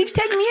clapping cheeks.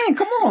 Take me in.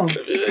 Come on.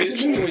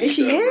 Is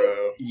she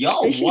in?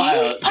 Y'all Is she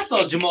wild. I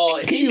saw Jamal.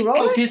 He she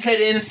rolling? poked his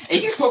head in, and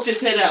he poked his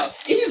head out.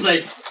 And he's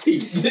like,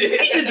 peace. He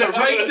did the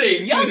right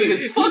thing. Y'all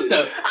niggas fucked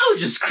up. I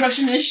was just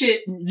crushing this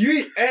shit.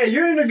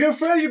 You're in a good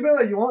friend. You been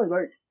like, you want it,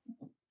 like.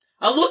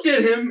 I looked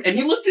at him, and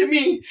he looked at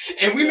me,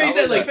 and we made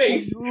that like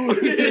face. And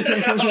as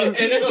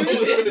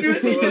soon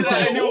as he did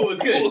that, I knew it was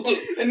good.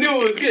 I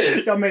knew it was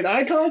good. Y'all made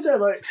eye contact,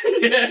 like.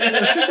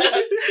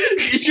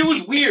 Shit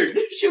was weird.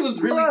 Shit was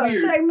really Bro,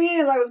 weird. take me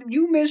in. Like,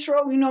 you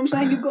mid-stroke, you know what I'm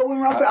saying? You go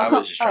in real quick. I I'll come.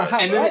 was just trying to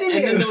hop And right then, in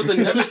and then there. there was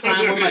another time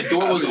where my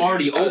door was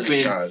already I was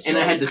open, trying to and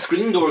I had the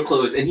screen door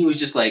closed, and he was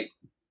just like,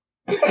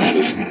 You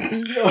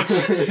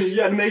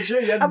gotta make sure.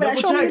 You gotta I mean,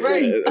 double show me check, your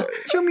right? titty.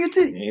 Show me your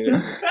titty.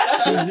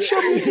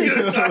 Show me your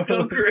titty.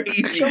 Taco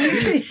crazy. Show me your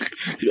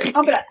titty.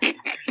 I'm like,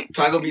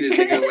 Taco be the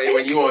nigga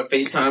when you on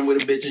FaceTime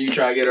with a bitch and you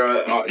try to get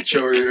her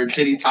show her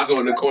titties. Taco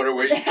in the corner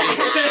where you can't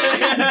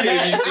be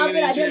I seen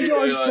be like, them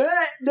doors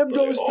fat. Them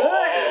doors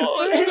fat.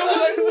 who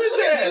is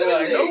that?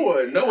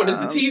 Like, no one is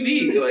the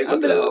TV. Like, I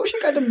what be like, oh, the? she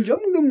got them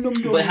doors.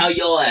 but how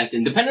y'all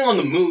acting? Depending on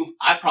the move,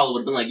 I probably would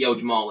have been like, yo,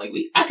 Jamal, like,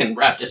 I can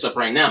wrap this up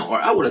right now,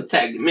 or I would have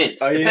tagged him in.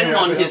 Oh, you Depending didn't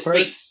on wrap it his up first?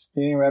 face.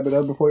 You didn't wrap it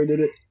up before you did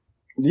it?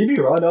 Do you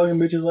be raw dogging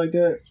bitches like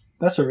that?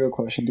 That's a real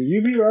question. Do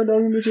you be raw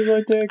dogging bitches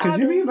like that? Because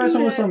you be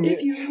messing with some.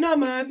 you're not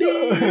my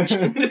bitch.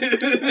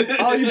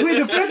 Oh, you plead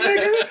the fifth,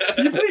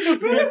 nigga? You plead the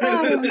fifth?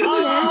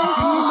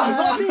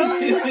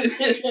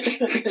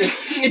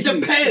 It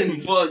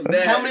depends.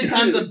 How many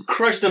times I've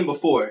crushed him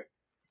before,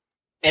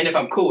 and if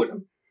I'm cool with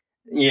him.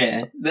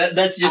 Yeah,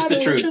 that's just the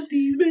truth. That's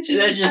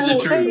just the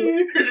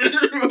truth.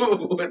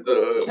 What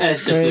the? That's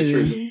just the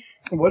truth.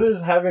 What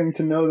does having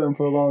to know them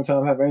for a long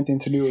time have anything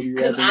to do with you?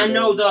 Because I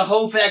know the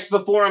hoe facts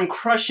before I'm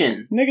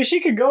crushing. Nigga,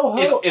 she could go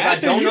hoe If I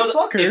after don't you know,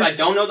 fuck her. if I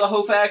don't know the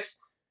hoe facts,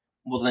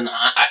 well then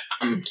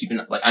I'm keeping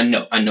up. Like I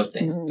know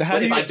things. How But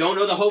do if you- I don't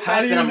know the hoe How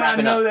facts, do then you I'm not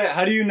wrapping know up. that?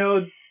 How do you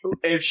know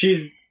if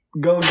she's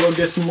gonna go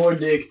get some more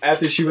dick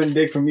after she went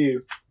dick from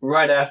you?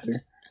 Right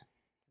after.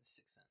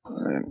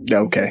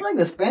 Okay. It's like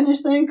a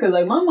Spanish thing, because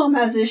like my mom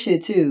has this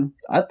shit too.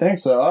 I think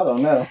so. I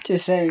don't know.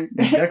 Just saying.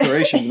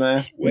 Decorations,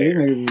 man. These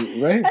niggas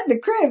is right here. At the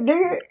crib,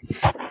 nigga.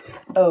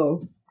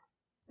 Oh.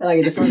 Like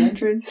a different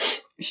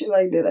entrance? Shit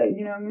like that. Like,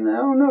 you know what I mean? I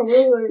don't know,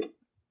 bro. Like,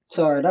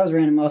 sorry, that was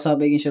random off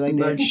topic and shit like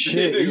that. Like,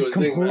 shit, Nigga you was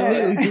thinking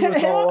completely about threw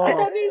us all I off.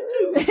 got these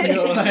too.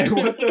 Yo, like,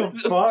 what the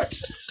fuck?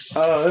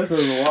 Oh, this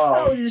is I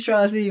wild. was just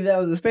trying to see if that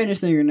was a Spanish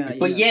thing or not.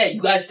 But yeah,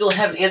 you guys still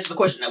haven't answered the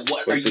question. Now,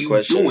 what What's are the you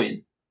question?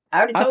 doing? I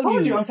already I told, told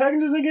you, you. I'm tagging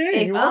this nigga in.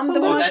 If You want I'm the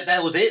some? one-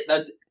 That was it.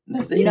 That's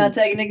it. You're not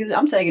tagging niggas?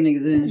 I'm tagging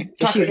niggas in. If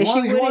Tucker, she, if she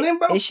you want with in,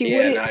 bro? it, if she Yeah,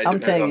 with it, nah, it I'm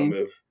depends on the tagging.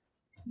 move.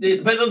 It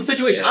depends on the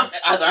situation. Yeah.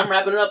 Either I'm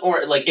wrapping it up,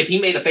 or like if he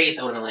made a face,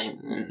 I would have been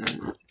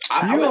like.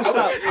 I You would, don't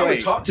stop. I would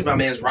Wait. talk to my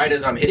man's right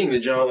as I'm hitting the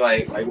joint,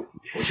 like what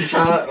you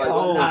trying? Like,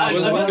 Oh, what's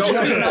nah, what's no,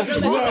 going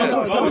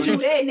no, on? don't you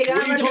dare, nigga.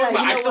 What are you talking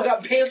about? I still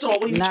got pants on.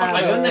 What are you Nah, talking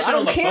I've about? done that I shit on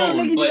don't the care, phone,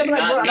 nigga. but Just be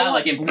like, bro, not I don't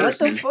like in want, what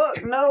the person.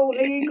 fuck? No,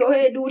 nigga, go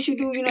ahead, do what you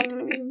do. You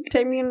know,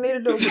 take me in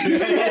later, though.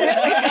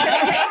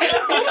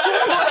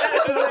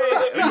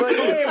 But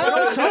yeah, bro,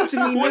 don't talk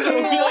to me, What the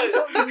nigga. fuck? Don't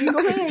talk to me.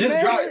 Go ahead, Just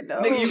man. drop,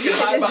 No. nigga. You can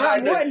hide Just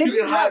behind drop what? the,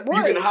 Nigga, drop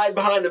what? you can hide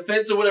behind the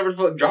fence or whatever the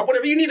fuck. Drop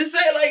whatever you need to say.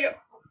 Like,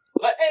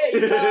 Like,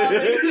 hey,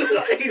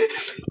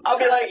 I'll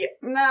be like,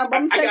 Nah, but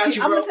I'm I got text you.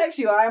 you, I'm bro. gonna text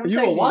you. Alright, I'm gonna You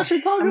text a you. washer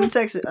I'm talking? gonna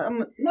text you.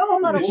 No,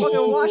 I'm not a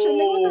fucking washer,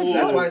 nigga. What the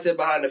That's fuck? why I said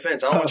behind the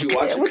fence. I don't want you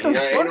watching. What the me. I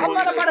fuck? ain't I'm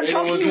not about to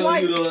talk to you while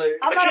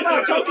I'm not about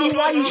to talk to you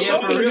while you yeah,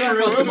 for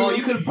real, Jamal,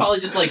 you could have probably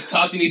just like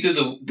talked to me through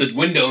the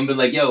window and been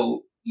like,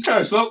 "Yo, you trying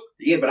to smoke?"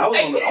 Yeah, but I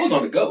was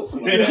on the go. I'm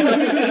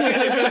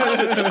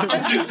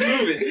just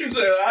moving. So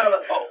I was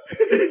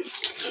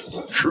like,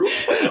 oh, true.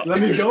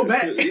 Let me go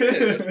back.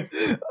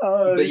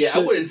 But yeah, I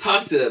wouldn't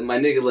talk to my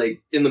nigga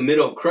like in the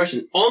middle of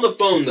crushing on the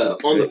phone though.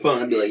 On the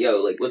phone, I'd be like,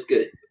 "Yo, like, what's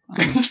good?"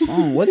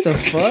 Oh, what the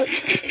fuck?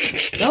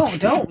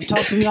 Don't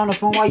talk to me on the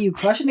phone while you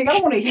crushing, nigga. I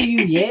don't want to hear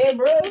you, yeah,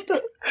 bro. What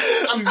the-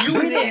 I'm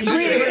muted.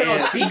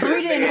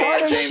 breathing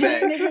hard as shit,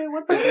 nigga.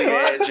 What the This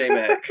nigga fuck? had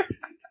J-Mac.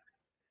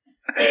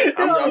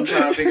 I'm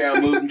trying to figure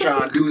out moves. I'm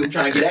trying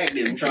to get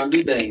active. I'm trying to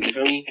do things. You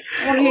feel me?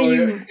 I want to hear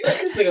you.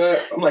 This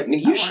nigga, I'm like,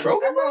 nigga, you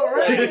stroking? I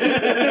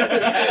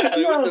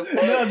know, right?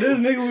 No, this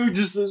nigga we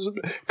just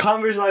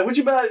converse like, what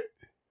you about?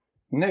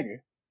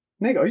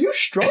 Nigga, are you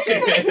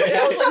stroking?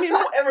 I mean,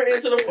 don't ever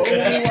answer the phone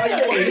with me while you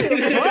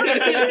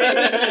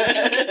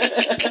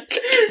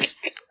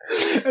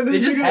And this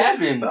It just nigga-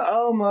 happens.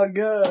 Oh my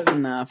god.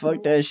 Nah,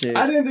 fuck that shit.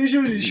 I didn't think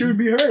she would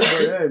be hurt, but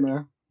hey,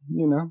 man,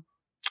 you know.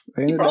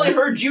 He probably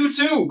heard you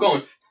too.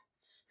 Going.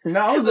 No,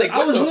 I was like,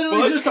 I was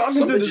literally just talking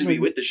Some to this bitches be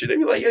nigga. with the shit. They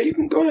be like, yeah, you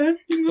can go ahead.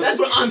 You can go That's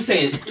what I'm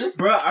saying.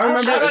 Bro, I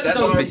remember. Shout out to That's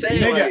those what I'm bitches.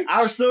 saying. Nigga, Like,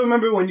 I still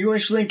remember when you and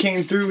Shlink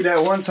came through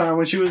that one time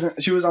when she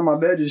was on my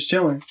bed just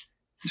chilling,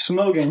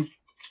 smoking.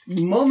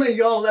 The moment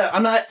y'all left,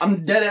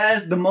 I'm dead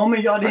ass. The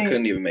moment y'all I didn't,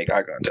 couldn't even make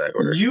eye contact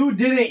with her. you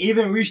didn't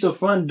even reach the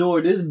front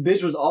door. This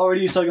bitch was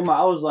already sucking my.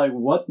 I was like,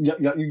 what? You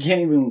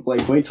can't even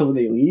like wait till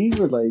they leave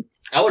or like.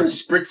 I would have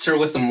spritzed her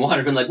with some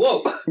water. Been like,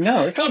 "Whoa."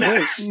 No, it's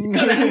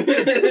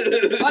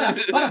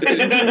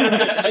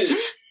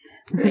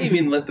They ain't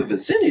even left the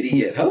vicinity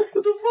yet, huh? What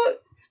the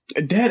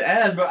fuck? dead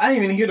ass, bro. I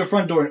didn't even hear the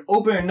front door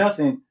open or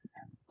nothing.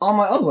 I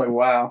was like,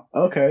 wow,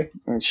 okay,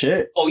 and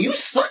shit. Oh, you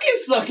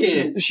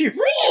sucking. She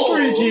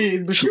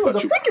freaky, but she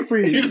was a freaking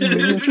freak.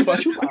 Chupa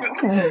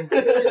chupa.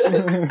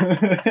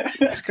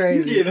 That's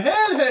crazy. You give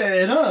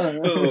head, huh?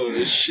 Oh,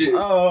 shit.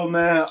 Oh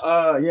man,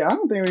 yeah, I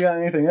don't think we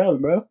got anything else,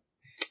 bro.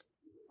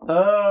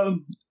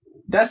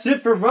 That's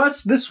it for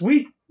Russ this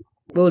week.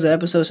 What was it,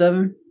 episode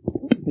 7?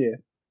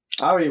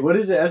 Alright, what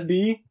is it?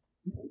 SBE?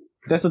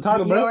 That's the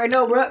title, You bro. already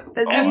know, bro.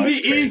 That's Oh, that's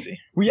SBE. crazy.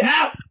 We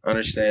out.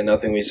 Understand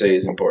nothing we say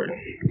is important.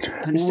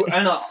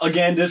 And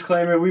again,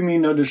 disclaimer: we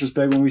mean no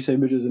disrespect when we say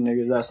bitches and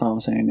niggas. That's how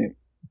I'm saying it.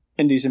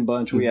 Indecent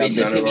bunch. We out. Bitches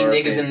there. None can of be our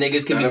niggas and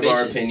niggas can None be of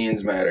our bitches.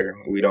 opinions matter.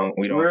 We don't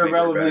We're think we're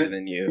irrelevant. better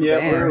than you. Yeah, or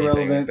we're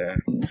anything irrelevant.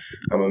 like that.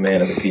 I'm a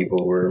man of the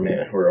people. We're a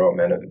man. We're all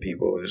men of the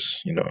people. It's,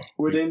 you know,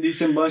 We're the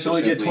indecent bunch.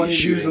 Only get Simply 20 views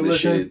shooting to the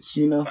listen. shits.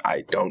 You know.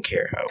 I don't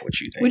care what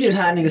you think. We just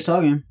had niggas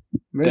talking.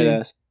 Really?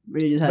 Deadass.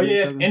 Really just had But niggas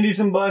yeah, talking.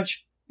 indecent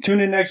bunch. Tune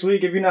in next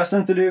week if you're not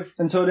sensitive.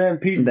 Until then,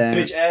 peace, Damn.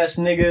 bitch ass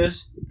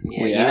niggas.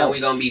 Yeah, We you know out.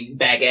 we gonna be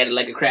back at it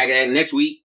like a crack at it next week.